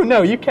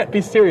 no, you can't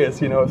be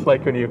serious. It's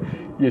like when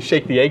you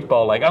shake the 8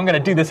 ball, like, I'm going to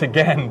do this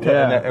again.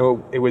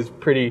 And it was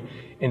pretty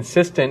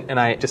insistent, and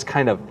I just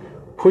kind of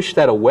pushed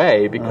that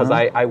away because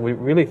I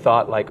really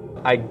thought,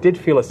 I did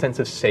feel a sense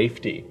of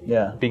safety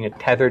being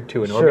tethered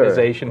to an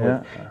organization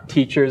with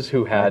teachers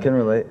who had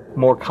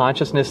more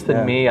consciousness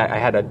than me. I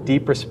had a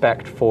deep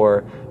respect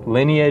for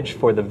lineage,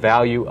 for the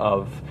value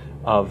of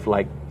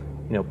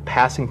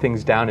passing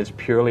things down as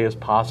purely as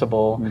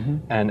possible,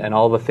 and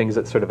all the things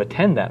that sort of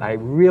attend that. I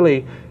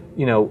really,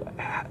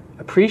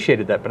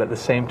 appreciated that, but at the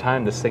same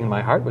time, this thing in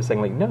my heart was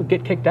saying, no,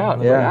 get kicked out.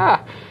 And I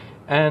was like,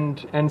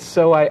 And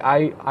so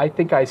I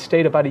think I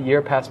stayed about a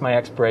year past my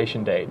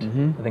expiration date.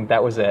 I think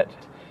that was it.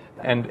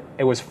 And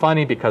it was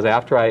funny because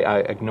after I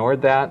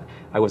ignored that,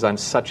 I was on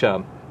such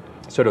a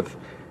sort of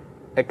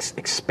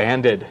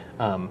expanded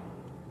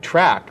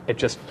track. It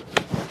just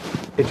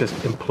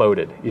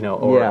imploded,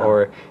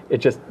 or it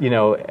just,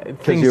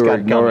 things you were got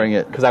ignoring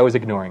gummy. it. Because I was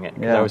ignoring it,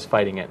 because Yeah. I was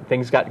fighting it.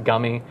 Things got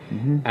gummy,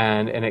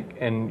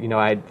 and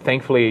I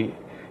thankfully,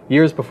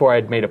 years before,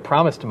 I'd made a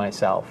promise to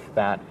myself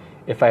that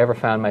if I ever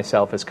found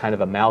myself as kind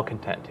of a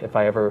malcontent,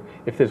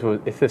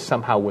 if this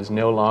somehow was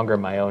no longer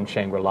my own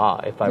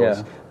Shangri-La, if I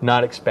was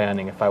not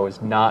expanding, if I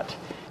was not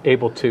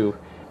able to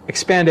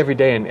expand every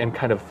day and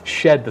kind of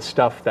shed the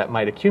stuff that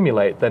might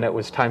accumulate, then it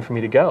was time for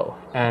me to go.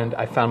 And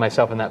I found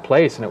myself in that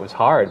place, and it was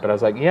hard, but I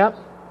was like, yep,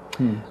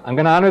 I'm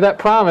going to honor that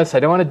promise.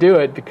 I don't want to do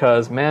it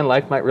because, man,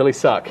 life might really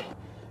suck.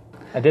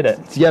 I did it.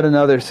 It's yet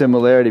another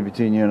similarity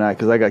between you and I,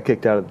 because I got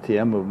kicked out of the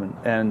TM movement,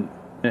 and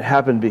it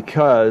happened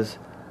because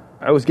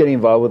I was getting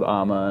involved with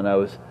AMA, and I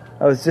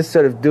was just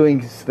sort of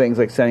doing things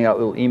like sending out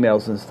little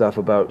emails and stuff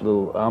about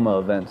little AMA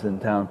events in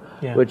town,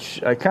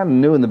 which I kind of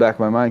knew in the back of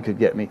my mind could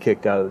get me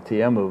kicked out of the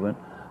TM movement.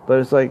 But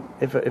it's like,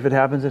 if it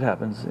happens, it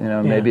happens.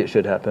 Maybe it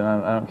should happen.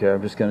 I don't care.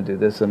 I'm just going to do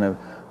this, and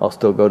I'll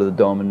still go to the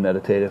Dome and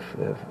meditate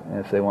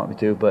if they want me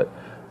to.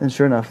 And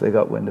sure enough, they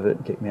got wind of it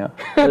and kicked me out.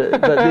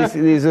 But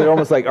these are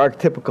almost like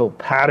archetypical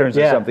patterns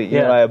or something. You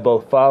and I have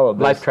both followed.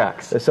 Life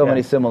tracks. There's so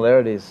many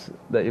similarities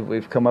that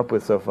we've come up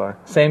with so far.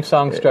 Same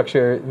song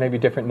structure, maybe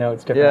different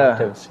notes, different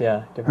octaves.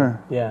 Yeah, different.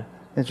 Yeah.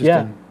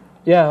 Interesting.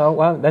 Yeah. Oh,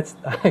 wow. That's.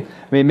 I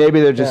mean,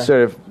 maybe they're just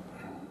sort of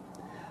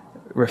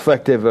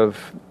reflective of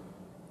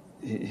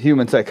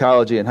human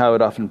psychology and how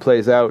it often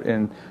plays out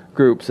in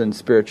groups and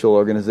spiritual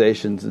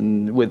organizations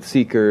and with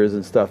seekers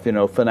and stuff,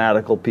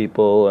 fanatical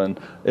people and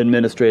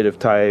administrative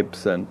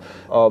types and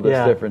all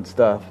this different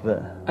stuff.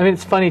 But I mean,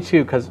 it's funny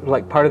too, because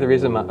like part of the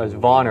reason I was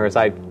Vaughn, or as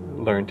I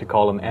learned to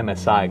call him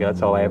MSI, 'cause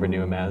that's all I ever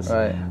knew him as.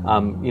 Right.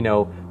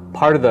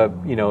 Part of the,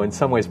 in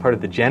some ways, part of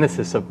the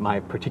genesis of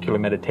my particular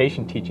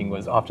meditation teaching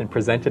was often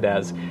presented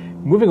as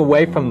moving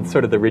away from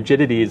sort of the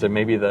rigidities or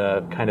maybe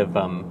the kind of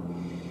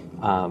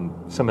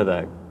some of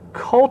the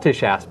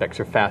cultish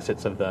aspects or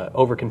facets of the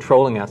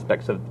over-controlling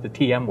aspects of the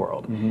TM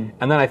world. And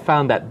then I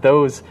found that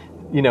those,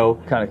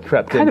 kind of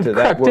crept into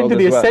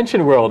the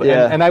ascension world.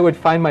 And I would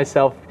find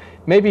myself,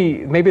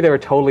 maybe they were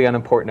totally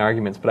unimportant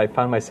arguments, but I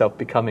found myself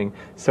becoming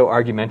so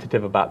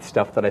argumentative about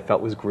stuff that I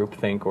felt was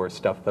groupthink, or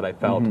stuff that I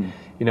felt,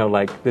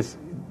 like this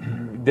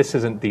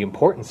isn't the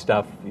important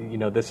stuff,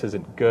 this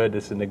isn't good,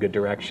 this isn't a good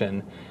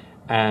direction.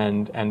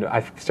 And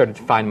I started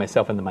to find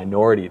myself in the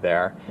minority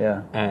there.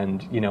 Yeah.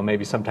 And,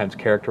 maybe sometimes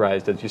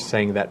characterized as just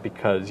saying that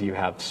because you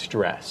have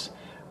stress,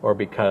 or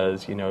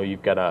because,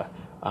 you've got a...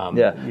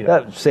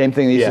 that same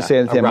thing they used to say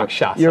in the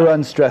TM. You're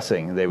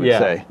unstressing, they would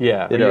say.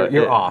 Yeah,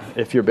 you're off.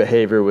 If your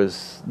behavior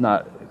was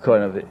not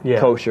kind of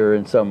kosher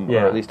in some, or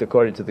at least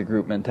according to the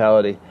group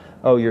mentality,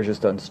 you're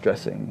just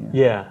unstressing.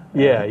 Yeah.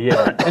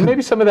 And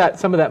maybe some of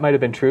that might have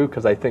been true,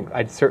 because I think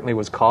I certainly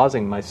was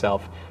causing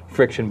myself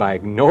friction by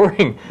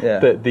ignoring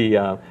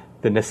the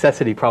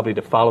necessity probably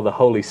to follow the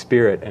Holy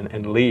Spirit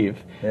and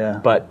leave. Yeah.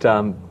 But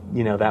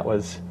that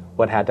was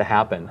what had to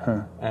happen.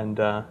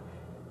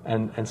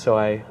 And so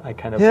I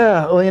kind of...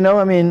 Yeah, well,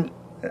 I mean,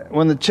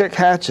 when the chick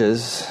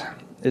hatches,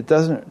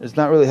 it's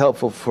not really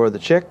helpful for the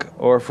chick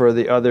or for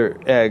the other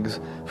eggs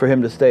for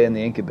him to stay in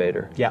the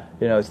incubator. Yeah.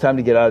 It's time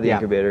to get out of the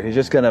incubator. He's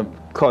just going to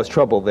cause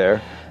trouble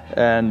there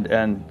and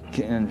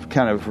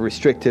kind of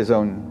restrict his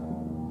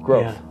own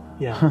growth.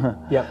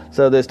 Yeah.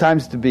 So there's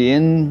times to be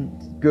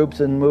in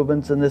groups and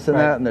movements and this and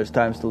that, and there's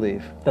times to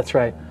leave. That's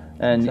right.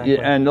 And exactly.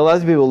 And a lot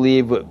of people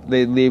leave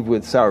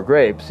with sour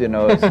grapes.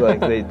 It's like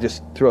they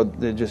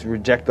just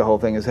reject the whole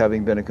thing as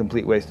having been a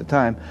complete waste of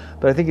time.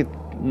 But I think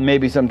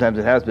maybe sometimes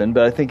it has been.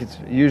 But I think it's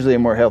usually a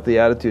more healthy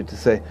attitude to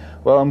say,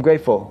 well, I'm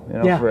grateful,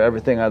 for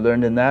everything I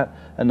learned in that,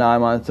 and now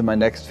I'm on to my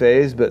next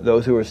phase. But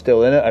those who are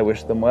still in it, I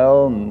wish them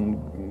well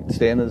and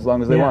stay in it as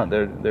long as they want.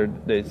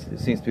 It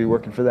seems to be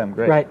working for them.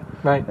 Great.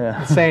 Right.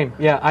 Yeah. Same.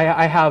 Yeah.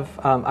 I have.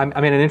 I'm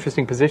in an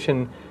interesting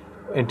position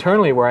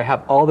internally where I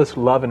have all this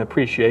love and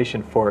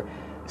appreciation for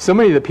so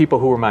many of the people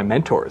who were my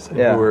mentors, and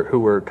who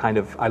were kind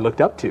of I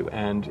looked up to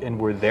and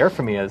were there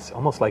for me as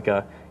almost like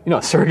a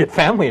surrogate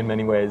family in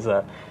many ways,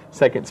 a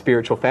second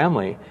spiritual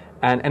family.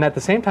 And at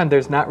the same time,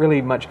 there's not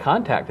really much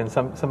contact. And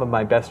some of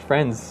my best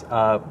friends,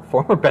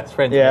 former best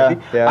friends,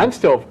 maybe, I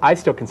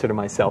still consider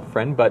myself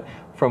friend, but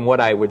from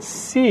what I would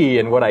see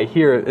and what I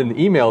hear in the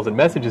emails and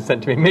messages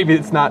sent to me, maybe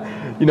it's not,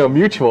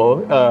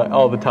 mutual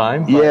all the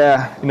time.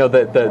 But,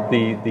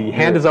 the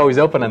hand is always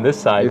open on this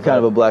side. You're kind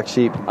of a black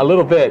sheep. A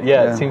little bit,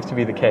 it seems to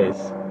be the case.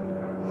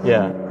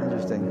 Yeah.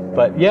 Interesting.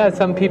 But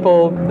some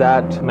people,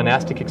 that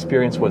monastic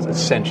experience was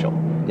essential.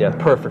 Yeah.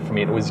 Perfect for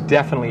me. It was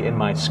definitely in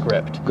my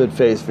script. Good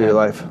phase for your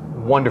life.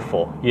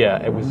 Wonderful. Yeah,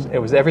 it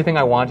was everything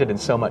I wanted and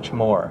so much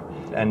more.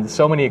 And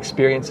so many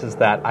experiences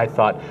that I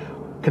thought,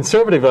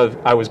 conservative,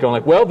 I was going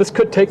like, well, this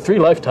could take 3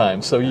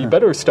 lifetimes, so you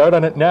better start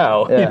on it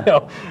now,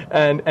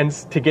 and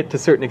to get to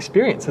certain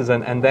experiences.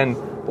 And then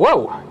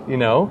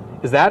whoa,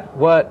 is that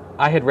what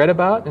I had read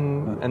about?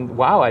 And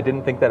wow, I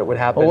didn't think that it would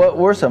happen. Well, what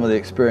were some of the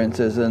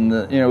experiences? And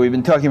we've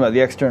been talking about the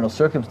external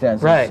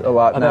circumstances a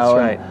lot now.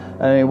 That's right.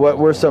 I mean, what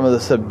were some of the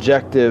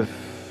subjective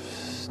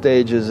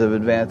stages of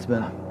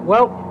advancement?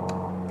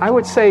 Well, I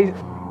would say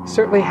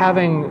certainly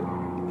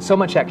having so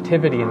much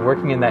activity and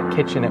working in that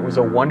kitchen, it was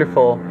a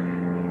wonderful,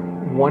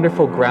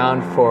 wonderful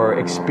ground for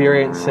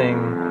experiencing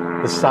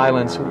the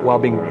silence while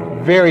being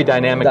very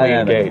dynamically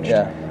engaged.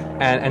 Yeah.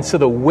 And so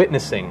the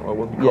witnessing, or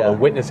what we call the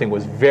witnessing,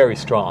 was very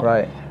strong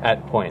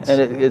at points.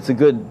 And it's a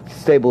good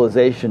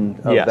stabilization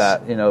of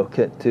that,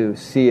 to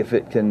see if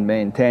it can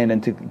maintain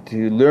and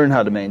to learn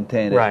how to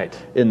maintain it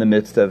in the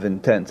midst of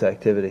intense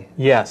activity.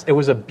 Yes, it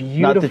was a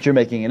beautiful... Not that you're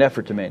making an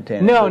effort to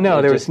maintain it.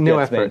 No, there was no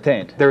effort.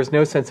 Maintained. There was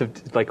no sense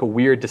of like a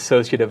weird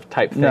dissociative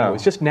type thing. It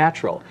was just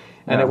natural.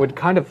 And it would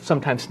kind of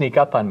sometimes sneak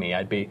up on me.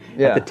 I'd be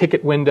at the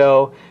ticket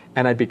window,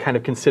 and I'd be kind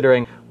of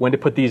considering when to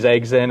put these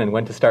eggs in and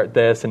when to start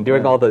this, and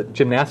doing all the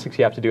gymnastics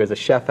you have to do as a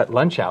chef at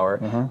lunch hour.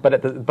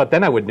 But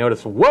then I would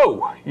notice,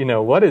 whoa,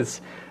 what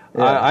is...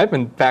 I've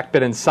in fact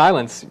been in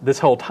silence this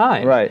whole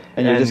time. Right,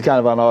 and you're just kind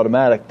of on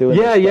automatic doing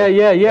this stuff.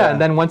 Yeah.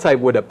 And then once I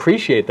would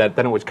appreciate that,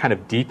 then it would kind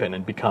of deepen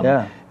and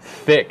become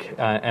thick,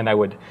 and I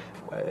would...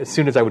 As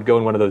soon as I would go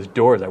in one of those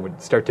doors, I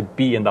would start to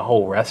be in the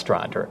whole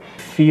restaurant, or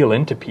feel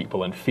into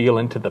people and feel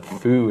into the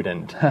food,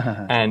 and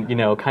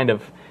kind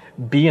of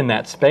be in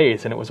that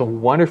space. And it was a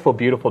wonderful,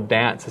 beautiful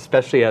dance,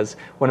 especially as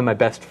one of my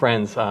best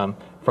friends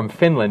from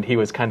Finland, he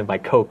was kind of my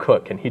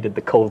co-cook, and he did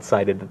the cold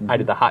side, I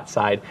did the hot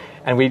side.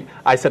 And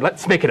I said,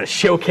 let's make it a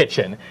show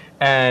kitchen.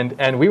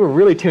 And we were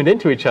really tuned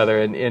into each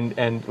other,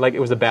 and like it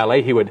was a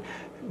ballet, he would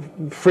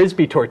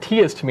Frisbee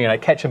tortillas to me, and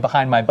I'd catch them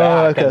behind my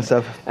back,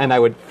 and I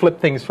would flip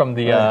things from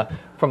the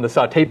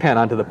saute pan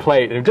onto the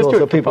plate. And just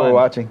so people were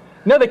watching.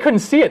 No, they couldn't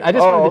see it. I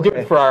just wanted to do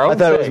it for our own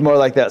sake. I thought it was more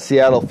like that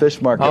Seattle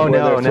fish market where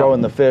they're throwing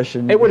the fish.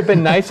 And it would have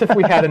been nice if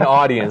we had an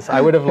audience. I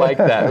would have liked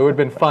that. It would have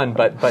been fun.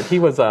 But he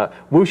was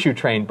wushu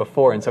trained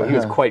before, and so he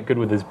was quite good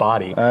with his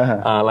body,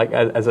 like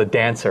as a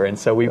dancer. And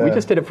so we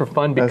just did it for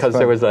fun because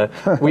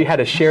we had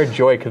a shared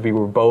joy because we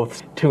were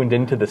both tuned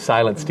into the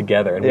silence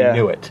together, and we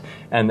knew it.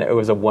 And it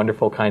was a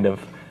wonderful kind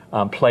of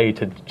play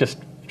to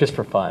just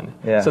for fun.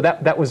 Yeah. So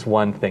that was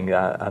one thing.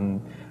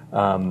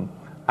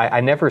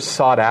 I never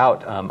sought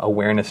out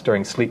awareness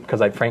during sleep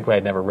because frankly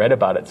I'd never read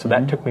about it, so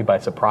that took me by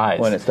surprise.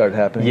 When it started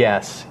happening?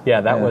 Yes.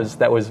 Yeah, that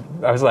was, I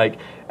was like,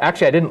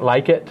 actually I didn't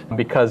like it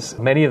because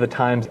many of the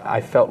times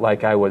I felt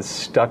like I was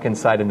stuck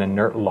inside an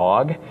inert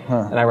log,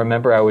 and I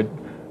remember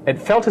it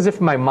felt as if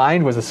my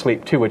mind was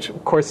asleep too, which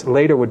of course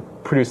later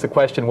would produce the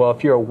question, well,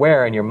 if you're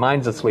aware and your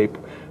mind's asleep,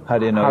 how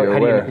do you know you're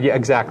aware? Yeah,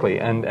 exactly.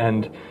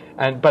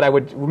 But I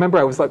would remember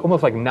I was like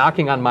almost like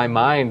knocking on my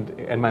mind,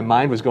 and my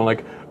mind was going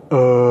like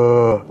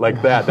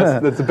that.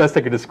 That's the best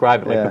I could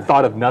describe it, like the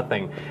thought of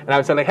nothing. And I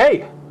would say like,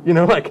 hey,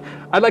 like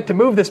I'd like to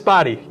move this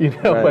body,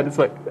 but it's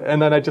like,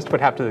 and then I just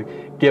would have to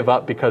give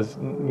up because,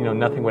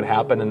 nothing would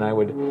happen, and I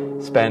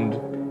would spend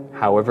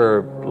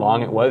however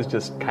long it was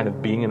just kind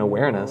of being in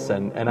awareness,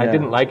 and I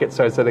didn't like it,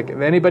 so I said, like,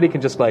 if anybody can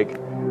just like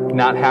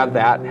not have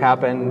that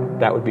happen,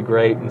 that would be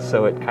great, and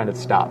so it kind of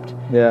stopped.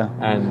 Yeah.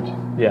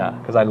 And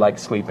because I like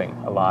sleeping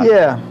a lot.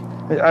 Yeah.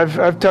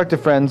 I've talked to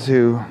friends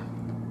who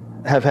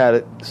have had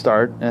it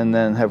start and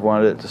then have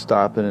wanted it to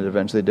stop, and it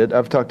eventually did.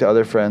 I've talked to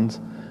other friends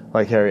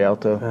like Harry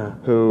Alto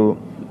who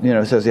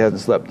says he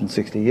hasn't slept in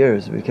 60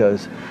 years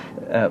because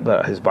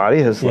but his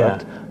body has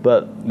slept,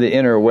 but the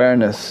inner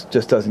awareness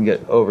just doesn't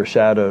get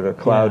overshadowed or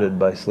clouded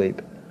by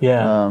sleep.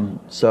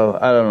 So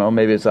I don't know,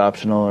 maybe it's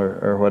optional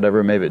or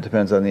whatever, maybe it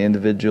depends on the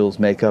individual's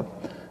makeup,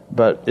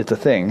 but it's a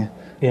thing.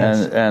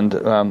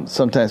 And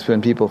sometimes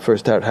when people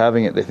first start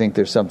having it, they think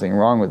there's something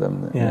wrong with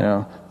them,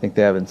 think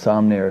they have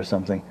insomnia or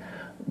something.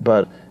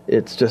 But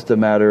it's just a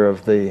matter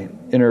of the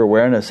inner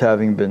awareness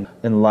having been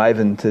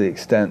enlivened to the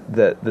extent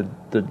that the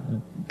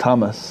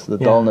tamas, the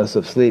dullness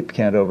of sleep,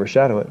 can't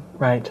overshadow it.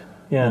 Right.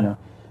 Yeah.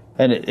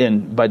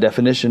 And by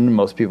definition,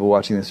 most people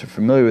watching this are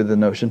familiar with the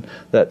notion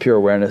that pure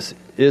awareness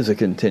is a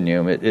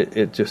continuum.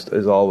 It just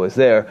is always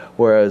there,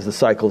 whereas the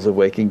cycles of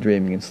waking,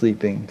 dreaming, and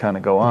sleeping kind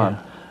of go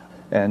on.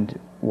 And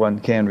one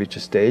can reach a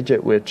stage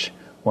at which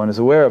one is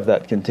aware of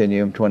that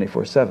continuum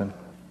 24/7.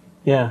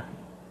 Yeah.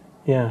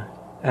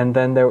 And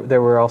then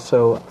there were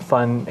also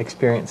fun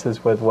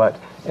experiences with what,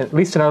 at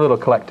least in our little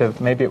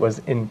collective, maybe it was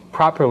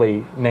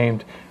improperly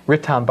named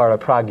Ritambara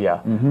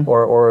Pragya,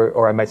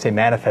 or I might say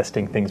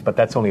manifesting things, but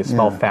that's only a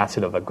small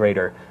facet of a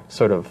greater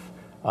sort of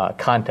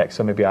context,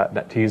 so maybe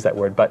not to use that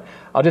word, but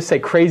I'll just say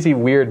crazy,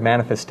 weird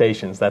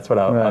manifestations. That's what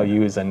I'll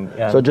use.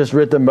 So just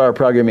Ritambara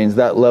Pragya means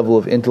that level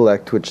of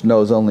intellect which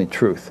knows only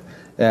truth.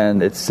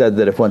 And it's said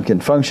that if one can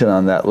function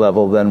on that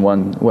level, then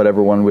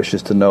whatever one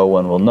wishes to know,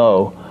 one will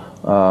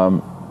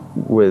know.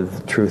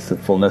 With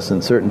truthfulness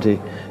and certainty,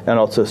 and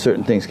also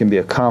certain things can be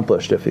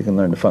accomplished if you can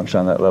learn to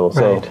function on that level.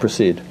 So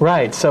proceed.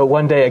 Right. So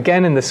one day,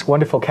 again, in this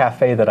wonderful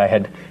cafe that I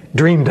had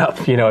dreamed up,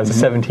 as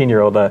a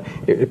 17-year-old,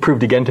 it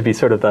proved again to be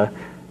sort of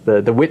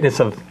the witness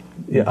of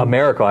a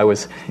miracle. I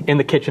was in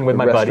the kitchen with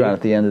my buddy. Restaurant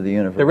at the end of the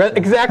universe.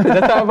 Exactly.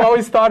 That's how I've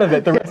always thought of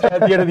it. The restaurant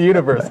at the end of the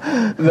universe.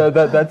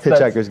 That's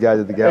Hitchhiker's Guide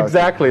to the Galaxy.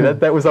 Exactly.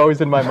 That was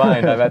always in my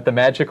mind. I'm at the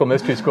Magical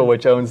Mystery School,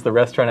 which owns the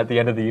restaurant at the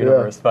end of the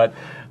universe. Yeah.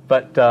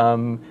 But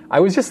I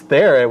was just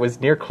there. It was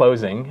near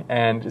closing,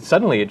 and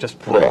suddenly it just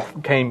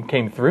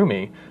came through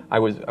me. I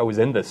was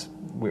in this.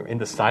 We were in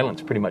the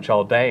silence pretty much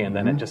all day, and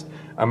then it just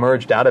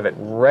emerged out of it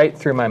right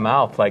through my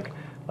mouth. Like,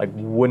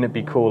 wouldn't it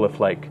be cool if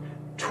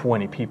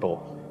 20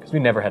 people? We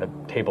never had a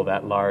table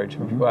that large.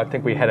 I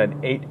think we had an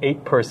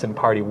eight person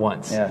party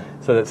once. Yeah.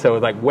 So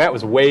that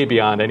was way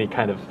beyond any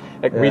kind of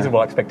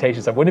reasonable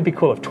expectations. Wouldn't it be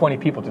cool if 20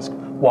 people just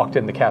walked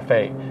in the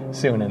cafe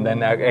soon? And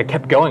then I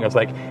kept going. I was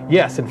like,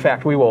 yes, in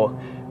fact, we will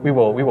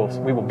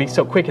be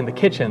so quick in the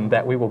kitchen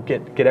that we will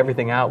get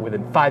everything out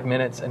within 5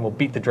 minutes, and we'll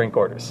beat the drink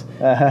orders,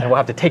 and we'll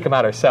have to take them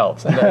out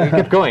ourselves. And we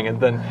kept going, and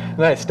then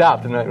I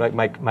stopped, and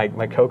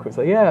my coach was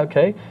like, yeah,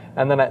 okay.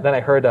 And then I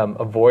heard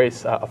a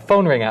voice, a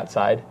phone ring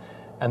outside.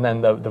 And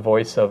then the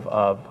voice of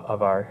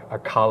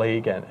our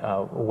colleague and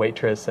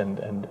waitress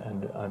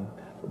and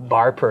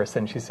bar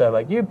person, she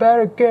said, you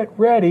better get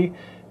ready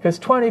because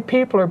 20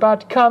 people are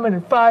about to come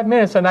in 5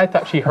 minutes. And I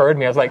thought she heard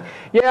me. I was like,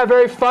 yeah,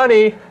 very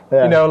funny.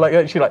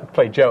 Yeah. She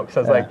played jokes. I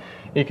was like,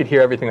 you could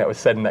hear everything that was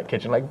said in that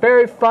kitchen.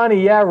 Very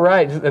funny, yeah,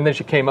 right. And then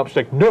she came up, she's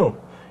like, no.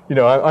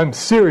 I'm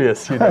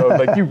serious, you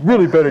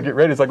really better get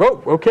ready. It's like,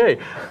 oh, okay.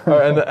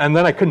 And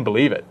then I couldn't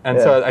believe it. And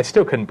so I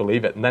still couldn't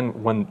believe it. And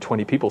then when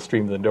 20 people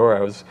streamed in the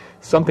door,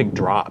 something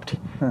dropped.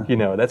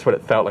 That's what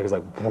it felt like. It was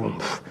like, boom,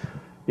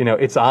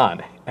 it's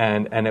on.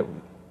 And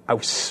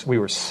we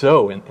were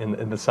so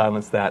in the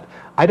silence that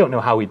I don't know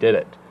how we did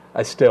it.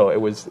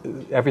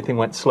 Everything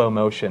went slow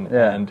motion.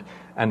 Yeah.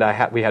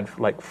 And we had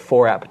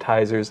 4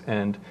 appetizers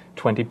and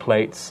 20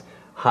 plates,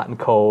 hot and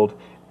cold.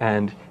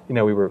 And,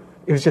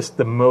 it was just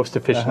the most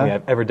efficiently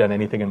I've ever done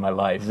anything in my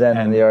life. Zen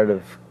in the art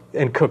of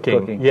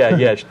cooking.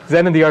 Yeah.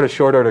 Zen in the art of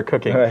short order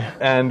cooking. Right.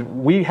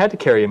 And we had to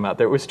carry him out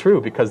there. It was true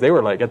because they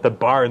were at the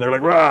bar and they're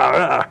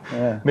rah,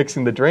 rah,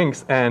 mixing the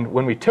drinks. And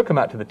when we took them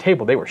out to the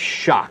table, they were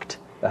shocked.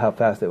 How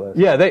fast it was.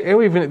 Yeah,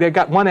 they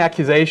got one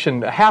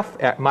accusation,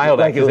 a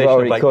mild accusation.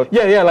 It was cooked.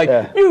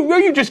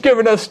 You just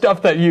giving us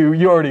stuff that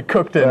you already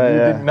cooked and you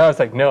didn't know. It's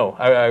like, no.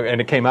 And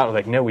it came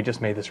out no, we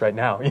just made this right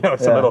now.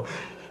 It's a little...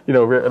 it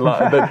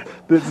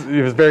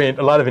was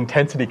a lot of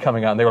intensity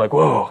coming out, and they were like,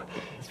 "Whoa!"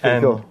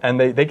 And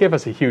they gave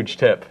us a huge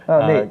tip.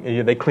 Oh,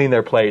 neat. They cleaned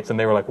their plates, and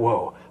they were like,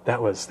 "Whoa,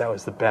 that was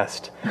the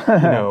best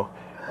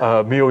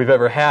meal we've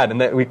ever had."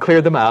 And we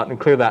cleared them out and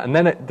cleared that, and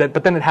then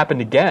it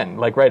happened again,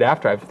 right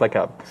after. I was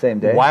same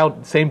day.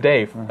 Same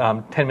day.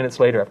 10 minutes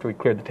later, after we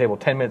cleared the table,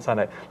 10 minutes on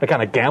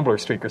a gambler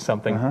streak or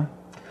something. Uh-huh.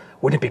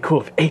 Wouldn't it be cool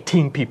if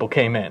 18 people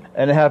came in?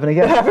 And it happened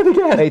again? It happened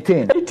again.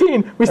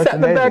 18. We sat in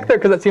the back there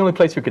because that's the only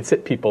place we could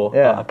sit people.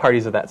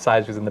 Parties of that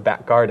size was in the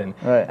back garden.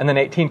 Right. And then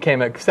 18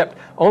 came, except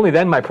only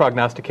then my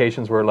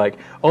prognostications were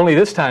only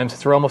this time,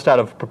 since we're almost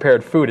out of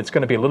prepared food, it's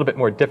going to be a little bit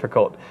more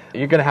difficult.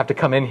 You're going to have to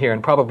come in here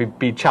and probably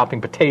be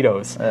chopping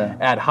potatoes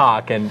ad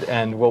hoc,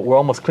 and we'll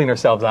almost clean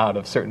ourselves out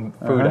of certain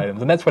food items.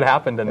 And that's what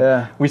happened.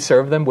 And we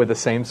served them with the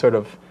same sort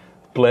of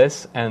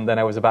bliss, and then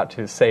I was about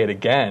to say it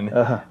again,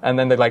 and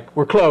then they're like,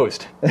 "We're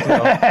closed.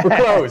 We're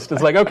closed."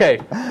 It's like,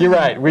 okay, you're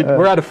right.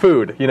 We're out of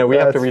food. We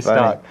have to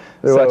restock.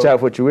 Watch out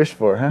for what you wish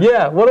for, huh?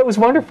 Yeah. Well, it was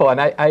wonderful, and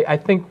I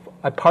think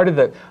a part of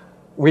the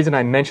reason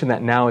I mention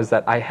that now is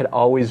that I had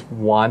always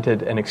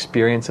wanted an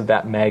experience of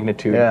that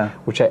magnitude,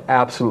 which I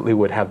absolutely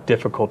would have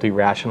difficulty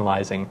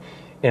rationalizing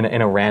in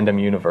a random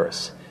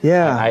universe.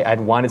 Yeah.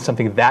 I'd wanted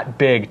something that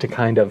big to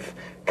kind of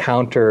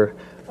counter,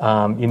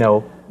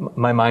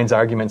 my mind's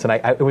arguments, and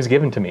it was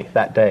given to me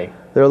that day.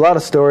 There are a lot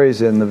of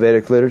stories in the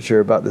Vedic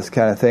literature about this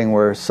kind of thing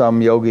where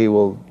some yogi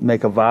will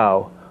make a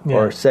vow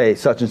or say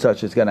such and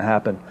such is going to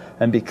happen.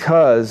 And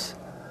because,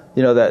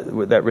 that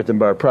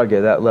Ritambar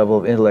Pragya, that level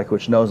of intellect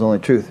which knows only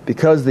truth,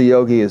 because the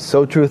yogi is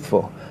so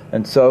truthful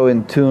and so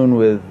in tune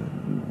with,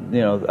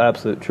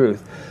 absolute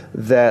truth,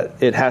 that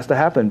it has to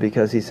happen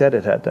because he said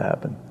it had to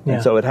happen. Yeah.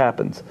 And so it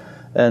happens.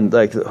 And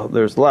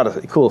there's a lot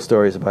of cool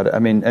stories about it. I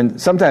mean, and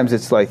sometimes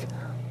it's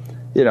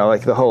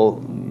the whole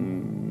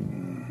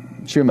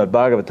Srimad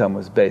Bhagavatam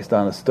was based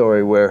on a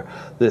story where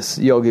this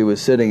yogi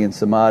was sitting in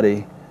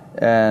samadhi,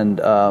 and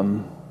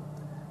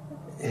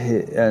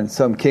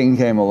some king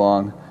came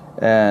along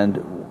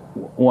and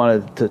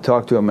wanted to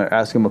talk to him or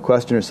ask him a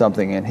question or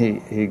something, and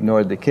he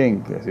ignored the king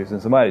because he was in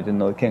samadhi, didn't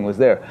know the king was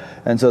there.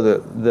 And so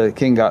the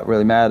king got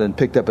really mad and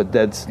picked up a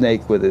dead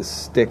snake with his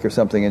stick or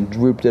something and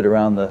drooped it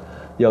around the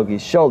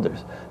yogi's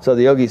shoulders. So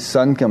the yogi's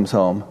son comes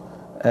home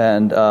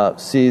and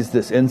sees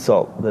this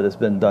insult that has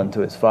been done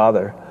to his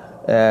father,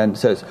 and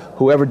says,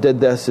 "Whoever did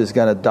this is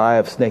going to die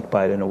of snake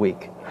bite in a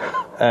week."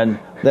 And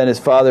then his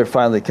father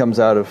finally comes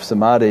out of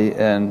samadhi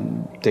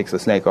and takes the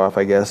snake off,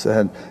 I guess,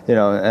 and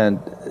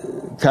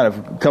kind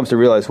of comes to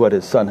realize what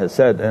his son has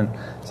said, and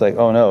it's like,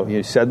 oh no,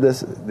 you said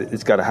this,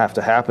 it's got to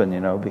happen,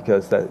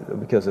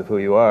 because of who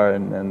you are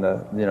and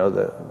the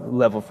the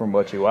level from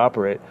which you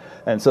operate.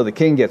 And so the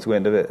king gets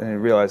wind of it and he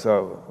realizes,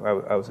 oh,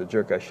 I was a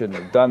jerk, I shouldn't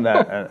have done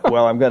that. And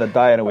well, I'm going to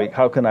die in a week.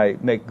 How can I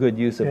make good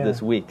use of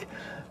this week?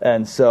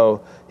 And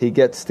so he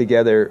gets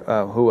together,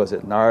 who was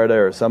it, Narada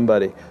or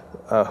somebody,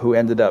 who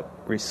ended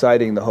up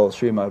reciting the whole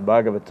Srimad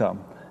Bhagavatam.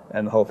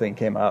 And the whole thing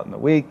came out in a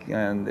week,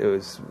 and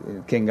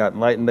the king got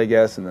enlightened, I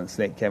guess, and then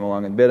Snake came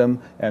along and bit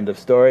him. End of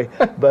story.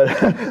 But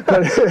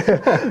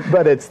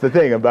it's the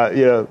thing about,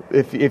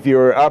 if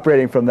you're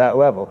operating from that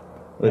level,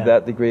 with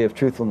that degree of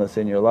truthfulness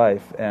in your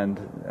life and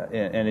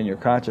in your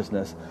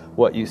consciousness,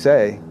 what you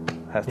say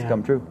has to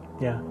come true.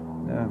 Yeah.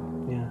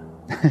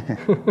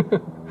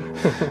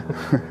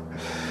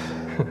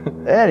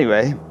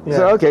 Anyway,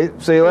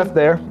 so you left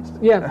there.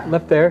 Yeah,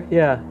 left there.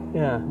 Yeah.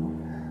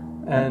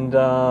 And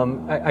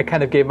I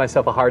kind of gave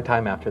myself a hard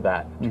time after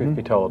that, truth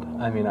be told.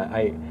 I mean,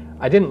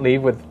 I didn't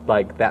leave with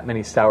like that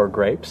many sour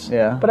grapes,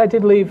 but I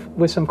did leave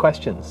with some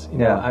questions.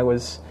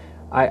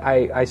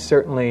 I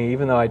certainly,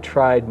 even though I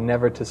tried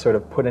never to sort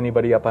of put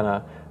anybody up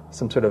on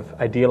some sort of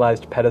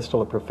idealized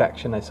pedestal of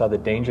perfection, I saw the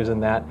dangers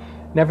in that.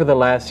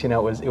 Nevertheless, it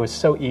was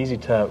so easy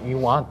you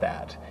want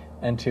that,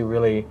 and to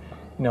really,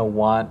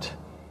 want.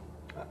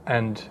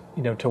 And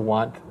to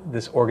want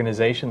this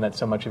organization that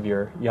so much of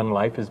your young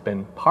life has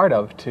been part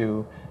of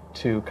to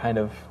kind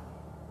of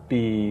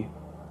be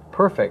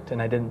perfect,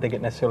 and I didn't think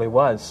it necessarily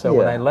was. So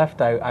when I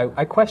left,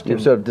 I questioned. You're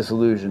sort of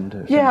disillusioned.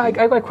 Or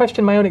I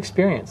questioned my own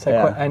experience.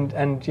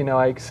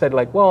 I said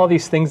like, well, all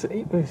these things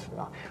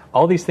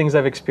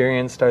I've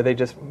experienced, are they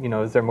just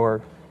is there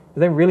more? Are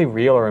they really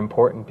real or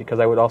important? Because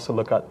I would also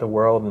look at the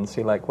world and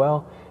see like,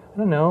 well, I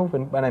don't know.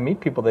 When I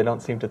meet people, they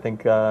don't seem to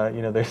think,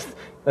 there's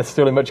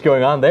necessarily much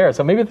going on there.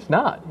 So maybe it's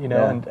not,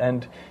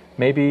 and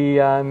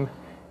maybe,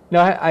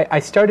 I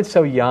started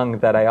so young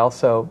that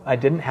I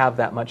didn't have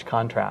that much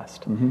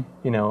contrast,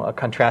 a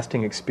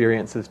contrasting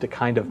experiences to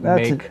kind of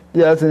make.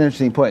 That's an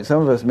interesting point.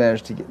 Some of us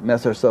manage to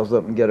mess ourselves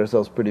up and get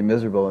ourselves pretty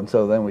miserable, and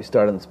so then we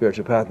start on the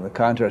spiritual path, and the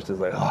contrast is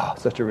like, oh,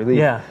 such a relief.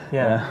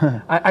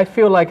 Yeah. I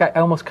feel like I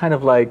almost kind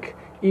of like,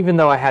 even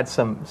though I had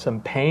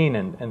some pain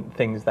and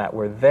things that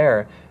were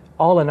there,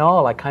 all in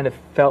all, I kind of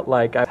felt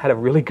like I had a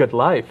really good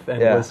life and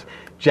was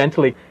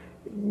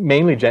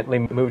mainly gently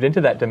moved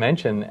into that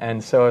dimension.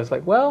 And so I was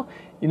like, well,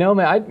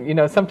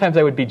 sometimes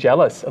I would be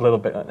jealous a little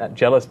bit, not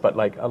jealous, but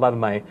like a lot of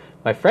my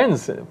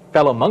friends,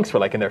 fellow monks were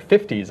like in their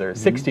 50s or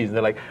 60s. And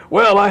they're like,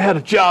 well, I had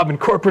a job in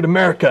corporate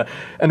America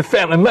and a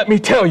family, and let me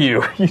tell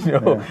you,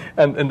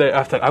 and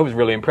I thought I was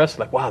really impressed.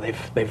 Like, wow,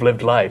 they've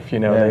lived life,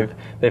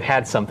 they've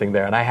had something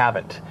there, and I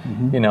haven't.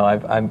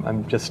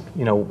 I'm just,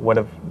 what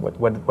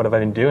have I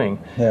been doing?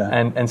 Yeah.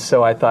 And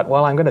so I thought,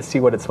 well, I'm going to see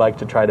what it's like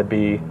to try to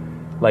be.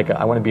 Like,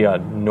 I want to be a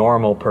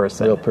normal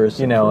person, real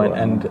person,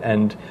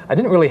 and I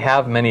didn't really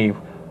have many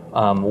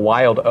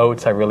wild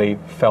oats I really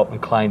felt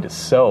inclined to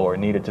sow or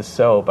needed to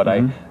sow, but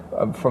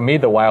for me,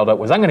 the wild oat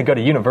was, I'm going to go to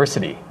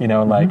university,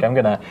 like I'm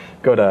going to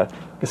go to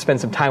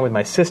spend some time with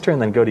my sister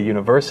and then go to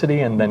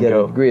university and then get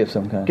a degree of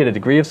some kind. Get a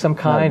degree of some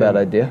kind. Not a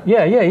bad idea.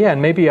 Yeah,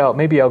 and maybe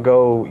I'll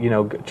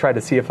go, try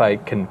to see if I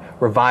can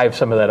revive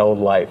some of that old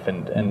life,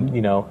 and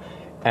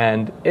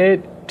and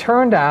it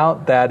turned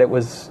out that it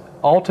was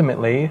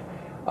ultimately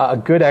a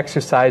good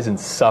exercise in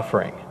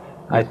suffering.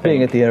 I think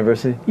being at the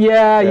university.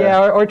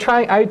 Or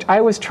trying. I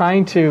was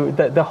trying to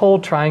the whole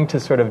trying to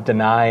sort of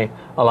deny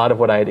a lot of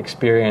what I had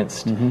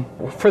experienced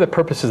for the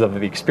purposes of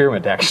the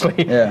experiment.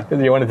 Actually,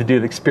 you wanted to do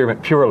the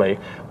experiment purely,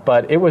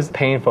 but it was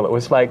painful. It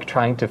was like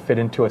trying to fit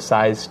into a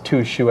size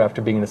 2 shoe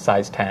after being in a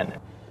size 10.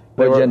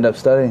 What did you end up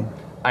studying?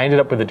 I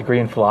ended up with a degree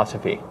in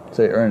philosophy.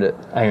 So you earned it.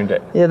 I earned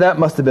it. Yeah, that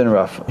must have been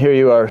rough. Here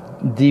you are,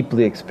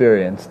 deeply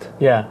experienced.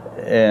 Yeah.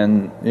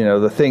 And,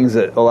 the things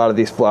that a lot of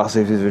these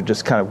philosophies are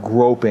just kind of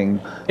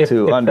groping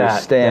to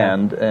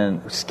understand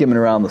and skimming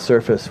around the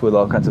surface with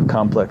all kinds of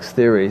complex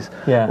theories.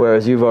 Yeah.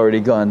 Whereas you've already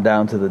gone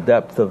down to the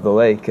depth of the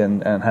lake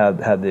and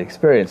had the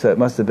experience. So it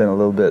must have been a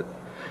little bit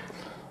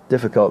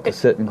difficult to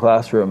sit in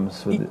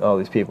classrooms with all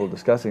these people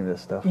discussing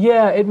this stuff.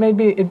 Yeah,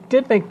 it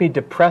did make me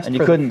depressed. And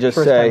you couldn't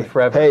just say,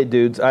 "Hey,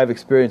 dudes, I've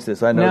experienced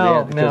this. I know the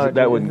answer." Because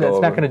that wouldn't go over.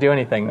 It's not going to do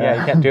anything. Yeah,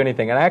 you can't do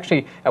anything. And I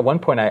actually, at one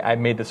point, I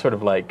made this sort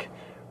of like,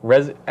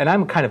 and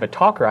I'm kind of a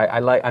talker.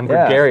 I'm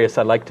gregarious.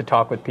 I like to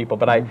talk with people,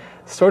 but I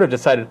sort of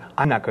decided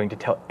I'm not going to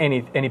tell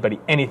anybody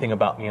anything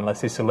about me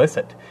unless they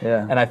solicit.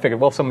 Yeah. And I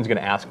figured, well, someone's going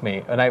to ask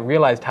me, and I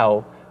realized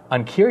how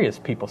uncurious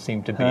people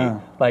seem to be.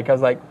 Like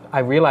I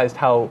realized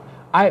how.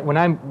 When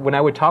I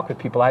would talk with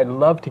people, I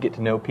love to get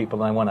to know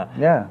people, and I want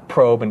to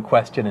probe and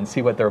question and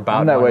see what they're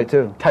about. I'm that way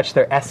too. Touch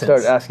their essence.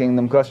 Start asking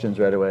them questions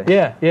right away.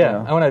 Yeah.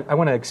 I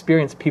want to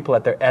experience people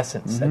at their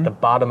essence, at the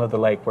bottom of the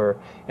lake, where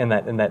in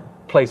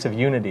that place of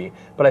unity.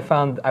 But I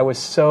found I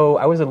was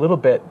a little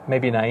bit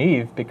maybe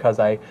naive, because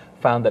I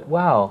found that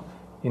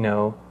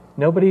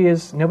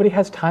nobody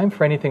has time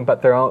for anything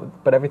but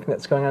everything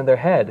that's going on in their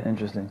head.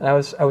 Interesting. And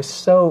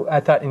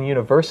I thought in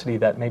university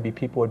that maybe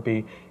people would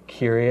be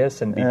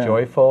curious and be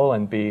joyful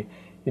and be,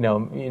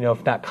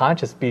 if not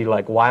conscious, be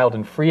like wild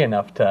and free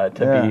enough to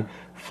be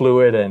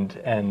fluid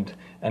and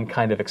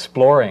kind of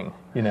exploring,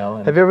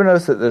 And have you ever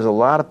noticed that there's a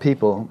lot of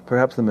people,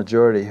 perhaps the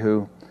majority,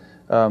 who,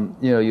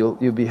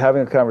 you'll be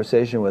having a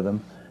conversation with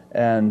them,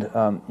 and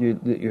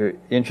you're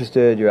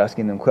interested, you're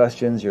asking them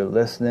questions, you're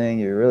listening,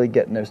 you're really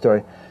getting their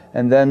story,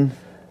 and then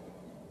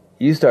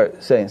you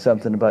start saying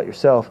something about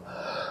yourself,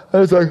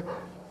 and it's like,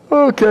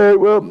 okay,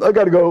 well, I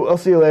got to go. I'll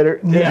see you later.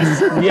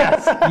 Yes.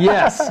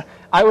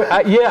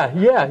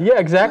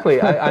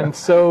 Exactly.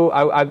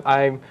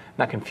 I'm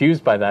not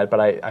confused by that, but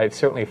I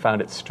certainly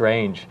found it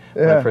strange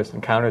when I first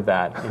encountered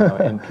that,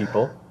 in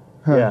people.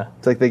 Yeah.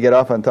 It's like they get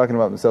off on talking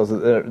about themselves.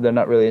 They're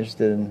not really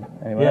interested in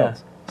anyone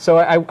else. So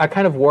I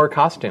kind of wore a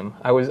costume.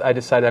 I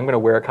decided I'm going to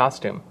wear a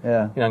costume.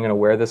 Yeah. I'm going to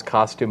wear this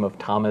costume of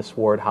Thomas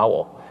Ward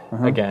Howell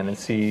again and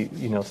see,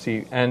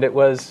 and it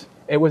was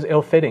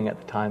ill-fitting at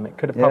the time. It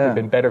could have probably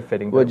been better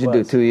fitting. What did you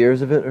do? 2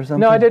 years of it or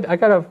something? No, I did. I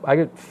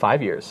got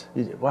 5 years.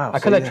 Wow. I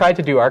tried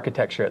to do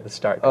architecture at the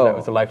start because that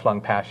was a lifelong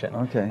passion.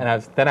 Okay.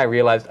 And then I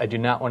realized I do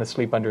not want to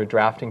sleep under a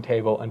drafting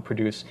table and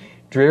produce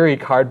dreary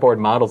cardboard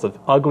models of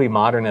ugly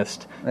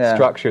modernist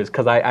structures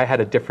because I had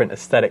a different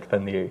aesthetic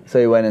than the. So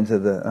you went into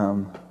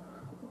the.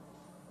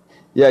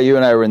 You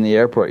and I were in the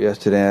airport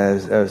yesterday.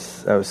 And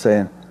I was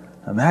saying,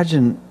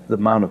 imagine the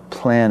amount of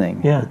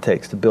planning it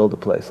takes to build a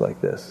place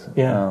like this.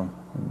 Yeah.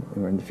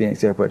 We're in the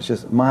Phoenix airport. It's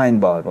just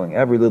mind-boggling.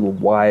 Every little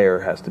wire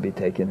has to be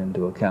taken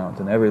into account,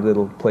 and every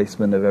little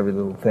placement of every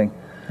little thing.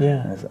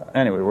 Yeah.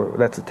 Anyway,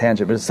 that's a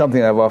tangent, but it's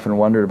something I've often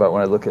wondered about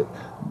when I look at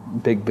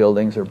big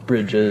buildings or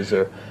bridges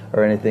or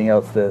anything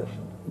else. The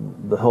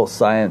whole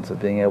science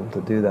of being able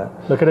to do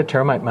that. Look at a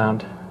termite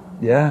mound.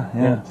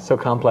 Yeah. So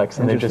complex,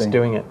 and they're just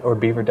doing it, or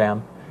beaver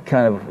dam.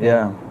 Kind of,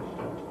 yeah.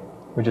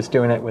 We're just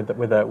doing it with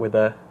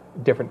a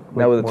different.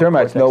 Now with the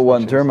termites, no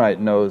one termite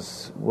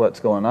knows what's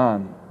going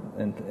on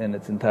in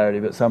its entirety,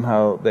 but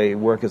somehow they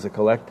work as a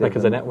collective, like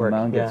as a network. The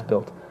mound gets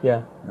built.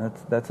 Yeah,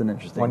 that's an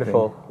interesting,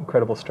 wonderful, thing.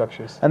 Incredible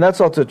structures. And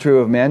that's also true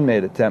of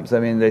man-made attempts. I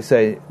mean, they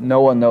say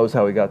no one knows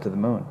how we got to the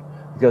moon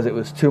because it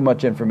was too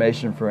much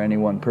information for any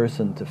one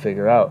person to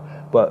figure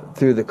out. But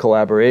through the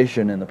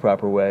collaboration in the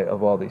proper way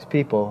of all these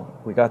people,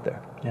 we got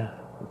there. Yeah.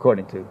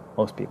 According to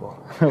most people.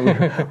 we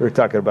were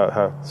talking about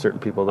how certain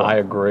people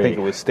don't think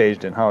it was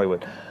staged in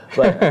Hollywood.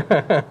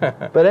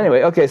 But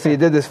anyway, okay, so you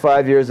did this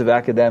 5 years of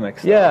academic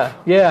stuff.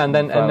 Yeah, and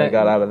then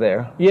got out of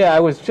there. Yeah, I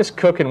was just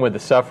cooking with the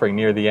suffering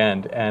near the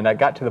end, and I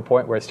got to the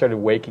point where I started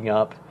waking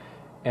up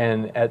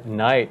and at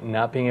night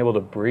not being able to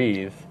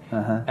breathe.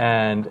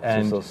 And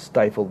so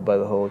stifled by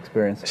the whole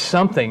experience.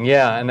 Something,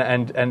 yeah,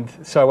 and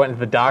so I went to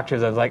the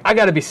doctors. I was like, I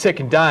got to be sick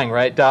and dying,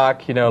 right,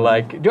 doc?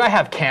 Like, do I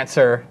have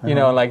cancer?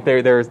 Like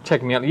they're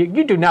checking me out.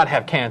 You do not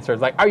have cancer.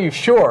 It's like, are you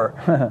sure?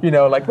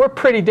 Like we're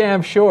pretty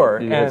damn sure.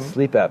 You had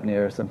sleep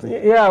apnea or something.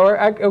 Yeah,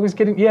 I was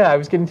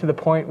getting to the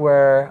point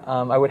where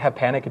I would have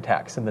panic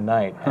attacks in the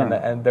night,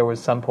 and there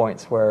was some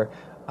points where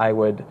I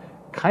would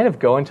kind of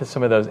go into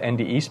some of those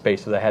NDE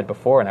spaces I had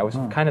before, and I was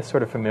kind of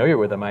sort of familiar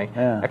with them.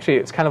 Actually,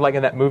 it's kind of like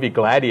in that movie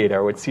Gladiator.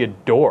 I would see a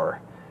door,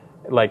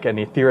 like an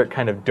etheric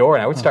kind of door,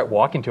 and I would start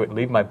walking to it and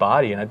leave my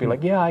body, and I'd be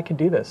like, yeah, I can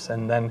do this.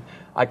 And then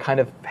I kind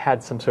of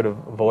had some sort of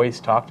voice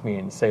talk to me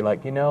and say,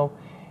 like,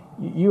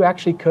 you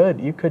actually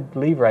could. You could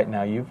leave right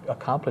now. You've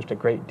accomplished a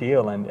great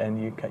deal,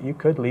 and you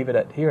could leave it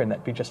at here, and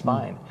that'd be just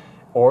fine.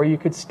 Or you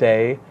could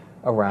stay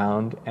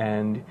around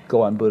and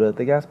go on Buddha at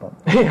the gas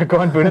pump. Yeah, go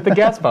on Buddha at the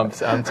gas pumps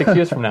 6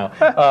 years from now.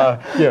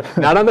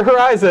 Not on the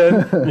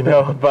horizon,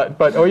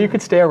 but or you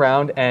could stay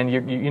around and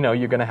you're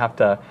going to have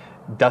to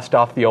dust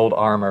off the old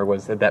armor.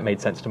 That made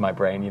sense to my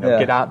brain.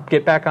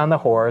 Get back on the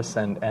horse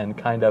and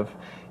kind of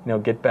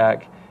get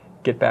back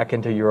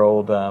into your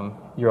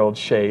old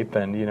shape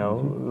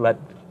and let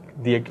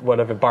the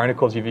whatever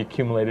barnacles you've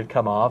accumulated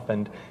come off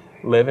and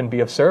live and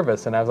be of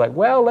service. And I was like,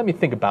 well, let me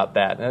think about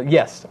that.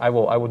 Yes, I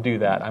will do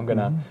that. I'm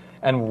gonna.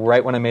 And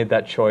right when I made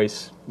that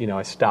choice,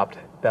 I stopped.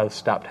 That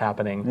stopped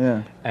happening.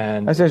 Yeah,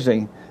 and that's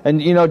interesting.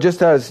 And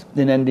just as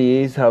in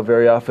NDEs, how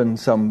very often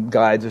some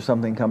guides or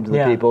something come to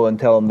the people and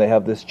tell them they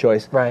have this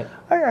choice. Right.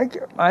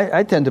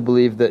 I tend to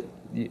believe that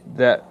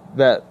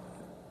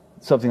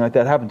something like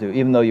that happened to you,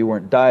 even though you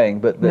weren't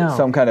dying, but that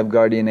some kind of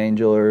guardian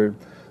angel or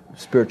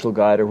spiritual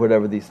guide or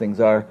whatever these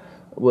things are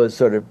was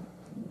sort of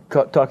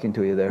talking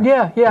to you there.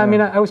 Yeah. I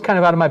mean, I was kind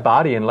of out of my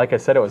body, and like I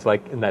said, it was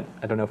like in that.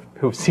 I don't know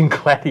who've seen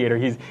Gladiator.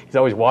 He's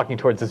always walking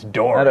towards this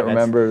door. I don't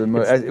remember the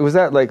movie. Was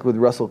that like with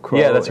Russell Crowe?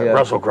 Yeah, that's right.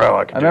 Russell Crowe.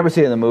 I remember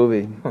seeing the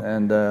movie,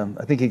 and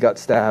I think he got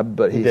stabbed,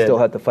 but he still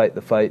had to fight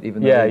the fight,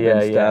 even though he'd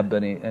been stabbed,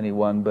 and he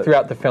won. But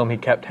throughout the film, he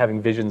kept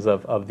having visions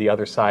of the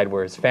other side,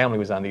 where his family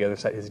was on the other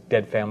side. His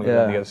dead family was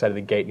on the other side of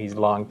the gate, and he's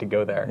longed to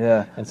go there.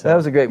 Yeah, and so that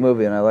was a great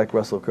movie, and I like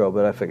Russell Crowe,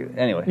 but I figured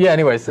anyway. Yeah.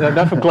 Anyways,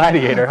 enough of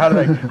Gladiator. How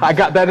did I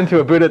got that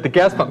into a Buddha at the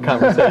gas pump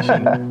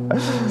conversation.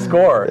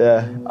 Score.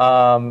 Yeah.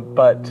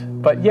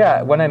 But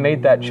yeah, when I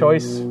made that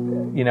choice,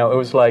 it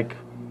was like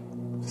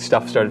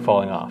stuff started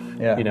falling off.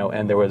 Yeah.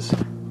 And there was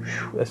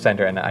a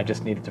center, and I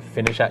just needed to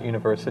finish at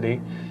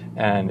university,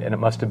 and it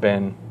must have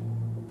been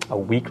A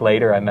week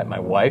later, I met my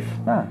wife.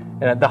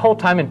 And the whole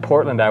time in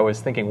Portland, I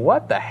was thinking,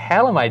 what the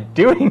hell am I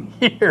doing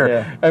here?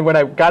 Yeah. And when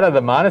I got out of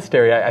the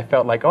monastery, I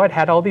felt like, I'd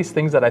had all these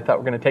things that I thought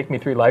were going to take me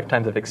 3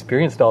 lifetimes. I've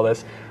experienced all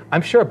this.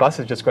 I'm sure a bus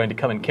is just going to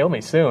come and kill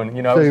me soon.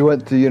 So you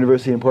went to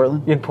university in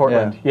Portland? In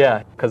Portland,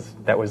 yeah, because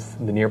that was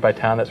the nearby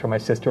town. That's where my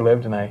sister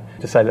lived, and I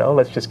decided,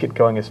 let's just get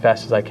going as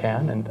fast as I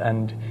can.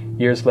 And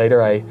years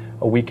later,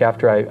 a week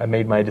after I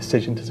made my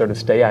decision to sort of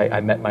stay, I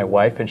met my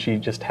wife, and she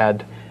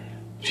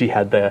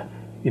had the,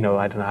 I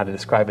don't know how to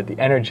describe it, the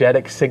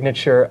energetic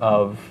signature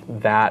of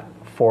that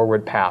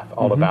forward path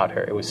all about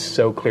her. It was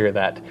so clear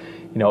that,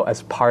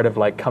 as part of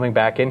like coming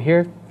back in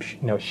here,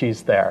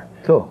 she's there.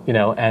 Cool.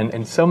 And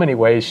in so many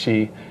ways,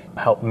 she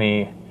helped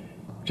me,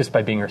 just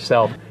by being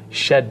herself,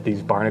 shed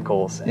these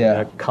barnacles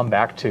and come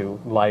back to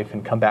life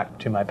and come back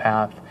to my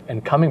path.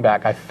 And coming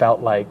back, I felt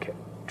like,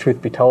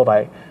 truth be told,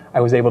 I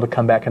was able to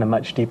come back in a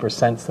much deeper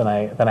sense than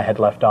I had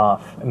left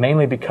off.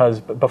 Mainly because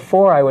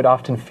before I would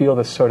often feel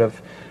this sort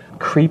of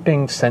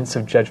creeping sense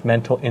of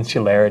judgmental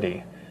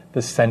insularity,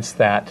 the sense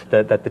that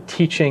the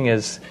teaching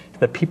is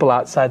the people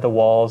outside the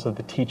walls of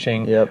the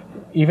teaching. Yep.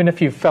 Even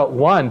if you felt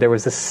one, there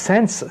was a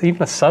sense,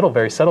 even a subtle,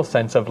 very subtle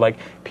sense of like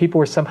people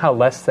were somehow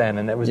less than,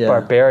 and it was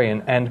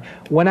barbarian. And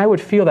when I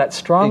would feel that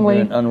strongly,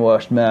 ignorant,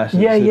 unwashed masses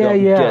who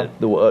don't get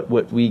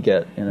what we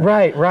get.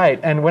 Right.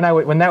 And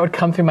when that would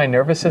come through my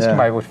nervous system,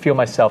 I would feel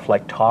myself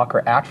like talk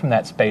or act from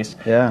that space.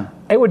 Yeah.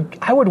 I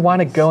would want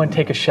to go and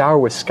take a shower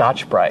with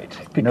Scotch-Brite.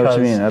 I know what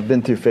you mean. I've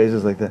been through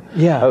phases like that.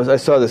 Yeah. I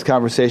saw this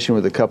conversation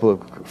with a couple of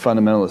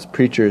fundamentalist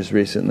preachers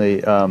recently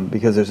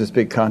because there's this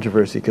big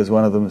controversy because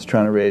one of them was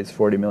trying to raise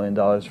 $40 million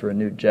for a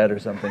new jet or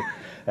something.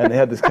 And they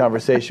had this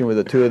conversation with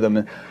the two of them,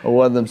 and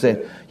one of them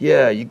saying,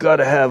 "Yeah, you got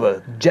to have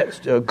a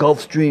jet, a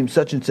Gulfstream,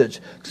 such and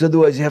such, because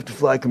otherwise you have to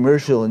fly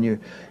commercial, and you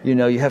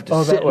have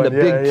to sit in a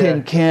big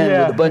tin can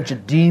with a bunch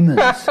of demons."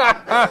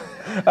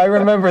 I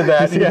remember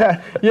that.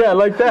 Yeah,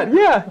 like that.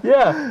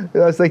 Yeah.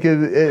 I was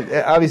thinking,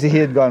 obviously he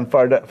had gone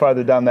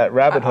farther down that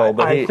rabbit hole,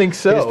 but I think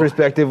so. His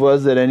perspective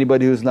was that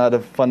anybody who's not a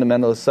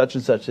fundamentalist, such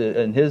and such,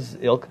 in his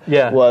ilk,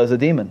 was a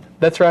demon.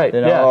 That's right.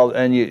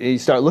 And you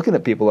start looking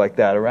at people like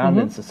that around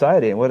in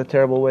society, and what a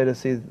terrible way to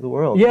see the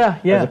world. Yeah.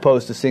 As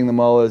opposed to seeing them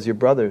all as your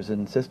brothers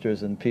and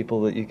sisters and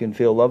people that you can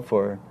feel love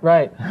for.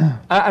 Right.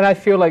 And I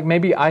feel like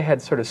maybe I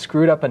had sort of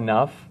screwed up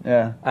enough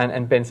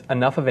and been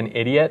enough of an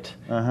idiot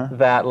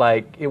that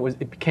like it was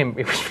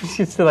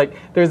just like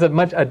there's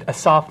a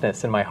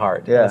softness in my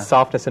heart, a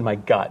softness in my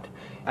gut.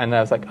 And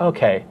I was like,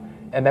 okay.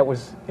 And it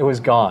was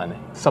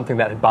gone. Something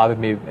that had bothered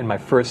me in my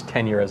first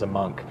tenure as a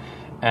monk.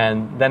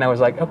 And then I was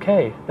like,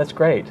 okay, that's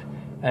great.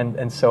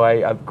 And so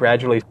I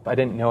gradually, I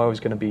didn't know I was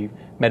going to be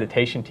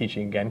meditation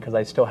teaching again because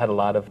I still had a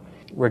lot of,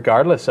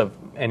 regardless of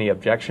any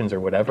objections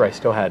or whatever, I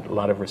still had a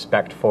lot of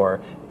respect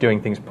for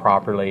doing things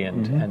properly.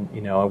 And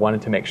I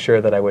wanted to make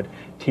sure that I would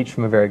teach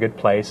from a very good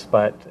place.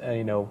 But,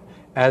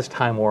 as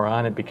time wore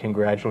on, it became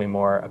gradually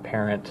more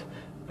apparent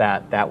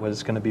that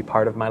was going to be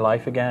part of my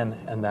life again,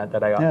 and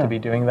that I ought to be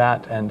doing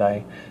that. And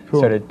I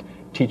started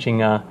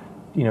teaching,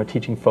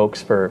 teaching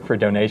folks for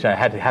donation. I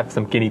had to have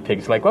some guinea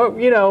pigs. Like, well,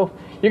 you're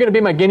going to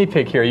be my guinea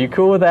pig here. Are you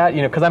cool with that?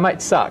 Because I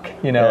might suck.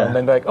 And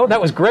then they're like, oh, that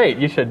was great.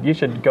 You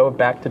should go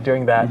back to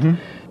doing that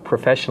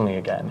professionally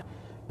again.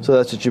 So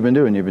that's what you've been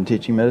doing. You've been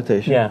teaching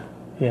meditation.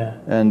 Yeah.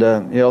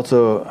 And you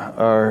also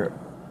are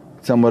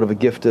somewhat of a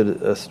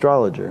gifted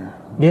astrologer.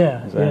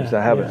 Yeah.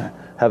 I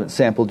haven't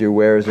sampled your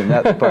wares in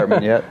that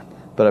department yet,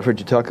 but I've heard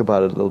you talk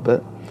about it a little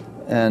bit.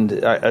 And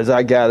as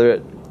I gather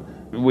it,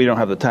 we don't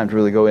have the time to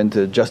really go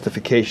into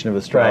justification of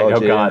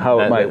astrology and how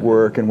it might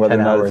work and whether or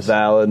not it's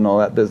valid and all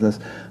that business.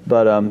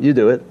 But you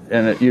do it,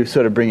 and you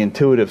sort of bring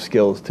intuitive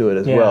skills to it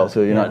as well.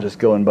 So you're not just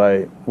going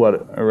by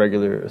what a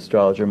regular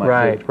astrologer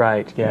might do.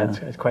 Right. Yeah,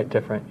 it's quite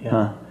different.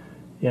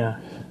 Yeah.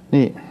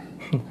 Neat.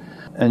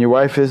 And your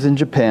wife is in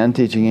Japan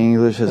teaching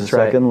English as a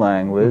second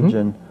language,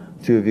 and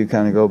two of you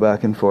kind of go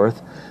back and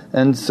forth.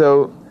 And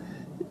so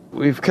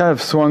we've kind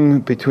of swung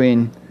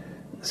between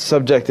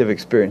subjective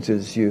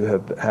experiences you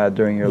have had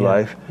during your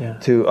life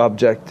to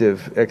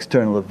objective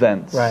external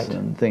events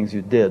and things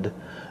you did.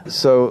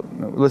 So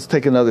let's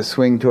take another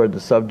swing toward the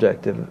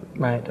subjective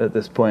at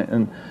this point.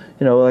 And,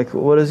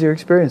 what is your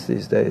experience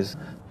these days?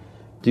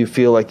 Do you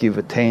feel like you've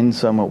attained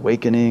some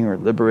awakening or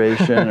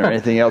liberation or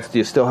anything else? Do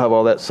you still have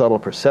all that subtle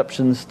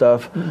perception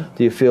stuff?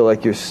 Do you feel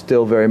like you're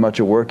still very much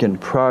a work in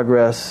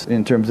progress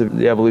in terms of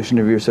the evolution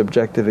of your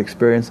subjective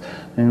experience?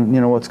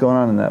 And, what's going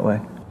on in that way?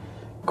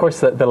 Of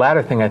course, the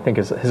latter thing I think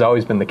has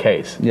always been the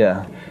case.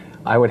 Yeah.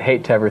 I would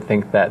hate to ever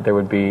think that there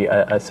would be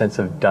a sense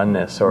of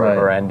doneness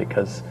or end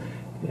because,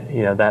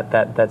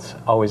 that's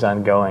always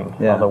ongoing.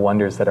 All the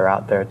wonders that are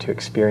out there to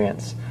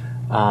experience.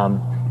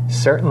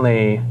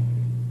 Certainly,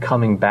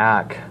 coming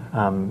back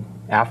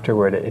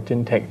afterward, it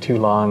didn't take too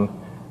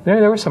long.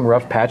 There were some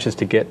rough patches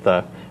to get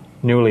the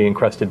newly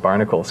encrusted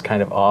barnacles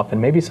kind of off,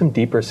 and maybe some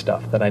deeper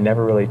stuff that I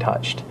never really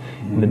touched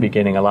in the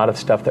beginning. A lot of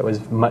stuff that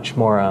was much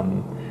more,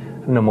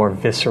 more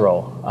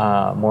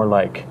visceral, more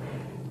like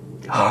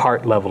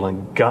heart level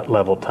and gut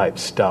level type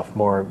stuff.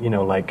 More,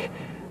 like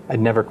I'd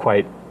never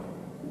quite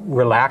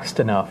relaxed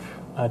enough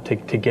to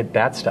get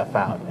that stuff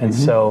out. And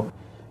so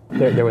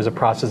there was a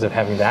process of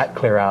having that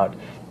clear out,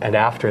 and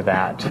after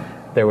that,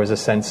 there was a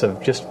sense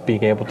of just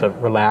being able to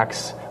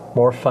relax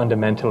more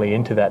fundamentally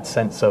into that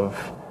sense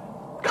of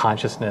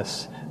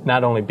consciousness,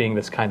 not only being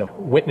this kind of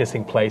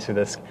witnessing place or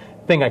this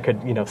thing I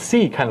could,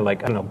 see kind of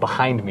like, I don't know,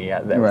 behind me.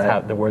 That was how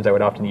the words I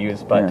would often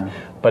use, but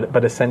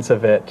a sense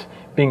of it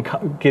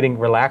getting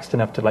relaxed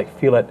enough to like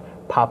feel it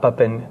pop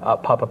up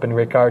in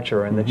Rick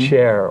Archer, or in the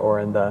chair, or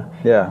in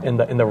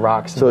the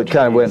rocks. So it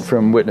kind of went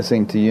from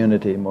witnessing to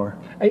unity more.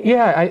 I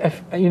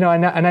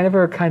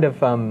never kind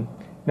of,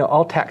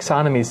 all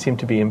taxonomies seem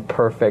to be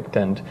imperfect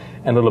and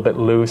a little bit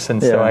loose,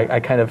 and so I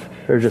kind of...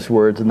 They're just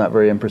words and not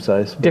very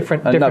imprecise.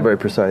 Different. Not very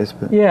precise,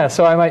 but... Yeah,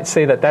 so I might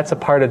say that's a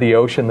part of the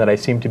ocean that I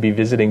seem to be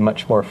visiting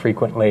much more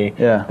frequently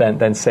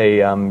than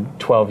say,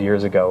 12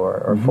 years ago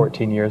or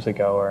 14 years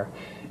ago,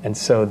 and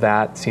so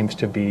that seems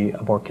to be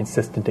a more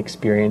consistent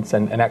experience,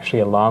 and actually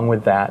along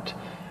with that,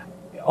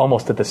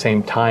 almost at the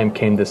same time,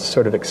 came this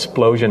sort of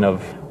explosion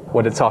of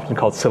what it's often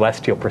called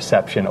celestial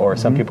perception, or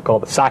some people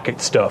call it psychic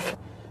stuff.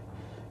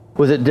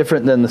 Was it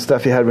different than the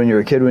stuff you had when you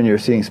were a kid when you were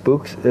seeing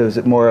spooks? Was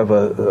it more of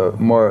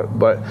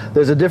but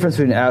there's a difference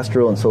between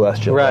astral and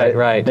celestial,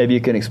 right? Maybe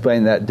you can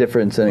explain that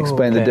difference and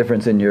explain the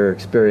difference in your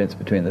experience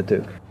between the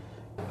two.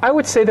 I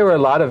would say there were a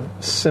lot of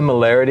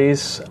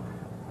similarities,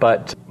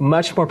 but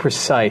much more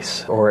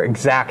precise or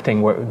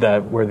exacting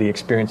were the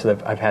experiences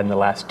that I've had in the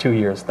last 2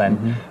 years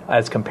than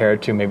as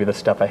compared to maybe the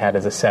stuff I had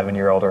as a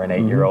 7-year-old or an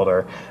 8-year-old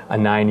or a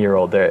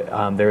 9-year-old.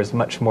 There's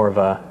much more of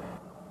a,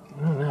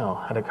 I don't know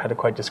how to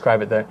quite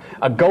describe it. There,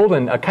 a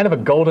kind of a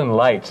golden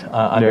light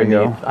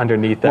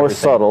underneath more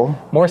everything.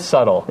 More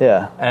subtle.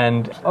 Yeah.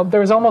 And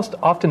there was almost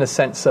often a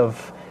sense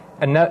of,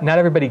 and not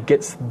everybody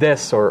gets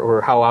this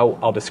or how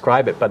I'll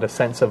describe it, but a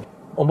sense of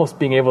almost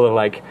being able to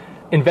like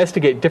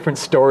investigate different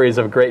stories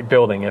of a great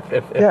building. If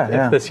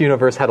this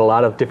universe had a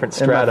lot of different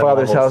strata. In my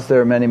father's house, there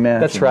are many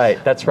mansions.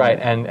 That's right.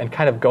 And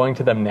kind of going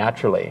to them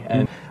naturally,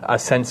 and a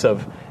sense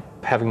of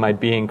having my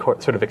being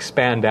sort of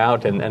expand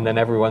out, and then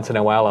every once in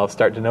a while I'll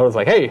start to notice,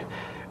 like, hey,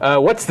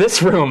 what's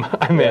this room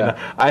I'm in?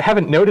 I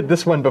haven't noted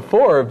this one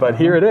before, but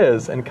here it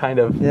is, and kind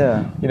of,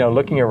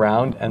 looking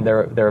around, and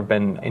there have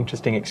been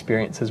interesting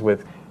experiences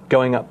with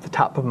going up the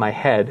top of my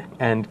head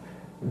and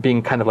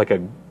being kind of like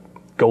a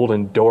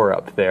golden door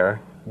up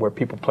there, where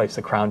people place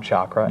the crown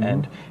chakra,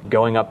 and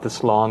going up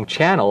this long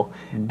channel,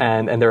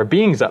 and there are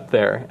beings up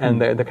there, and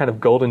they're kind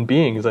of golden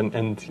beings,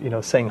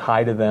 and saying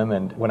hi to them.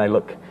 And when I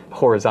look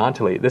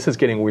horizontally, this is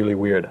getting really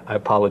weird, I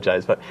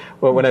apologize, but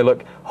when I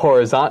look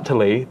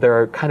horizontally,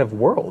 there are kind of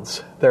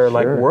worlds. There are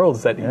like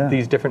worlds that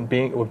these different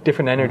beings, with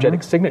different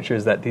energetic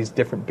signatures, that these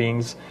different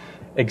beings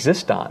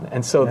exist on.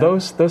 And so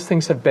those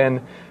things have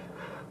been,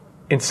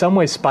 in some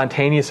ways,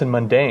 spontaneous and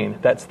mundane.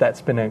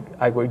 That's been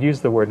I would use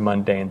the word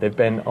mundane. They've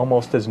been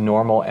almost as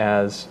normal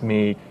as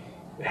me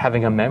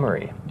having a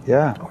memory,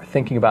 or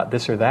thinking about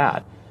this or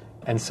that.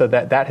 And so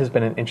that has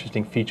been an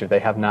interesting feature. They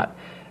have not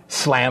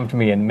slammed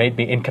me and made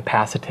me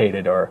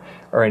incapacitated or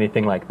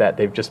anything like that.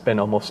 They've just been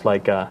almost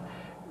like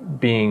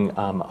being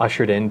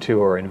ushered into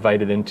or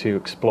invited into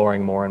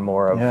exploring more and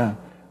more of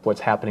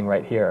what's happening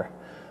right here.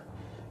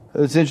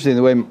 It's interesting,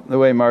 the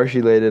way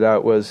Maharishi laid it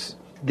out was,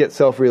 get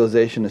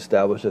self-realization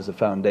established as a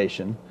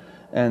foundation,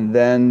 and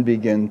then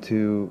begin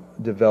to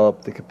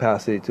develop the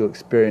capacity to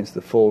experience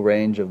the full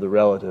range of the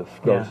relative,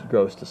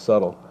 gross to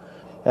subtle.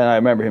 And I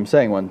remember him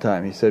saying one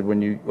time, he said,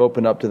 when you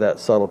open up to that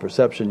subtle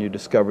perception, you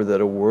discover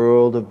that a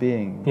world of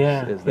beings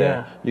is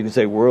there. You can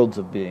say worlds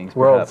of beings,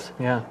 perhaps.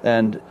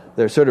 And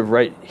they're sort of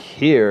right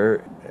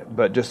here,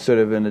 but just sort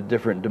of in a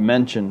different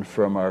dimension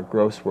from our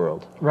gross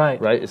world.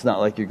 Right? It's not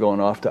like you're going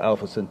off to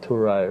Alpha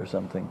Centauri or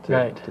something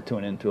to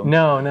tune into them.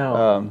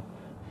 No.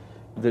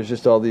 There's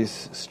just all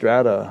these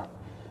strata.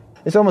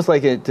 It's almost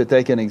like, to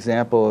take an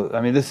example,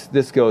 I mean,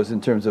 this goes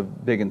in terms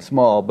of big and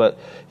small, but,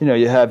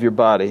 you have your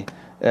body,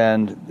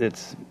 and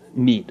it's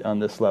meat on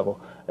this level.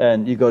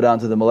 And you go down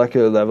to the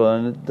molecular level,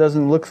 and it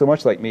doesn't look so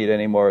much like meat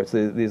anymore. It's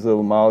these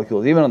little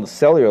molecules. Even on the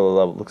cellular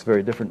level, it looks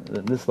very different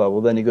than this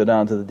level. Then you go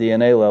down to the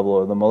DNA level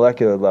or the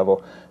molecular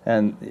level,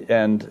 and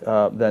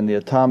then the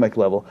atomic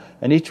level.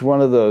 And each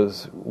one of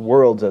those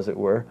worlds, as it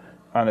were,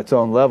 on its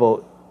own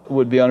level,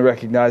 would be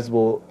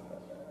unrecognizable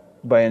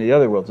by any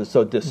other worlds. It's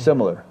so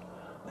dissimilar.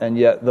 And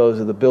yet those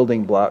are the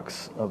building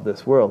blocks of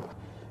this world.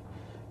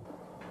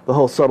 The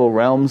whole subtle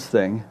realms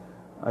thing,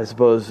 I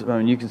suppose,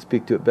 you can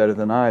speak to it better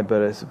than I,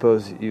 but I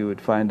suppose you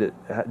would find it,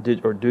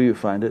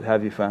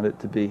 have you found it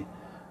to be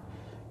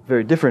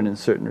very different in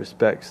certain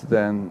respects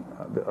than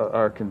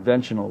our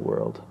conventional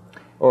world?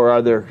 Or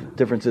are there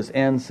differences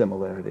and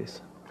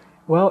similarities?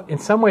 Well, in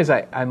some ways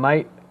I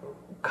might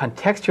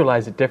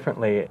contextualize it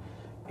differently.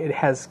 It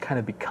has kind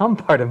of become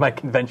part of my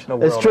conventional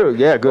world. It's true,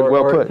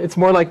 well put. It's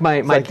more like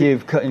like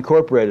you've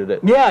incorporated it.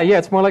 Yeah,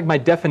 it's more like my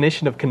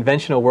definition of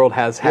conventional world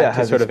has had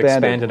to sort of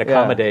expand and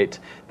accommodate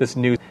this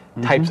new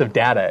types of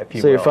data, if you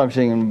will. So you're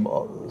functioning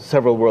in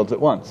several worlds at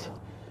once.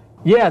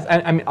 Yes,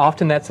 I mean,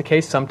 often that's the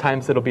case.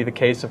 Sometimes it'll be the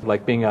case of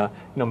like being a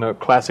more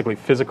classically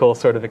physical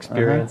sort of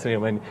experience,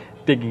 and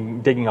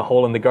digging a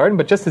hole in the garden.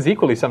 But just as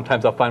equally,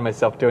 sometimes I'll find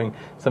myself doing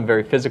some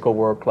very physical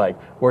work, like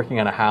working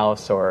on a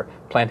house or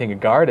planting a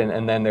garden.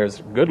 And then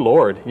there's, good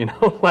Lord,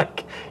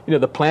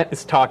 the plant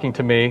is talking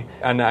to me,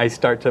 and I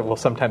start to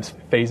sometimes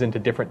phase into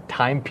different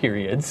time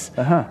periods,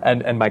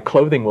 and my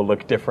clothing will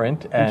look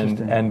different,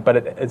 but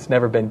it's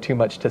never been too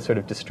much to sort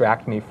of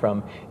distract me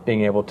from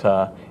being able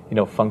to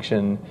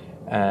function.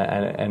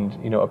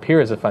 And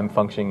appear as if I'm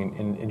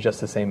functioning in just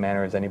the same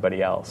manner as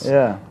anybody else.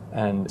 Yeah.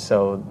 And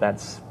so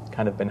that's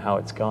kind of been how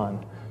it's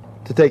gone.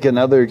 To take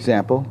another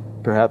example,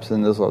 perhaps,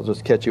 and this will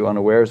just catch you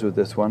unawares with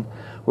this one,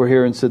 we're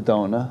here in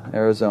Sedona,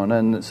 Arizona,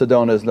 and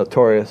Sedona is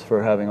notorious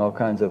for having all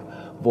kinds of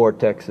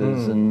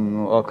vortexes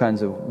and all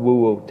kinds of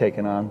woo-woo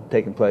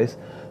taking place.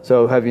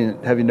 So have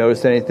you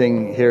noticed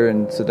anything here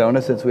in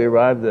Sedona since we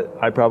arrived that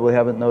I probably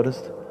haven't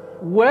noticed?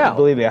 Well,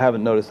 believe me, I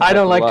haven't noticed. I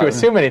don't like to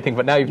assume anything,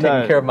 but now you've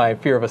taken care of my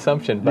fear of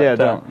assumption. But,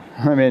 don't.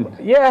 I mean,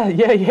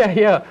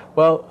 yeah.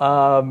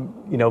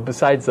 Well,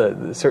 besides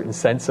a certain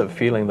sense of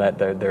feeling that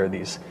there are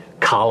these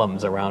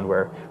columns around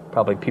where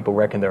probably people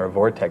reckon there are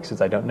vortexes.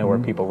 I don't know where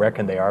people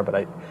reckon they are, but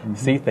I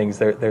see things.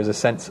 There's a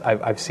sense.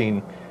 I've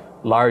seen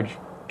large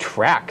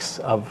tracks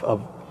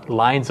of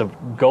lines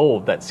of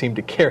gold that seem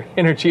to carry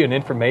energy and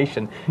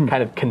information,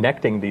 kind of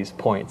connecting these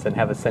points, and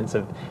have a sense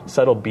of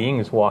subtle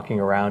beings walking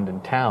around in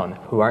town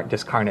who aren't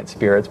discarnate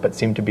spirits, but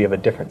seem to be of a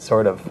different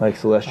sort of... Like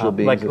celestial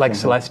beings. Like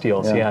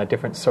celestials, a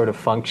different sort of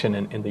function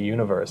in the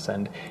universe.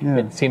 And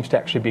it seems to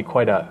actually be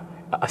quite a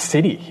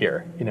city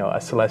here, a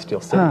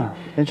celestial city.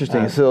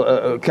 Interesting.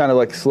 So kind of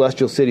like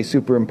celestial city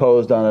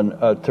superimposed on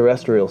a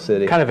terrestrial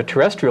city. Kind of a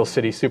terrestrial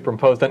city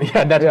superimposed on, the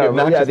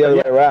other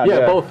way around.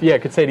 Both. Yeah, I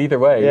could say it either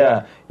way.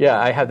 Yeah.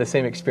 I had the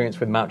same experience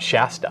with Mount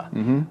Shasta.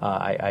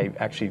 I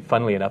actually,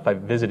 funnily enough, I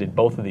visited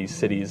both of these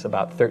cities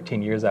about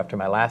 13 years after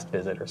my last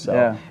visit or so.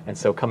 Yeah. And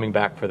so coming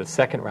back for the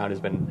second round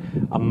has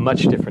been a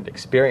much different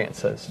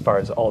experience as far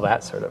as all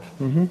that sort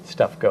of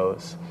stuff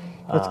goes.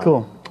 That's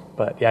cool.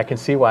 But I can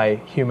see why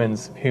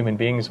human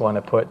beings want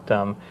to put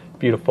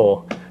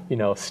beautiful,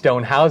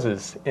 stone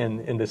houses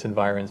in this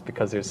environment,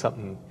 because there's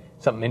something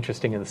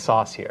interesting in the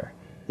sauce here.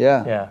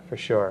 Yeah, for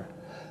sure.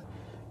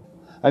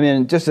 I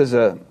mean, just as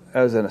an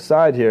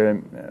aside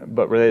here,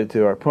 but related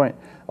to our point,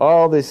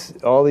 all these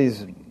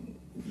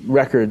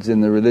records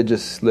in the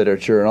religious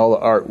literature and all the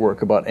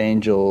artwork about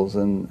angels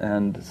and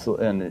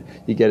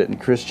you get it in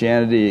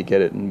Christianity, you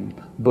get it in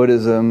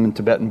Buddhism,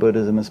 Tibetan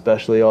Buddhism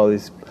especially, all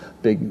these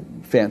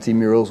big fancy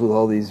murals with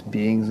all these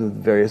beings with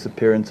various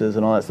appearances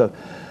and all that stuff.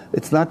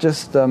 It's not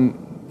just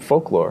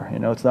folklore,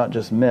 it's not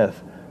just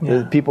myth.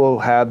 Yeah. People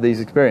have these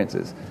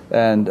experiences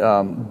and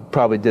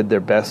probably did their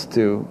best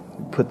to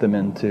put them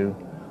into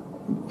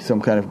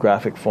some kind of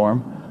graphic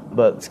form,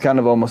 but it's kind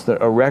of almost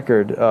a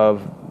record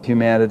of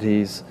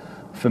humanity's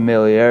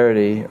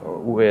familiarity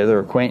with or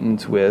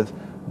acquaintance with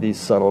these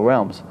subtle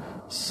realms.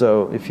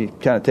 So if you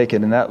kind of take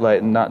it in that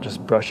light and not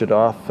just brush it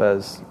off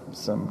as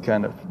some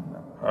kind of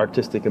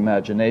artistic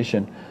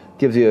imagination,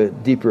 gives you a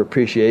deeper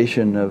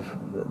appreciation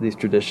of these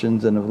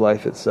traditions and of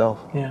life itself.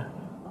 Yeah.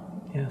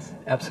 Yes,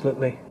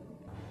 absolutely.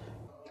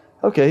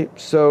 Okay,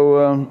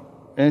 so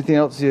anything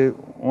else you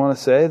want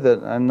to say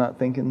that I'm not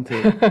thinking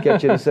to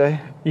get you to say?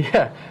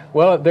 Yeah,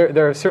 well,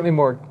 there are certainly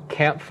more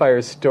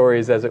campfire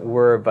stories, as it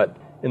were, but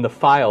in the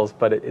files,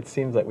 but it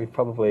seems like we've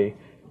probably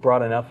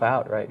brought enough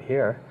out right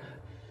here.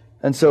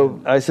 And so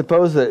I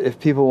suppose that if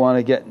people want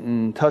to get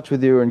in touch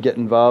with you and get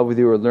involved with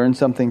you or learn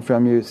something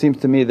from you, it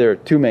seems to me there are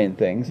two main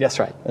things. That's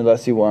right.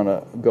 Unless you want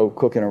to go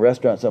cook in a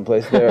restaurant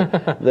someplace.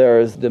 There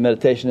is the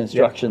meditation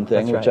instruction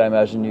thing, which I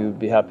imagine you'd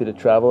be happy to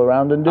travel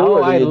around and do,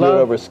 or do you do it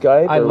over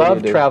Skype? I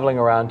love traveling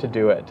around to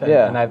do it.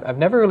 And I've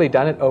never really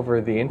done it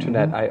over the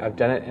internet. I've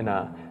done it in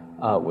a...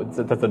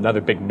 that's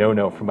another big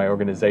no-no for my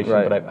organization,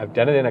 but I've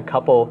done it in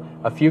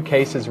a few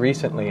cases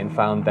recently and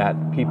found that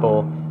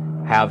people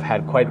have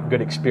had quite good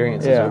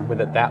experiences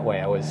with it that way.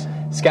 I was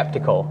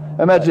skeptical.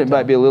 I imagine it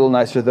might be a little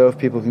nicer, though, if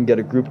people can get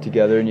a group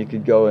together and you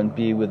could go and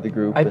be with the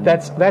group.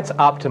 That's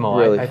optimal.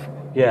 Really,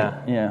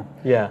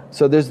 Yeah.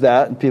 So there's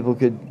that, and people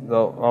could,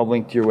 I'll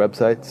link to your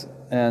websites,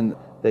 and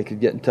they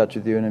could get in touch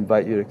with you and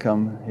invite you to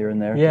come here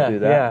and there to do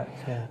that.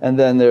 Yeah. And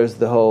then there's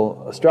the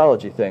whole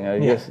astrology thing. I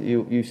guess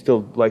you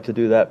still like to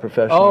do that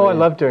professionally. Oh, I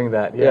love doing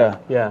that.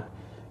 Yeah.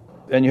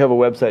 And you have a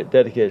website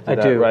dedicated to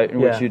that, right?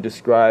 In which you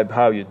describe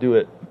how you do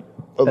it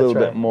a little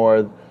bit more.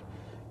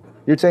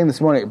 You were saying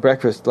this morning at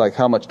breakfast, like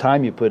how much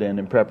time you put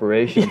in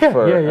preparation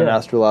for an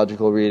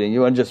astrological reading.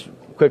 You want to just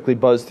quickly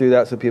buzz through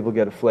that so people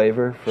get a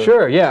flavor?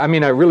 Sure, yeah. I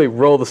mean, I really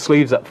roll the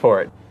sleeves up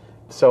for it.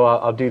 So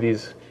I'll do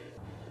these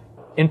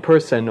in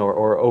person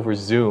or over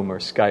Zoom or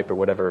Skype or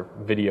whatever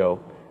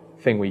video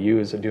thing we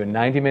use. I do a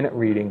 90-minute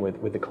reading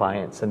with the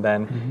clients. And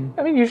then,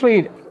 I mean,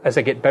 usually as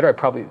I get better,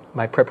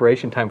 my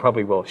preparation time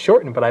probably will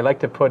shorten, but I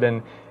like to put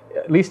in,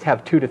 at least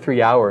have 2 to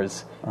 3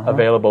 hours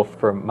available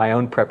for my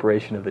own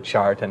preparation of the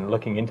chart and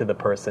looking into the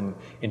person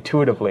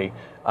intuitively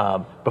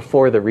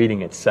before the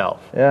reading itself.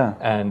 Yeah.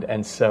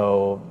 And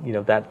so,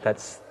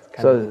 that's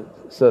So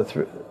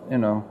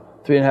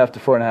 3.5 to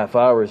 4.5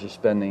 hours you're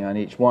spending on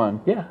each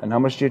one. Yeah. And how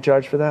much do you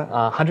charge for that?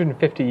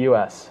 150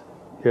 US.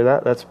 Hear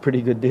that? That's a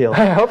pretty good deal.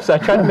 I hope so. I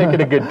try to make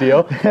it a good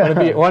deal.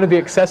 Want to be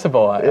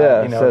accessible.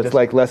 So it's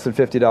like less than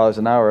 $50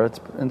 an hour.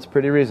 It's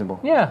pretty reasonable.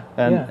 Yeah.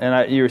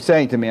 And you were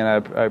saying to me, and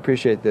I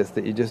appreciate this,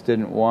 that you just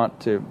didn't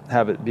want to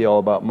have it be all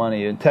about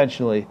money. You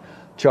intentionally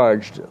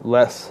charged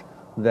less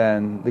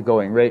than the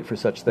going rate for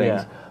such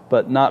things,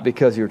 but not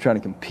because you were trying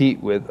to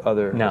compete with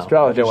other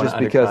astrologers, just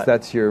because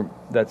that's your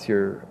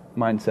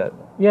mindset.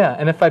 Yeah,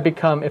 and if I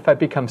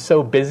become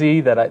so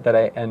busy that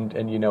I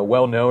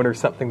well known or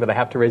something that I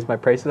have to raise my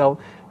prices, I'll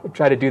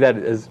try to do that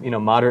as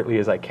moderately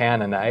as I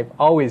can. And I've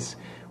always,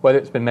 whether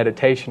it's been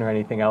meditation or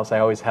anything else, I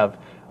always have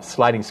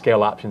sliding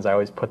scale options. I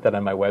always put that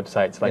on my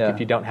websites. Like if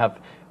you don't have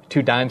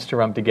 2 dimes to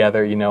rub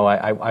together,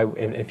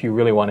 if you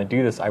really want to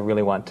do this, I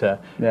really want to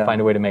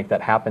find a way to make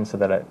that happen so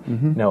that it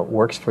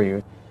works for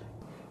you.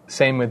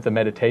 Same with the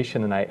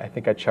meditation, and I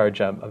think I charge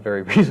a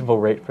very reasonable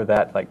rate for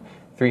that, like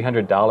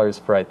 $300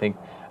 for I think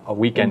a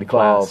weekend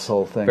class,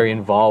 whole thing. Very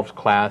involved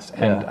class,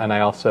 and I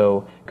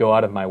also go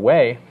out of my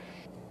way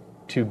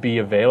to be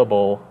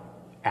available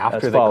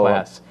after the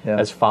class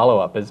as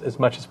follow-up as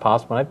much as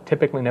possible. And I've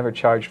typically never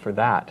charged for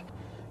that.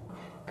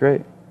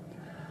 Great.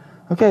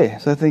 Okay,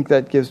 so I think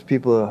that gives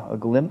people a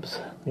glimpse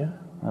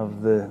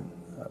of the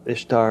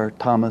Ishtar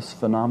Thomas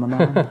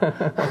phenomenon.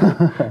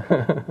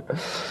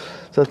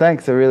 So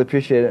thanks, I really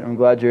appreciate it. I'm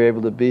glad you're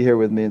able to be here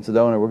with me in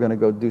Sedona. We're going to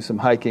go do some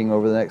hiking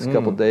over the next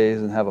couple days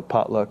and have a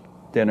potluck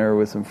dinner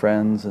with some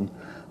friends and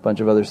a bunch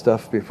of other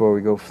stuff before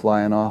we go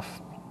flying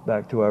off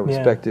back to our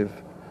respective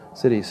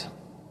cities.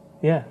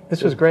 Yeah,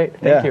 this was great.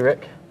 Thank you,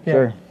 Rick.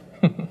 Sure.